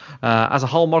Xbox. As a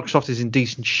whole, Microsoft is in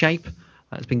decent shape.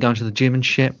 It's been going to the gym and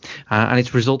shit, and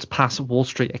its results pass Wall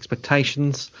Street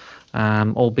expectations,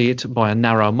 albeit by a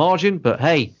narrow margin. But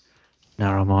hey,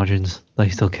 narrow margins, they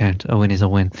still count. A win is a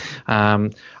win.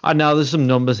 I know there's some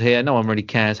numbers here. No one really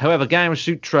cares. However,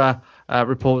 GameSutra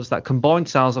reports that combined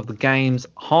sales of the game's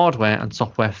hardware and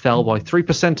software fell by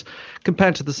 3%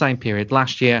 compared to the same period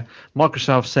last year.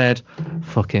 Microsoft said,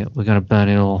 fuck it, we're going to burn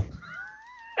it all.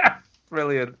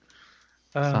 Brilliant.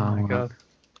 Oh, my God.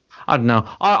 I don't know.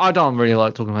 I don't really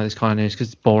like talking about this kind of news because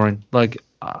it's boring. Like,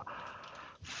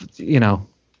 they'll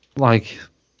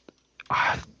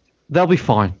be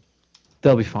fine.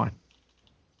 They'll be fine.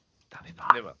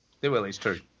 They will, it's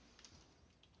true.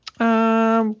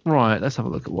 Right, let's have a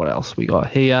look at what else we got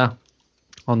here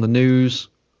on the news.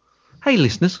 Hey,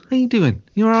 listeners, how you doing?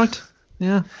 You all right?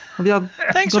 Yeah.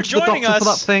 Thanks for joining us for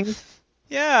that thing?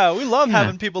 Yeah, we love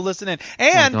having people listen in.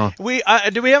 And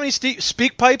do we have any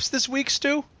speak pipes this week,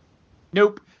 Stu?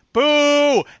 Nope.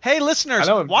 Boo! Hey, listeners,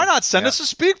 why not send us a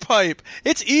speak pipe?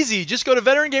 It's easy. Just go to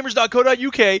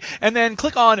veterangamers.co.uk and then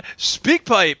click on speak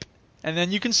pipe, and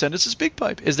then you can send us a speak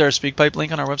pipe. Is there a speak pipe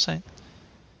link on our website?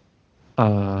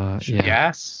 Yeah.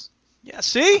 Yes. Yeah,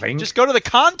 see? Just go to the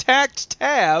contact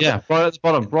tab. Yeah, right at the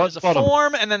bottom. There's a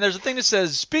form, and then there's a thing that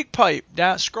says speak pipe.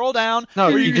 Scroll down. No,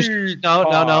 you just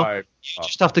no. You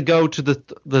just have to go to the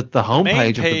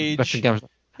homepage of the Veteran Gamers,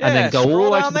 and then go all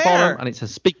the way to the bottom, and it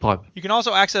says speak pipe. You can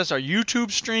also access our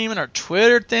YouTube stream and our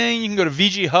Twitter thing. You can go to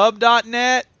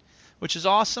vghub.net, which is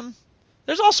awesome.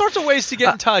 There's all sorts of ways to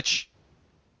get in touch.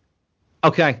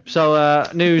 Okay, so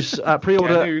news.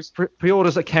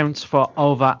 Pre-orders accounts for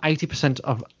over 80%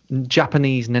 of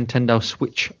Japanese Nintendo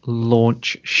Switch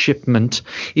launch shipment.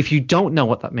 If you don't know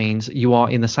what that means, you are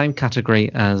in the same category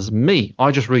as me.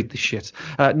 I just read this shit.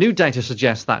 New data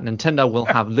suggests that Nintendo will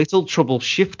have little trouble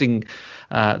shifting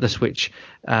the Switch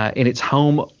in its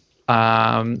home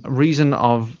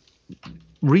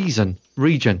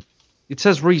region. It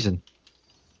says reason.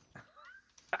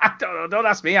 I don't know. Don't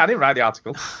ask me. I didn't write the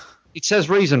article. It says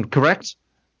reason, correct?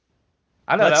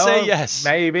 I don't know. Let's say yes.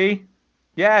 Maybe.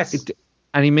 Yes.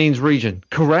 And he means region,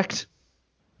 correct?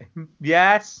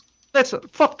 Yes. Let's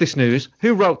fuck this news.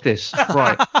 Who wrote this?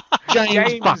 Right.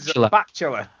 James Batchelor.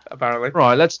 Batchelor, apparently.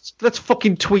 Right, let's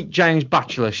fucking tweet James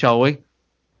Batchelor, shall we?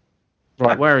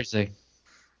 Right, where is he?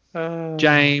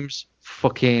 James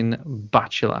fucking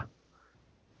Batchelor.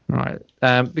 Right.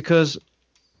 Because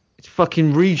it's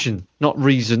fucking region, not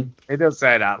reason. It does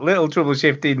say that. Little trouble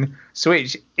shifting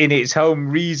Switch in its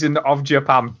home region of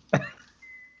Japan.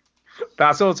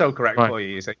 That's autocorrect for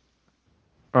you see.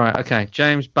 Right, okay.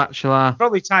 James Batchelor.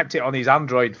 Probably typed it on his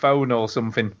Android phone or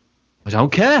something. I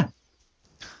don't care.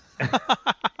 If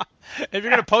you're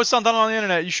going to post something on the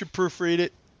internet, you should proofread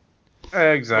it.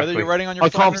 Exactly. Whether you're writing on your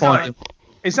phone can't find it.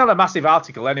 It's not a massive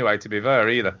article anyway, to be fair,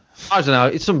 either. I don't know.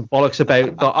 It's some bollocks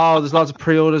about, there's lots of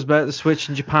pre-orders about the Switch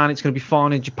in Japan. It's going to be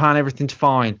fine in Japan. Everything's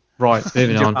fine. Right,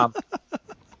 moving on. All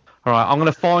right, I'm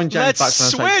going to find James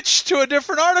Batchelor. Let's switch to a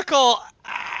different article.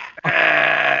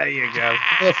 There you go.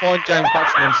 I'm going to find James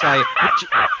Batchelor and say,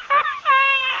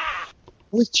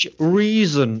 which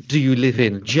reason do you live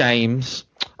in, James?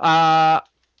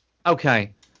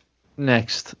 Okay,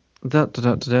 next.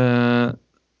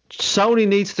 Sony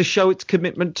needs to show its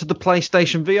commitment to the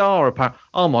PlayStation VR.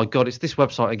 Oh my god, it's this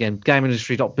website again,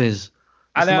 GameIndustry.biz.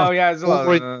 I know, yeah, it's a lot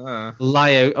of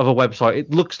layout of a website.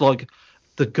 It looks like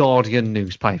the Guardian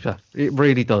newspaper. It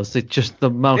really does. It's just the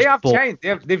most. They have changed.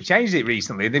 They've changed it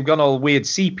recently. They've gone all weird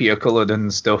sepia coloured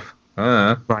and stuff.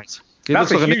 Right.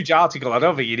 That's a huge article. I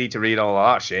don't think you need to read all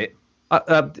of that shit.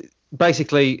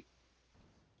 Basically,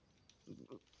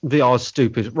 VR's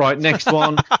stupid. Right, next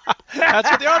one. That's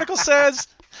what the article says.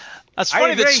 That's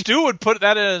funny that Stu would put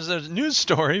that as a news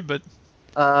story, but...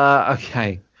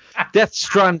 Okay. Death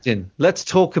Stranding. Let's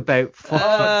talk about... Jude's going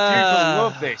to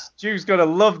love this. Jude's going to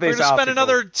love this article. We're going to spend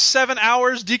another 7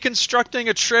 hours deconstructing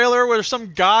a trailer where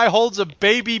some guy holds a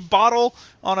baby bottle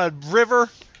on a river.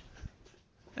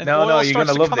 And no, you're going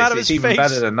to love this. It's even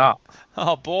better than that.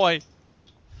 Oh, boy.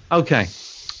 Okay.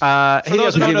 For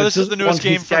those who don't know, this is the newest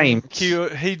game from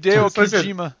Hideo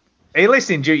Kojima. Hey,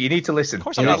 listen, Jude, you need to listen. Of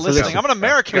course I'm not listening. I'm an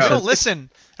American. We don't listen.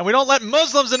 And we don't let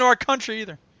Muslims into our country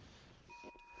either.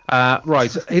 Right.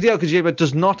 Hideo Kojima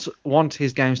does not want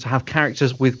his games to have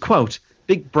characters with, quote,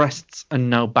 big breasts and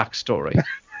no backstory.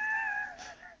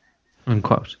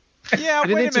 Unquote. Yeah,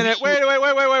 wait a minute.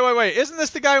 Wait. Isn't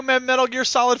this the guy who made Metal Gear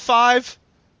Solid 5?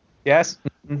 Yes.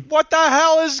 What the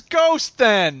hell is Ghost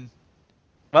then?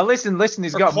 Well, listen.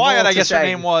 He's got Quiet, more I to guess say. her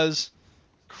name was.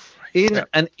 In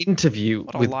an interview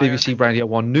a with liar. BBC Radio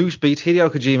 1 Newsbeat, Hideo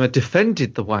Kojima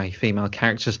defended the way female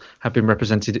characters have been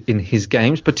represented in his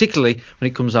games, particularly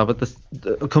when it comes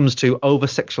to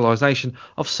over-sexualization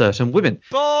of certain women.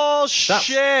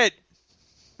 Bullshit!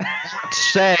 That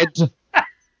said,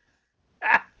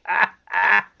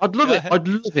 I'd love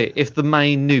it if the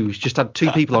main news just had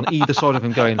two people on either side of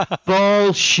him going,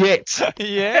 bullshit!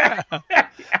 Yeah.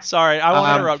 Sorry, I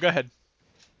won't interrupt. Go ahead.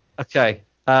 Okay.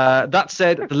 That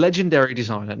said, the legendary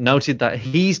designer noted that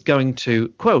he's going to,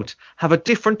 quote, have a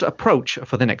different approach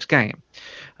for the next game.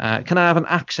 Can I have an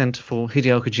accent for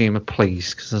Hideo Kojima,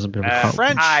 please? Because there's a bit of a problem.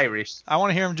 French. Irish. I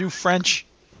want to hear him do French.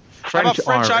 French, How about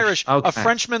French-Irish? Okay. A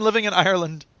Frenchman living in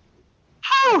Ireland.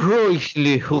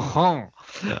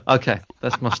 Okay,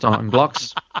 that's my starting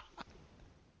blocks.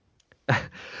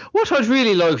 What I'd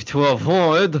really like to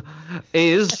avoid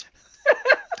is...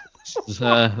 This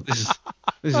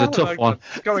is a tough one.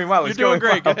 It's going well. You're doing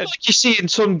great. Go ahead. Like you see in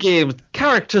some games,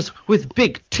 characters with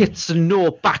big tits and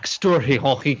no backstory.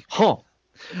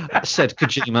 Said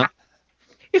Kojima.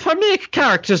 If I make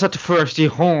characters at the first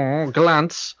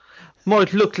glance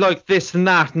might look like this and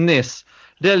that and this,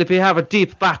 they'll have a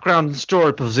deep background and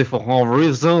story for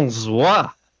reasons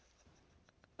why.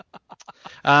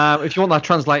 If you want that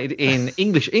translated in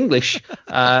English,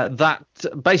 that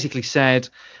basically said,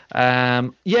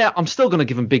 yeah, I'm still going to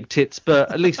give them big tits,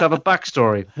 but at least have a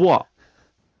backstory. What?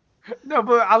 No,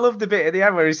 but I love the bit at the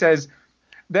end where he says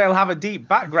they'll have a deep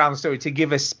background story to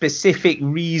give a specific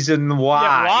reason why.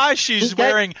 Yeah, why she's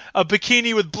wearing a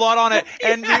bikini with blood on it,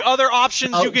 and the other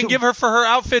options you can give her for her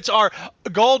outfits are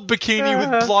gold bikini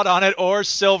with blood on it or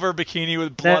silver bikini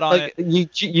with blood on it.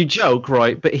 You joke,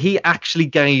 right? But he actually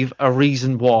gave a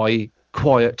reason why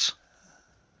Quiet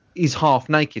is half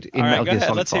naked in Metal Gear Solid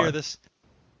 5. Let's hear this.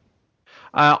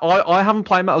 I haven't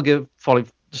played Metal Gear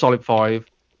Solid 5,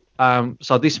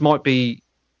 so this might be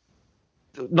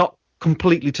not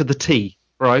completely to the T,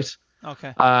 right?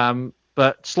 Okay.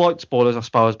 But slight spoilers, I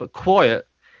suppose. But Quiet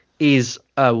is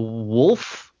a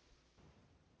wolf.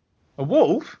 A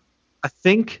wolf? I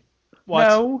think. What?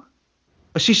 No.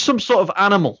 She's some sort of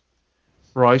animal,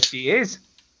 right? She is.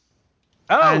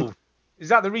 Oh. Is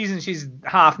that the reason she's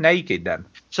half naked then?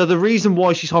 So the reason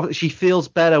why she feels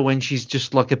better when she's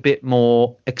just like a bit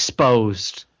more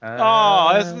exposed.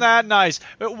 Oh, isn't that nice?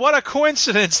 What a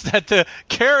coincidence that the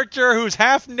character who's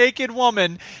half naked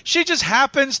woman, she just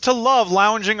happens to love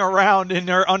lounging around in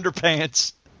her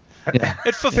underpants. Yeah.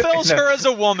 It fulfills her as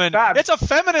a woman. It's a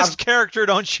feminist character,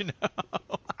 don't you know?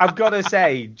 I've got to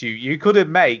say, Duke, you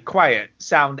couldn't make Quiet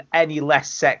sound any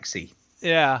less sexy.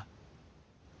 Yeah.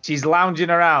 She's lounging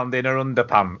around in her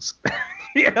underpants.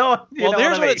 Well,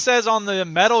 here's what it says on the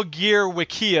Metal Gear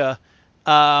Wikia.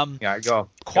 Go.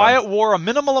 Quiet wore a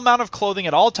minimal amount of clothing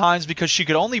at all times because she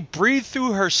could only breathe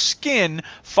through her skin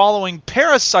following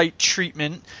parasite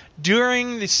treatment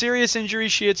during the serious injury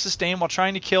she had sustained while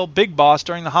trying to kill Big Boss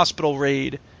during the hospital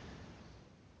raid.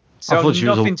 So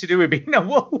nothing to do with being a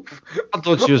wolf. I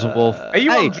thought she was a wolf. Are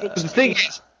you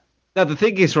the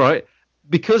thing is, right,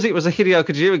 because it was a Hideo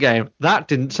Kojima game, that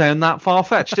didn't sound that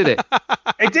far-fetched, did it?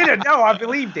 It didn't. No, I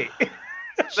believed it.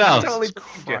 No. Totally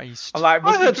Christ. I'm like,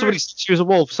 I heard somebody say she was a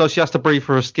wolf, so she has to breathe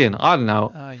for her skin. I don't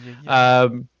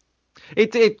know.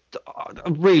 It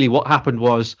really, what happened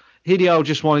was Hideo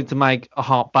just wanted to make a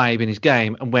hot babe in his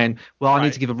game, and when, well, I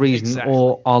need to give a reason,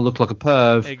 or I'll look like a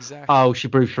perv. Exactly. Oh, she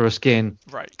breathed for her skin.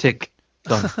 Right. Tick.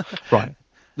 Done. Right.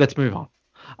 Let's move on.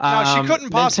 Now, she couldn't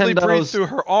possibly breathe Nintendo's... through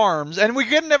her arms, and we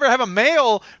could never have a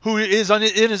male who is in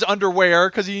his underwear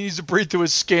because he needs to breathe through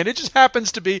his skin. It just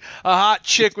happens to be a hot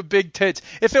chick with big tits.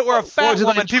 If it were a fat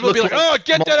woman, people would be like, oh,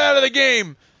 get that out of the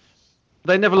game.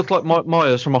 They never look like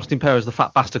Myers from Austin Powers, the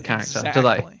fat bastard character, do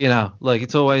they? You know, like,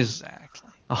 it's always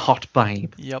a hot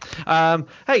babe. Yep.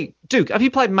 Hey, Duke, have you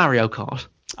played Mario Kart?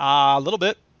 A little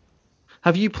bit.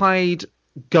 Have you played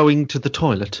Going to the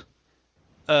Toilet?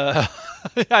 I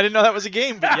didn't know that was a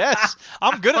game, but yes.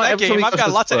 I'm good at that game. I've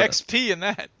got lots of XP in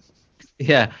that.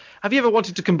 Yeah. Have you ever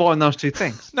wanted to combine those two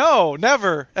things? No,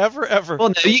 never. Ever. Well,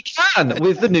 no, you can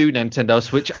with the new Nintendo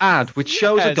Switch ad, which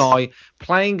shows a guy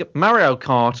playing Mario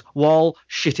Kart while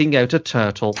shitting out a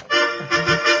turtle.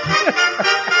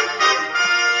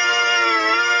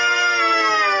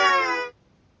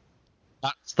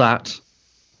 That's that.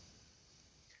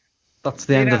 That's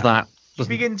the end of that. You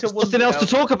begin to wonder. Nothing else to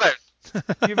talk about.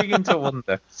 You begin to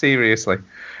wonder, seriously.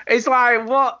 It's like,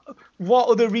 what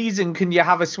other reason can you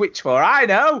have a Switch for? I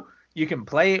know. You can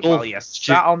play it while you're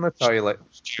sat on the toilet.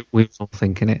 We're all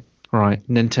thinking it. Right.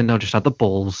 Nintendo just had the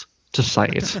balls to say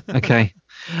it. Okay.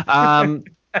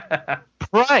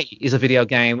 Prey is a video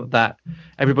game that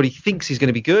everybody thinks is going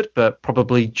to be good, but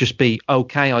probably just be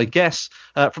okay, I guess,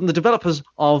 from the developers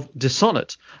of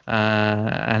Dishonored.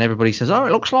 And everybody says, oh,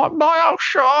 it looks like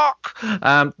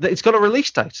BioShock. It's got a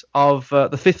release date of the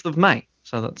 5th of May.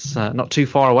 So that's not too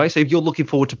far away. So if you're looking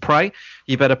forward to Prey,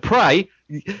 you better pray.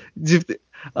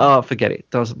 Oh, forget it.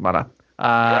 Doesn't matter.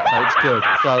 It's good.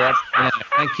 So that's,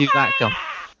 thank you, that guy.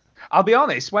 I'll be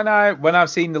honest. When I've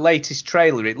seen the latest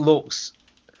trailer, it looks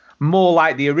more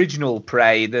like the original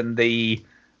Prey than the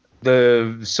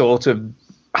sort of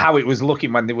how it was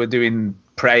looking when they were doing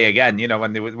Prey again. You know,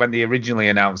 when they originally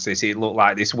announced this, it looked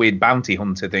like this weird bounty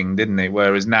hunter thing, didn't it?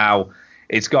 Whereas now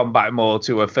it's gone back more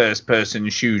to a first-person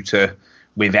shooter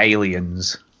with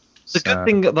aliens. The good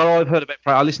thing that I've heard about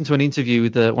Prey, I listened to an interview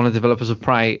with one of the developers of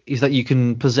Prey, is that you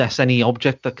can possess any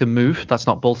object that can move that's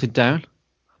not bolted down.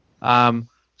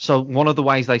 So one of the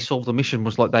ways they solved the mission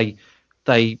was like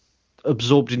they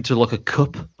absorbed into like a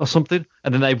cup or something,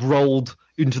 and then they rolled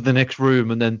into the next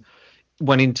room, and then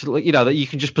went into, you know, that you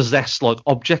can just possess like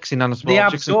objects, inanimate they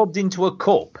objects. They absorbed into a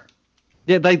cup.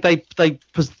 Yeah,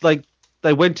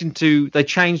 they went into, they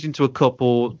changed into a cup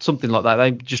or something like that.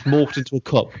 They just morphed into a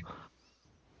cup.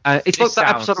 It's like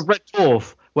that episode of Red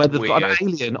Dwarf where they've got an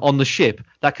alien on the ship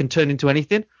that can turn into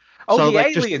anything. Oh, so the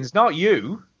aliens, not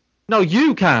you. No,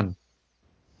 you can.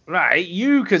 Right,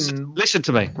 you can... Listen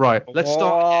to me. Right, let's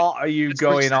start. What are you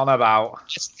going on about?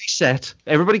 Let's reset.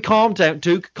 Everybody calm down.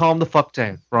 Duke, calm the fuck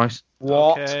down, right?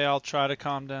 What? Okay, I'll try to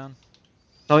calm down.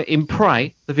 So in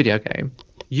Prey, the video game,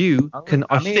 you can,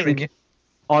 I think,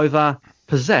 either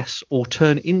possess or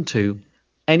turn into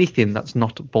anything that's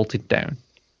not bolted down.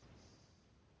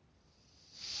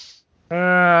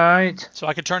 Right. So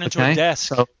I could turn into a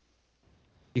desk. So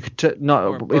you could if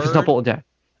it's not bolted down,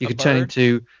 you could turn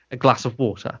into a glass of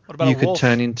water. What about you a could wolf?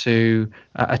 turn into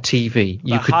a TV.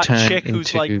 You could hot turn chick into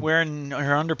who's like wearing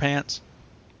her underpants.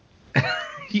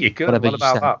 You could. What about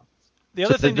that? The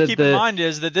other thing to keep in mind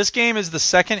is that this game is the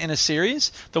second in a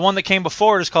series. The one that came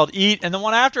before it is called Eat, and the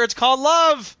one after it's called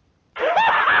Love.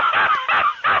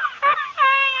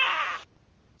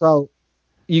 So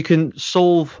you can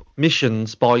solve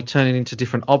missions by turning into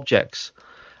different objects.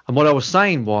 And what I was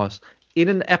saying was, in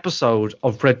an episode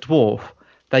of Red Dwarf,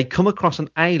 they come across an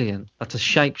alien that's a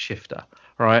shapeshifter,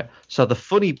 right? So the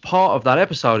funny part of that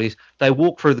episode is they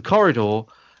walk through the corridor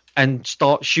and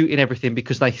start shooting everything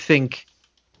because they think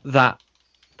that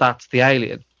that's the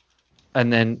alien.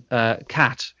 And then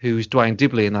Kat, who's Dwayne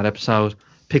Dibley in that episode,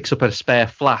 picks up a spare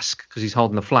flask because he's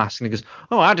holding the flask, and he goes,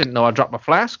 oh, I didn't know I dropped my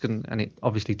flask, and it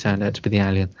obviously turned out to be the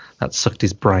alien that sucked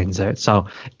his brains out. So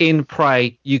in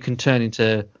Prey, you can turn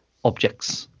into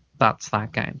objects. That's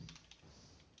that game.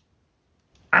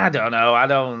 I don't know. I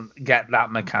don't get that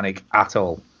mechanic at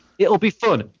all. It'll be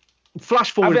fun.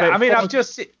 Flash forward. I've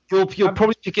just you'll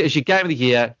probably pick it as your game of the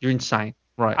year. You're insane,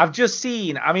 right? I've just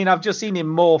seen him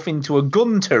morph into a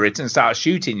gun turret and start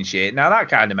shooting shit. Now that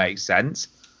kind of makes sense.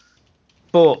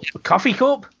 But coffee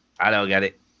cup, I don't get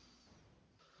it.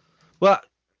 Well,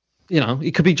 you know,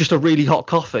 it could be just a really hot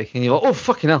coffee, and you're like, oh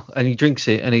fucking hell, and he drinks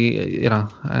it, and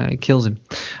it kills him.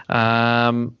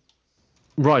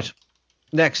 Right,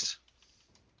 next.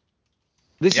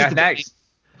 This is the next.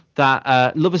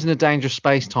 That Lovers in a Dangerous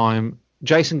Space Time.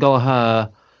 Jason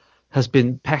Gallagher has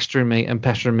been pestering me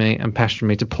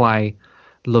to play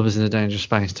Lovers in a Dangerous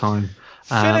Space Time.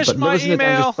 Finish my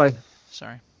email.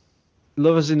 Sorry.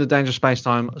 Lovers in a Dangerous Space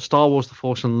Time, Star Wars: The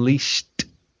Force Unleashed,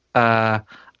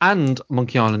 and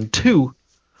Monkey Island 2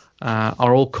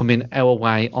 are all coming our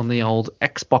way on the old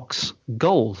Xbox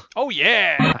Gold. Oh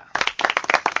yeah.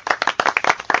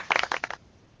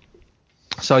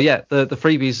 So yeah, the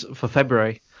freebies for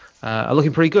February are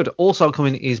looking pretty good. Also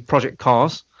coming is Project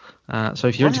Cars. So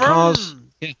if you're into cars,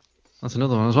 yeah, that's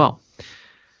another one as well.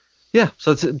 Yeah,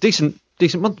 so it's a decent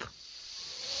month.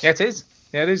 Yeah, it is.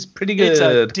 Yeah, it is pretty good. It's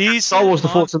a decent Star Wars: The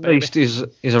Force month, Unleashed is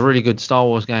a really good Star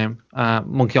Wars game.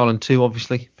 Monkey Island 2,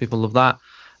 obviously, people love that.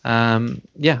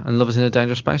 Yeah, and Lovers in a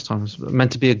Dangerous Space Time. It's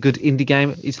meant to be a good indie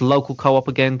game. It's local co-op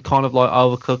again, kind of like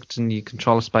Overcooked, and you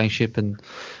control a spaceship and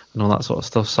all that sort of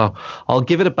stuff. So I'll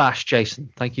give it a bash, Jason.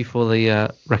 Thank you for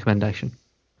the recommendation.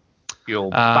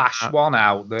 You'll bash one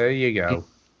out. There you go.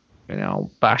 You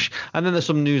know, bash. And then there's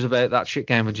some news about that shit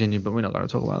game, Virginia, but we're not going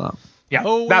to talk about that.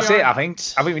 Yeah, that's it, I think.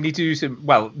 I think we need to do some...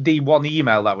 Well, the one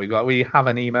email that we got. We have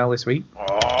an email this week.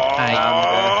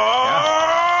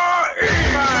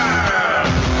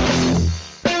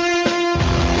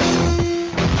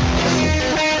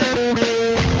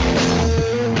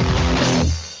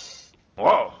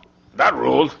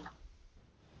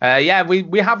 Yeah,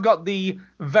 we have got the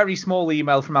very small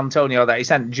email from Antonio that he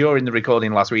sent during the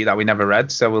recording last week that we never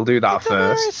read, so we'll do that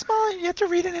first. Very small. You have to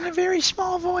read it in a very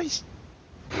small voice.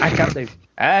 I can do.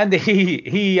 And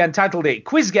he entitled it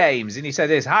Quiz Games, and he said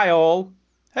this: Hi all.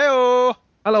 Hey-o.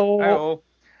 Hello. Hi-o.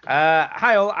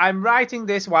 Hi all. I'm writing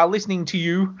this while listening to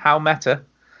you. How meta.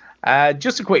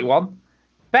 Just a quick one.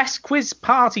 Best quiz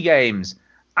party games.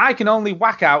 I can only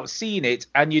whack out seeing it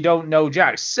and you don't know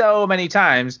Jack so many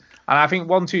times, and I think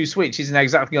 1-2 Switch isn't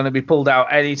exactly going to be pulled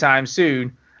out anytime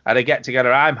soon at a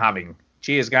get-together I'm having.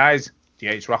 Cheers, guys.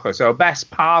 DH Rocker. So, best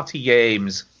party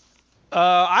games.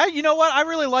 You know what? I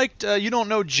really liked You Don't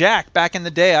Know Jack back in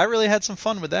the day. I really had some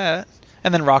fun with that.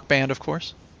 And then Rock Band, of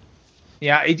course.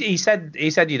 Yeah, he said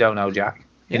you don't know Jack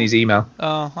in his email.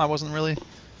 Oh, I wasn't really.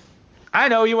 I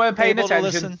know you weren't paying able to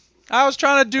attention. listen. I was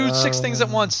trying to do 6 things at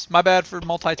once. My bad for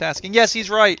multitasking. Yes, he's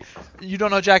right. You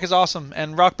Don't Know Jack is awesome,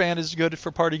 and Rock Band is good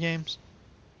for party games.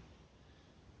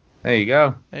 There you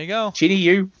go. There you go. Chini,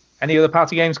 you? Any other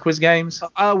party games, quiz games?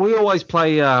 We always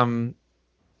play Russian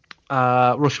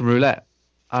roulette.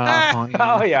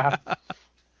 Oh yeah.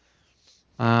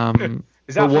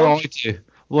 Is that but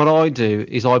what I do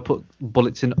is I put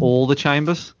bullets in all the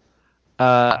chambers,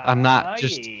 and that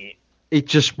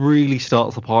just really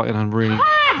starts the party and really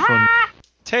fun.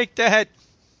 Take that.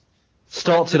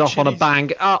 Starts it off on a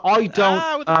bang. I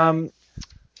don't.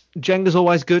 Jenga's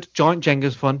always good. Giant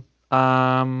Jenga's fun.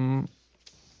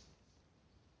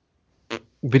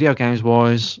 Video games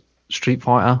wise, Street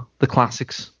Fighter, the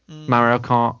classics, Mario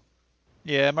Kart.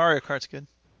 Yeah, Mario Kart's good.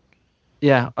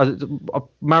 Yeah,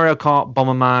 Mario Kart,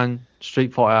 Bomberman,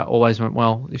 Street Fighter always went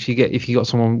well. If you got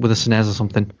someone with a SNES or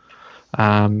something,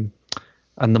 and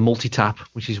the multi-tap,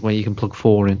 which is where you can plug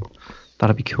 4 in,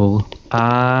 that'd be cool.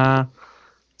 In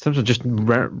terms of just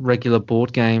regular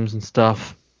board games and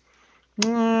stuff,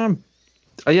 yeah,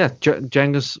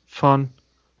 Jenga's fun.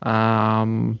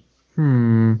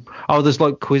 There's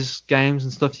like quiz games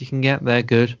and stuff you can get. They're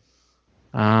good.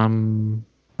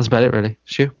 That's about it, really.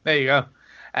 Stu? There you go.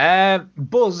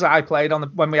 Buzz, I played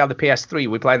when we had the PS3.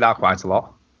 We played that quite a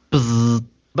lot.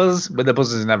 Buzz with the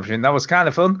buzzers and everything. That was kind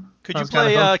of fun. Could you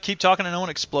play Keep Talking and No One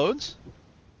Explodes?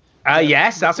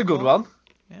 Yes, that's a good one.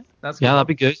 Yeah, that'd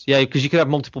be good. Yeah, because you could have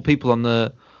multiple people on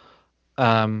the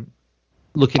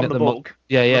looking on at the book.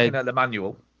 Looking at the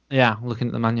manual. Yeah, looking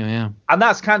at the manual. Yeah, and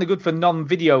that's kind of good for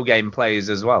non-video game players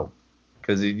as well,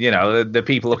 because the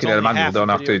people looking at the manual don't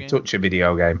have to touch a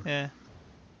video game. Yeah.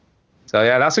 So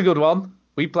yeah, that's a good one.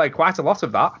 We play quite a lot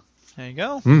of that. There you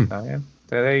go. So, yeah.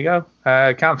 So there you go.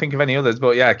 Can't think of any others,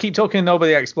 but yeah, Keep Talking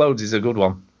Nobody Explodes is a good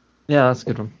one. Yeah, that's a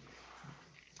good one.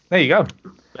 There you go.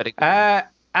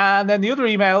 And then the other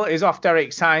email is off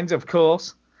Derek Signs, of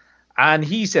course, and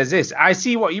he says this: I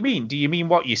see what you mean. Do you mean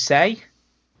what you say?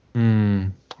 I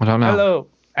don't know.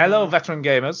 Hello, veteran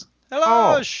gamers.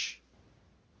 Hello. Oh.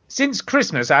 Since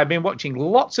Christmas, I've been watching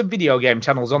lots of video game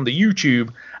channels on the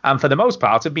YouTube, and for the most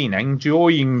part, have been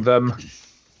enjoying them.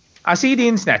 I see the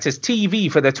internet as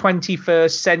TV for the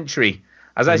 21st century,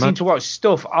 as I seem to watch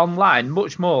stuff online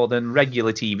much more than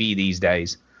regular TV these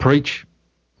days. Preach.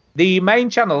 The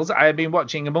main channels I have been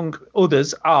watching, among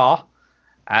others, are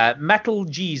Metal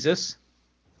Jesus,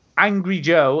 Angry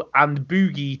Joe, and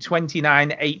Boogie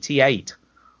 2988.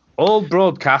 All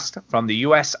broadcast from the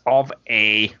US of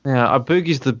A. Yeah,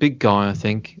 Boogie's the big guy, I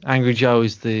think. Angry Joe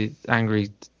is the angry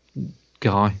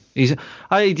guy.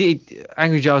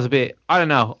 Angry Joe's a bit. I don't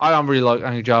know. I don't really like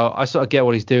Angry Joe. I sort of get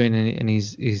what he's doing, and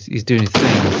he's doing his thing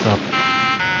and stuff.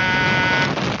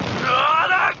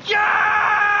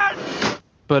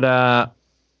 But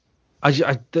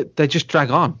they just drag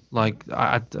on, like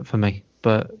for me.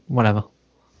 But whatever.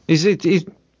 He's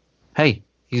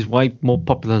way more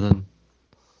popular than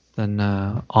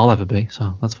I'll ever be,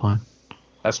 so that's fine.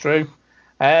 That's true.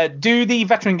 Do the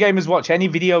veteran gamers watch any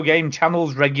video game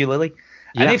channels regularly?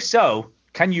 Yeah. And if so,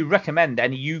 can you recommend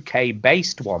any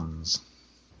UK-based ones?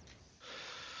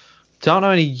 Don't know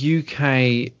any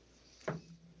UK-based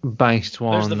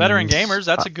ones. There's the veteran gamers.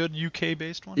 That's a good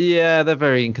UK-based one. Yeah, they're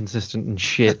very inconsistent and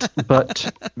shit,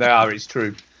 but they are. It's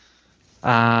true.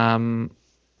 Yeah.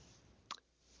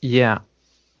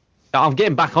 I'm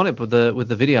getting back on it with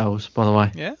the videos, by the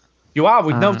way. Yeah. You are.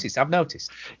 I've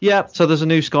noticed. Yeah. So there's a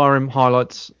new Skyrim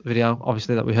highlights video,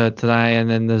 obviously, that we heard today, and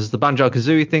then there's the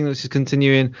Banjo-Kazooie thing that's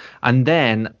continuing, and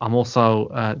then I'm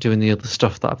also doing the other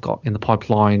stuff that I've got in the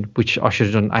pipeline, which I should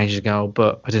have done ages ago,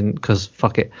 but I didn't because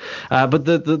fuck it. But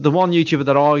the one YouTuber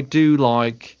that I do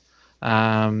like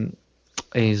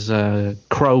is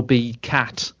Crowbee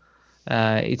Cat.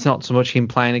 It's not so much him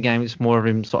playing a game; it's more of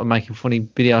him sort of making funny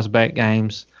videos about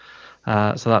games.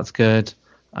 So that's good.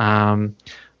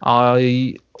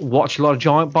 I watch a lot of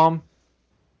Giant Bomb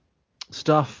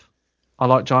stuff. I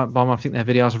like Giant Bomb. I think their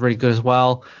videos are really good as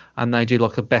well, and they do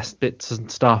like the best bits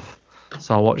and stuff.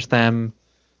 So I watch them.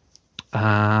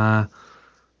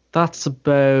 That's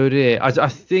about it. I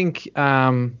think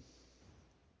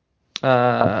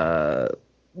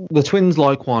the twins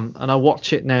like one, and I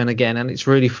watch it now and again, and it's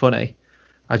really funny.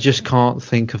 I just can't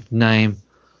think of the name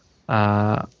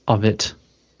of it,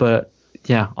 but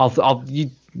yeah,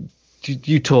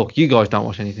 you talk. You guys don't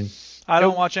watch anything. I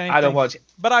don't watch anything. I don't watch.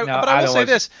 But I will say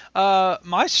this: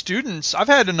 my students, I've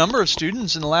had a number of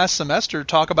students in the last semester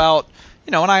talk about,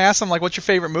 when I ask them like, "What's your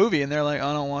favorite movie?" and they're like,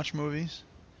 "I don't watch movies."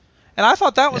 And I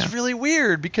thought that was really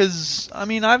weird because,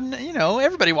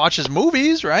 everybody watches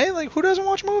movies, right? Like, who doesn't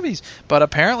watch movies? But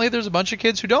apparently there's a bunch of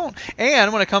kids who don't.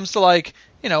 And when it comes to, like,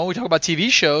 we talk about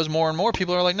TV shows more and more,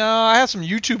 people are like, no, I have some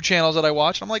YouTube channels that I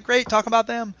watch. And I'm like, great, talk about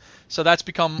them. So that's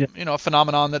become, a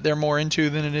phenomenon that they're more into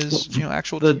than it is,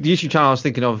 actual The TV. YouTube channel I was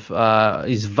thinking of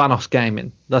is Vanos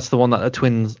Gaming. That's the one that the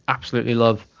twins absolutely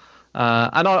love.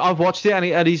 And I've watched it, and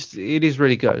it is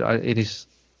really good. It is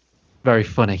very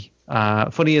funny.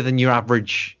 Funnier than your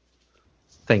average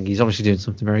thing. He's obviously doing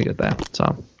something very good there.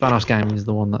 So Vanos Gaming is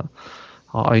the one that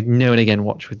I now and again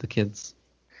watch with the kids.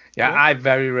 Yeah, I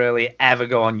very rarely ever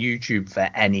go on YouTube for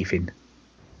anything.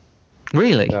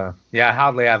 Really? Yeah,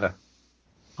 hardly ever.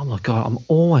 Oh my god, I'm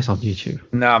always on YouTube.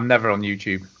 No, I'm never on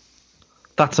YouTube.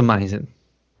 That's amazing.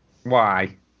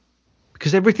 Why?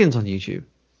 Because everything's on YouTube.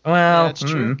 Well, that's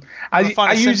true.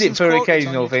 I use it for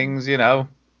occasional things,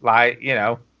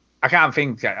 I can't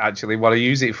think actually what I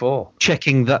use it for.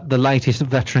 Checking the latest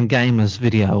Veteran Gamers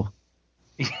video.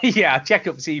 Yeah, check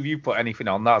up, see if you put anything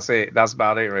on. That's it. That's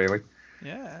about it, really.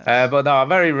 Yeah. But no,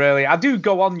 very rarely. I do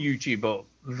go on YouTube, but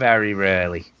very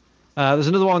rarely. There's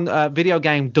another one. Video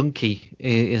Game Donkey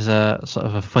is a sort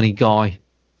of a funny guy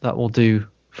that will do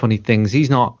funny things. He's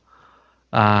not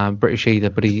British either,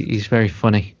 but he's very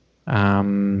funny.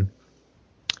 Yeah.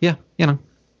 Yeah.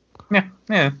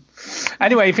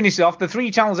 Anyway, finish it off. The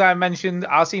 3 channels I mentioned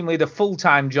are seemingly the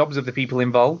full-time jobs of the people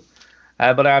involved,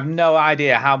 but I have no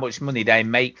idea how much money they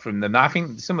make from them. I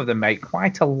think some of them make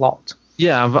quite a lot.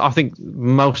 Yeah, I think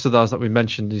most of those that we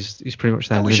mentioned is pretty much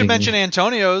their We should mention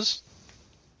Antonio's.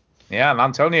 Yeah,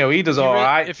 Antonio, he does all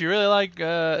right. If you really like,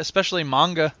 especially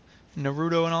manga,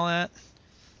 Naruto and all that.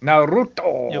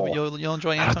 Naruto. You'll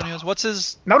enjoy Antonio's. What's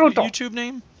his Naruto. YouTube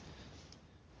name?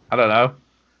 I don't know.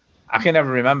 I can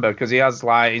never remember because he has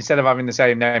instead of having the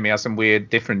same name, he has some weird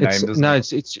different name. Doesn't no,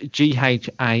 he? it's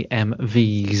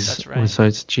GHAMVs. That's right. So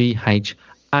it's GHAMV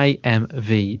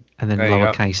and then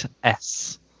lowercase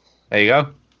s. There you go.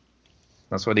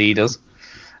 That's what he does.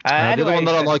 The other one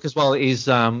that I like as well is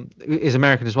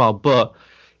American as well, but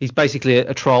he's basically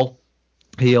a troll.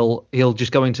 He'll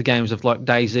just go into games of like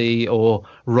DayZ or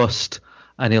Rust,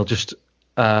 and he'll just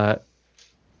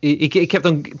he kept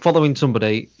on following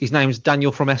somebody. His name's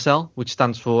Daniel from SL, which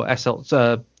stands for SL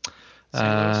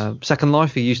Second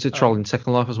Life. He used to troll in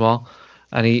Second Life as well,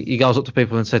 and he goes up to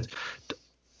people and said,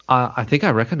 I think I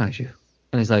recognize you.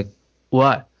 And he's like,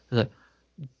 what? He's like,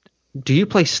 do you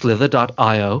play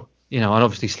Slither.io? And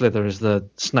obviously Slither is the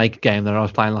snake game that I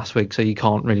was playing last week, so you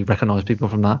can't really recognize people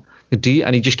from that. And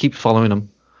he just keeps following them,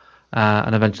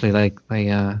 and eventually they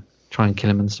try and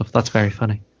kill him and stuff. That's very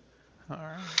funny. All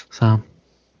right. So,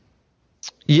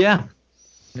 yeah.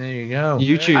 There you go.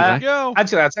 YouTube. There you go.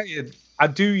 Actually, I'll tell you, I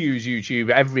do use YouTube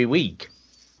every week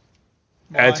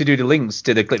to do the links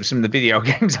to the clips from the video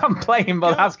games I'm playing,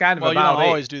 but that's kind of about it. Well, you don't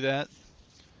always do that.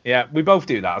 Yeah, we both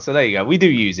do that, so there you go. We do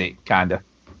use it, kind of.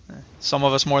 Some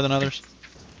of us more than others.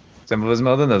 Some of us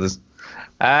more than others.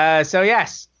 So,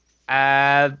 yes.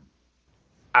 Did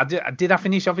I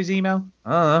finish off his email?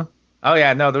 I don't know. Oh,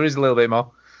 yeah, no, there is a little bit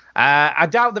more. I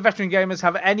doubt the veteran gamers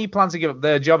have any plans to give up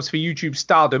their jobs for YouTube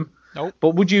stardom. Nope.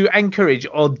 But would you encourage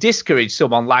or discourage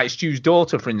someone like Stu's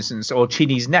daughter, for instance, or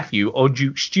Chinny's nephew, or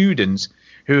Duke's students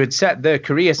who had set their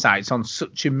career sights on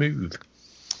such a move?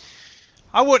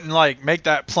 I wouldn't make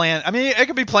that plan. I mean, it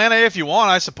could be plan A if you want,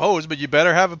 I suppose, but you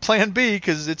better have a plan B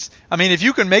because if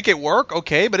you can make it work,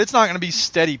 okay, but it's not going to be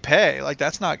steady pay.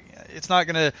 It's not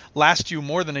going to last you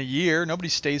more than a year. Nobody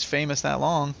stays famous that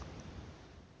long.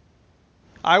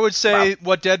 I would say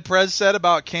what Dead Prez said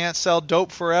about can't sell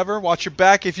dope forever. Watch your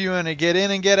back if you want to get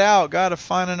in and get out. Got to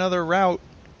find another route.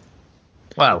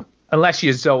 Well, unless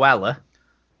you're Zoella,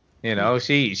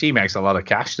 she makes a lot of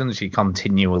cash, doesn't she,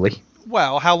 continually?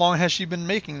 Well, how long has she been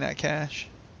making that cash?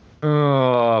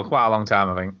 Oh, quite a long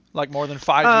time, I think. Like more than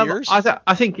 5 years?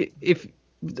 I think if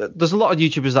there's a lot of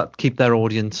YouTubers that keep their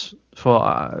audience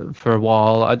for a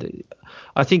while.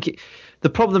 I think the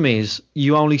problem is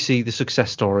you only see the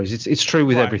success stories. It's true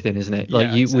with everything, isn't it?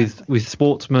 Like with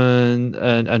sportsmen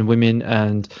and women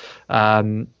and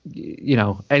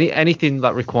anything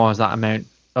that requires that amount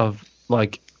of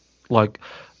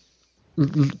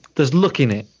there's luck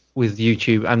in it with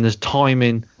YouTube, and there's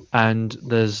timing, and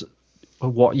there's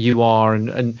what you are,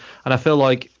 and I feel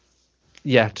like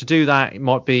to do that it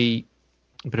might be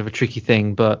a bit of a tricky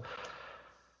thing, but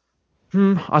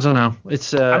I don't know.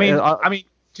 It's I mean,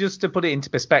 just to put it into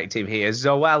perspective here,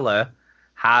 Zoella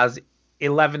has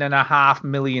 11.5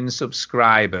 million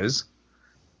subscribers,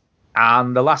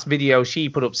 and the last video she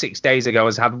put up 6 days ago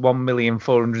has had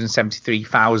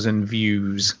 1,473,000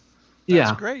 views.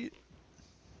 That's great.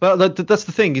 But that's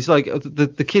the thing. It's like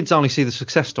the kids only see the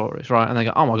success stories, right? And they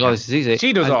go, "Oh my god, this is easy."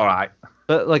 She does all right.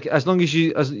 But like, as long as I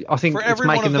think for it's every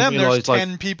making one of them, realize, there's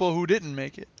 10 people who didn't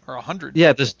make it, or 100.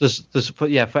 Yeah, there's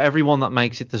for everyone that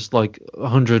makes it, there's like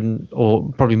 100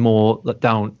 or probably more that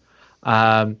don't.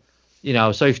 So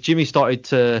if Jimmy started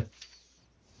to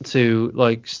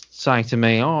like say to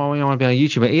me, "Oh, I want to be on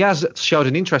YouTube," he has showed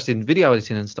an interest in video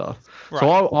editing and stuff. Right. So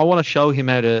I want to show him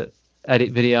how to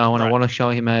edit video, and I want to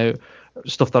show him how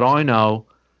stuff that I know,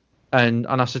 and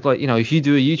I said, like, if you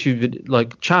do a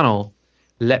YouTube channel,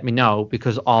 let me know,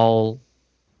 because I'll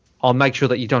make sure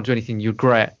that you don't do anything you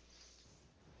regret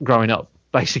growing up,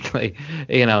 basically,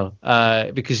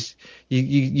 because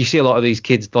you see a lot of these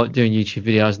kids like doing YouTube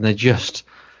videos, and they're just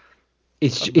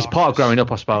it's part of growing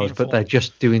up, I suppose, painful. But they're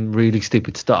just doing really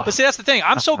stupid stuff. But see, that's the thing.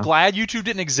 I'm so glad YouTube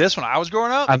didn't exist when I was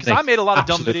growing up, because I made a lot of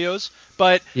dumb videos.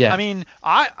 But I mean,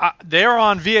 they're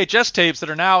on VHS tapes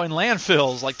that are now in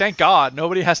landfills. Like, thank God,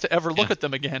 nobody has to ever look at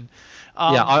them again.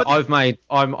 I made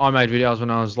videos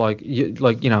when I was like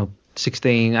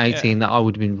 16, 18 that I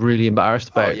would have been really embarrassed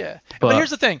about. Oh, yeah. But here's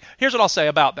the thing. Here's what I'll say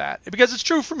about that. Because it's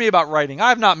true for me about writing.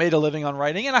 I've not made a living on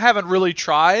writing, and I haven't really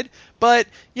tried. But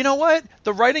you know what?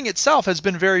 The writing itself has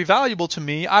been very valuable to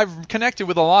me. I've connected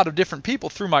with a lot of different people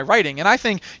through my writing, and I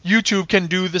think YouTube can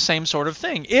do the same sort of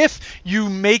thing. If you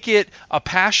make it a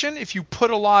passion, if you put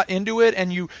a lot into it,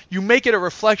 and you make it a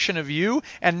reflection of you,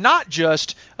 and not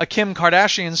just a Kim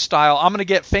Kardashian style, I'm going to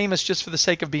get famous just for the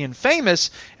sake of being famous,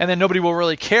 and then nobody will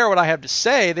really care what I have to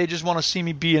say. They just want to see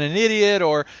me being an idiot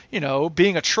or,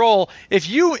 being a troll. If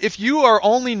you are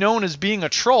only known as being a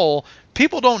troll,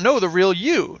 people don't know the real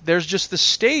you. There's just the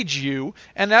stage you,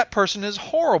 and that person is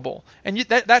horrible. And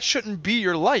that shouldn't be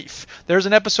your life. There's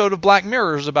an episode of Black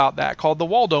Mirrors about that called The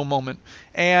Waldo Moment.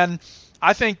 And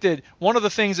I think that one of the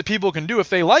things that people can do if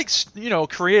they like,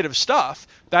 creative stuff,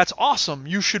 that's awesome.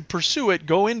 You should pursue it.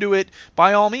 Go into it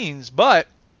by all means. But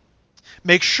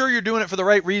make sure you're doing it for the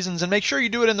right reasons, and make sure you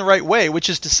do it in the right way, which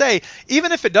is to say,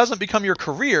 even if it doesn't become your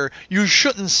career, you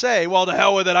shouldn't say, well, to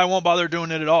hell with it, I won't bother doing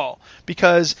it at all.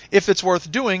 Because if it's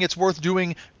worth doing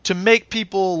to make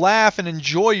people laugh and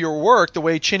enjoy your work the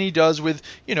way Chinny does with,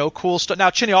 cool stuff. Now,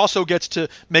 Chinny also gets to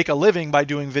make a living by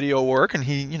doing video work, and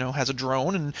he, has a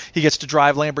drone, and he gets to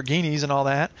drive Lamborghinis and all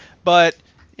that. But,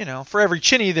 for every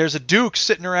Chinny, there's a Duke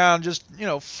sitting around just,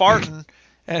 farting.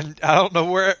 And I don't know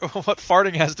what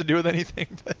farting has to do with anything,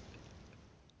 but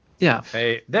yeah.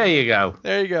 Hey, there you go.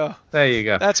 There you go. There you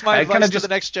go. That's my advice to the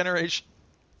next generation.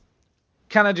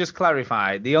 Can I just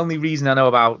clarify? The only reason I know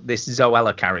about this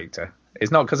Zoella character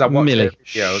is not because I watched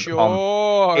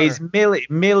Millie.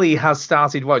 Millie has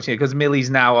started watching it because Millie's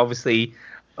now obviously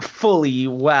fully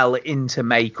well into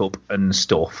makeup and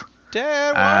stuff.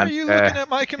 Dad, why are you looking at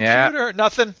my computer? Yeah.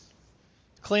 Nothing.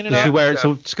 Clean it up. Does she wear it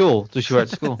to school?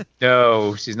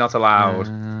 No, she's not allowed.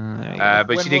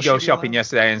 But she did go shopping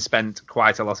yesterday and spent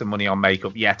quite a lot of money on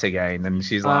makeup yet again. And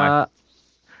she's like,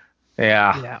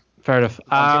 yeah, fair enough.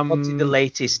 What's the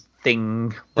latest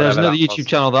thing? There's another YouTube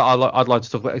channel that I'd like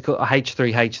to talk about. It's called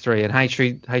H3H3, and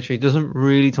H3 doesn't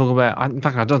really talk about. In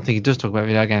fact, I don't think he does talk about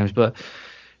video games, but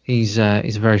he's a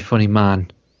very funny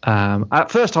man. At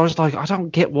first, I was like, I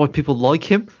don't get why people like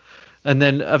him. And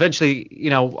then eventually, I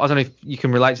don't know if you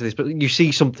can relate to this, but you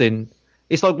see something.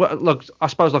 It's like I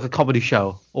suppose like a comedy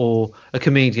show or a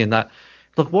comedian that,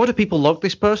 look, why do people like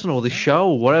this person or this show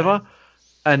or whatever?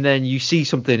 And then you see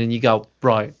something and you go,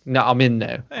 right, now I'm in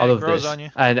now. I love this. On you.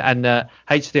 And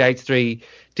H3H3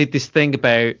 did this thing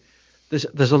about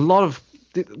there's a lot of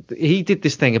he did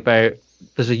this thing about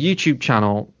there's a YouTube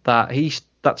channel that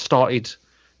started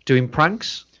doing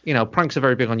pranks. Pranks are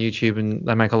very big on YouTube, and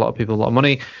they make a lot of people a lot of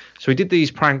money. So he did these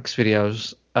pranks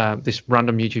videos, this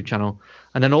random YouTube channel,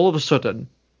 and then all of a sudden,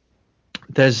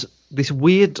 there's this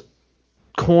weird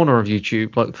corner of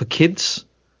YouTube, like for kids,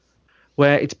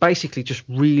 where it's basically just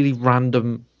really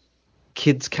random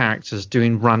kids characters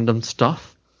doing random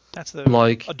stuff. That's the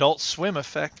Adult Swim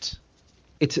effect.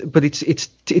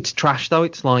 it's trash though.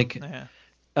 It's like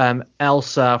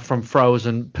Elsa from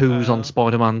Frozen poos on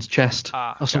Spider-Man's chest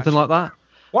or something like that.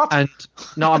 What? And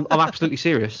no, I'm absolutely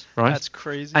serious, right? That's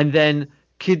crazy. And then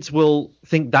kids will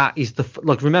think that is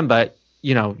like. Remember,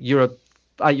 you're a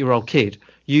 8-year-old kid.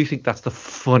 You think that's the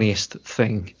funniest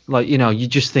thing. Like, you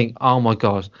just think, oh my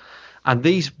god. And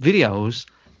these videos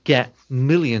get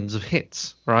millions of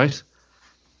hits, right?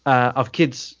 Of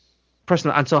kids pressing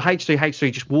them. And so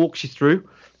H3 just walks you through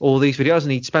all these videos,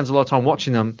 and he spends a lot of time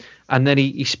watching them. And then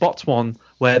he spots one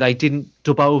where they didn't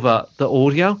dub over the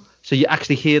audio, so you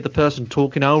actually hear the person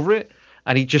talking over it,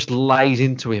 and he just lays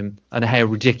into him and how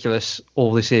ridiculous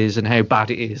all this is and how bad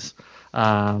it is. So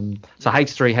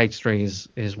H3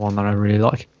 is one that I really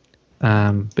like.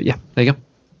 But yeah, there you go.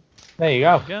 There you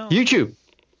go.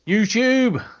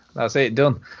 YouTube. That's it,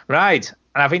 done. Right,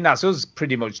 and I think that's us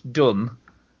pretty much done.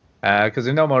 Because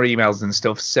there's no more emails and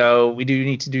stuff, so we do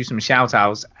need to do some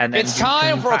shout-outs. And then it's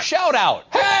time for a shout-out.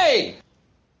 Hey!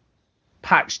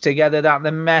 Patch together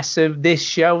the mess of this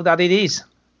show that it is,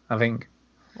 I think.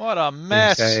 What a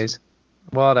mess.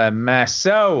 What a mess.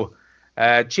 So,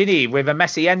 Chidi, with a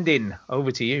messy ending,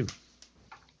 over to you.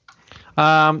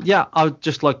 Yeah, I would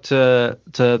just like to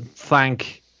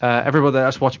thank everybody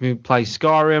that's watching me play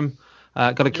Skyrim.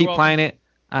 Got to keep playing it.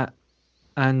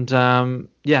 And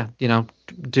yeah,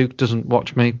 Duke doesn't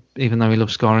watch me, even though he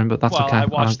loves Skyrim, but that's okay. I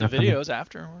watched the videos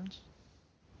afterwards.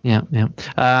 Yeah.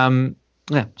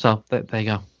 Yeah, so there you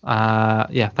go.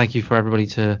 Yeah, thank you for everybody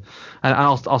and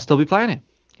I'll still be playing it.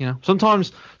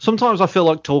 Sometimes I feel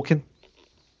like talking.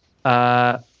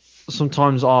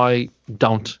 Sometimes I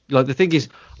don't. Like, the thing is,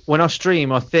 when I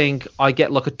stream, I think I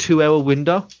get like a 2-hour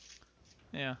window.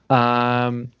 Yeah.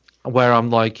 Where I'm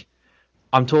like,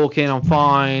 I'm talking, I'm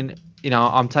fine.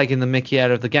 I'm taking the mickey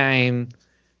out of the game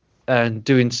and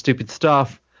doing stupid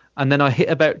stuff, and then I hit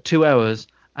about 2 hours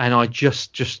and I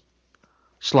just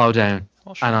slow down,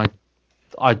 and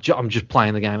I'm just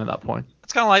playing the game at that point.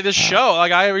 It's kind of like this show.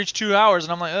 Like, I reached 2 hours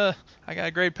and I'm like, I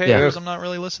got grade papers. I'm not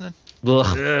really listening.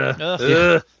 What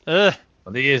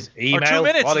is email? Or 2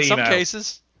 minutes what in email? some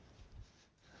cases.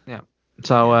 Yeah.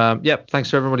 So yeah,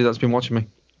 thanks to everybody that's been watching me.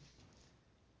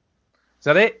 Is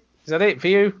that it for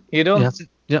you? You done? Yeah, that's it.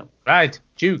 Yeah. Right,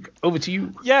 Duke, over to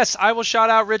you. Yes, I will shout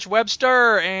out Rich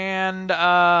Webster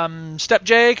and Step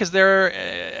J, because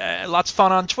they're lots of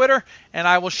fun on Twitter. And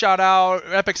I will shout out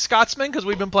Epic Scotsman, because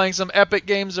we've been playing some epic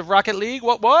games of Rocket League.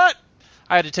 What?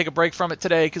 I had to take a break from it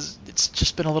today because it's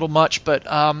just been a little much. But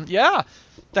yeah,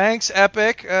 thanks,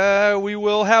 Epic. We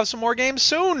will have some more games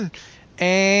soon.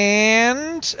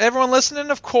 And everyone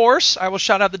listening, of course, I will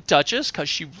shout out the Duchess, because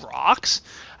she rocks.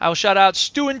 I will shout out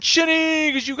Stu and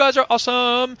Chinny, because you guys are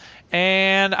awesome.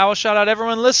 And I will shout out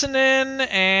everyone listening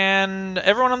and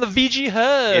everyone on the VG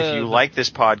Hub. If you like this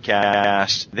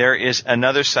podcast, there is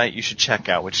another site you should check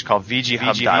out, which is called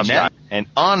VGHub.net. And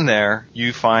on there,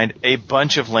 you find a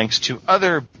bunch of links to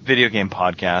other video game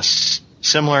podcasts,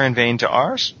 similar in vein to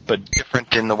ours, but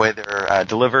different in the way they're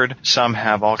delivered. Some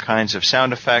have all kinds of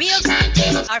sound effects.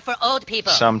 Video are for old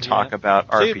people. Some talk about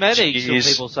RPGs. Too many,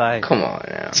 some people say. Come on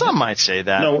now. Some might say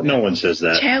that. No one says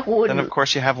that. Then, of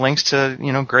course, you have links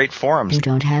to, great forums. You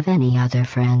don't have any other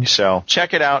friends. So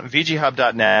check it out,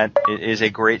 VGHub.net. It is a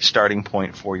great starting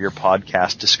point for your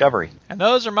podcast discovery. And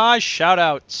those are my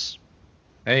shout-outs.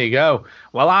 There you go.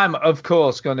 Well, I'm, of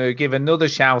course, going to give another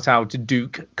shout-out to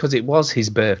Duke, because it was his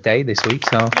birthday this week.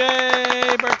 So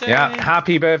Yay, birthday! Yeah,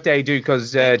 happy birthday, Duke,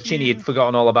 because Chinny had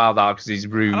forgotten all about that because he's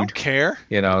rude. I don't care.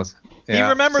 He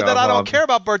remembered that I don't care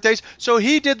about birthdays, so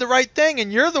he did the right thing,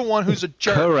 and you're the one who's a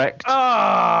jerk. Correct.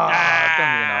 I don't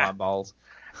even know my balls.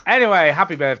 Anyway,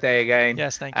 happy birthday again.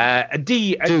 Yes, thank you. A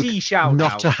D shout-out.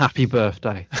 Not a happy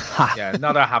birthday. Yeah,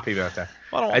 not a happy birthday.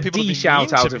 Well, I don't want a people to D be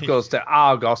shout out, mean to of me. course, to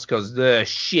Argos, because they're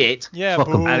shit. Yeah,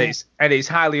 boo. and it's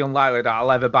highly unlikely that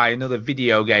I'll ever buy another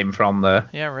video game from there,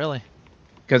 Yeah, really.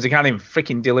 because they can't even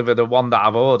freaking deliver the one that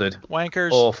I've ordered.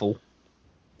 Wankers. Awful.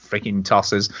 Freaking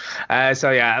tossers.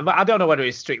 So yeah, but I don't know whether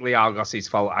it's strictly Argos's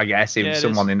fault, I guess, if Yeah, it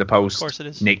someone is. in the post Of course it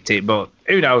is. nicked it, but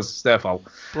who knows, it's their fault.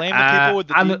 Blame the people with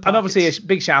the and, deep and obviously pockets. a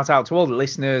big shout out to all the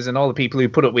listeners and all the people who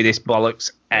put up with this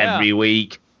bollocks every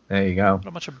week. There you go. What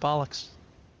a bunch of bollocks.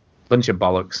 Bunch of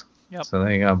bollocks. Yep. So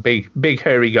there you go. Big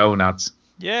hairy gonads.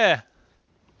 Yeah.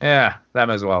 Yeah, them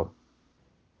as well.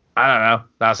 I don't know.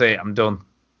 That's it. I'm done.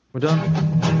 We're done.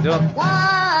 Done.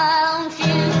 Won't you?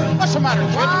 What's the matter,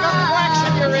 kid? You got wax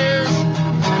in your ears?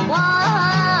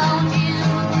 Won't you?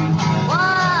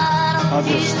 I'll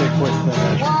just stick with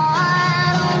that.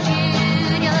 Why don't you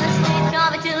just switch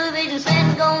off the television set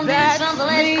and go and do something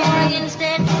less boring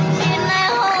instead? Sitting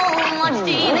at home, watch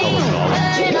TV,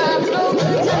 turn it up, smoke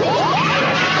some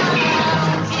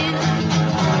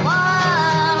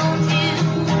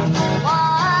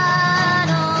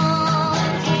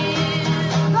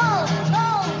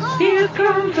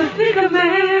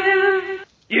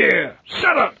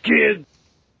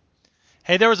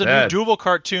Hey, there was a Yeah. new Double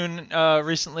cartoon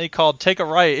recently called Take a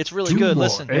Right. It's really good.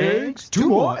 Listen. Two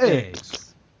more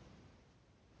eggs.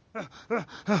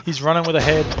 He's running with a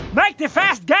head. Make the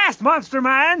fast gas, monster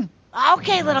man.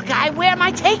 Okay, little guy, where am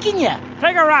I taking you?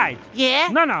 Take a right. Yeah?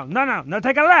 No,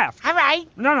 take a left. All right.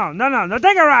 No,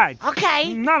 take a right.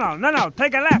 Okay. No,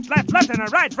 take a left, and a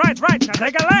right. Now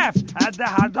take a left. At the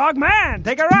hot dog man,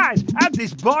 take a right. At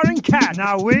this boring cat,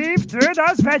 now weave through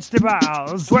those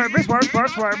vegetables. Swervy,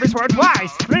 swerve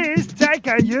twice. Please take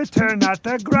a U-turn at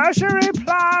the grocery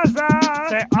plaza.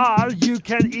 The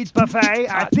all-you-can-eat buffet,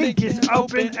 I think is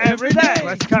open every day.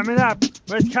 What's coming up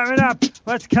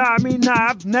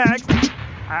next?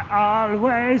 I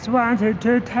always wanted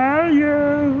to tell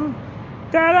you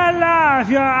that I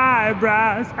love your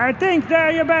eyebrows. I think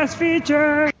they're your best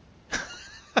feature.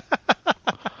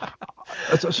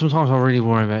 Sometimes I really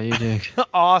worry about you, Dick.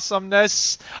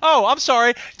 Awesomeness. Oh, I'm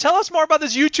sorry. Tell us more about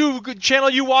this YouTube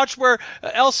channel you watch where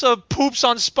Elsa poops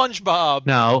on SpongeBob.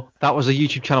 No, that was a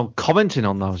YouTube channel commenting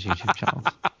on those YouTube channels.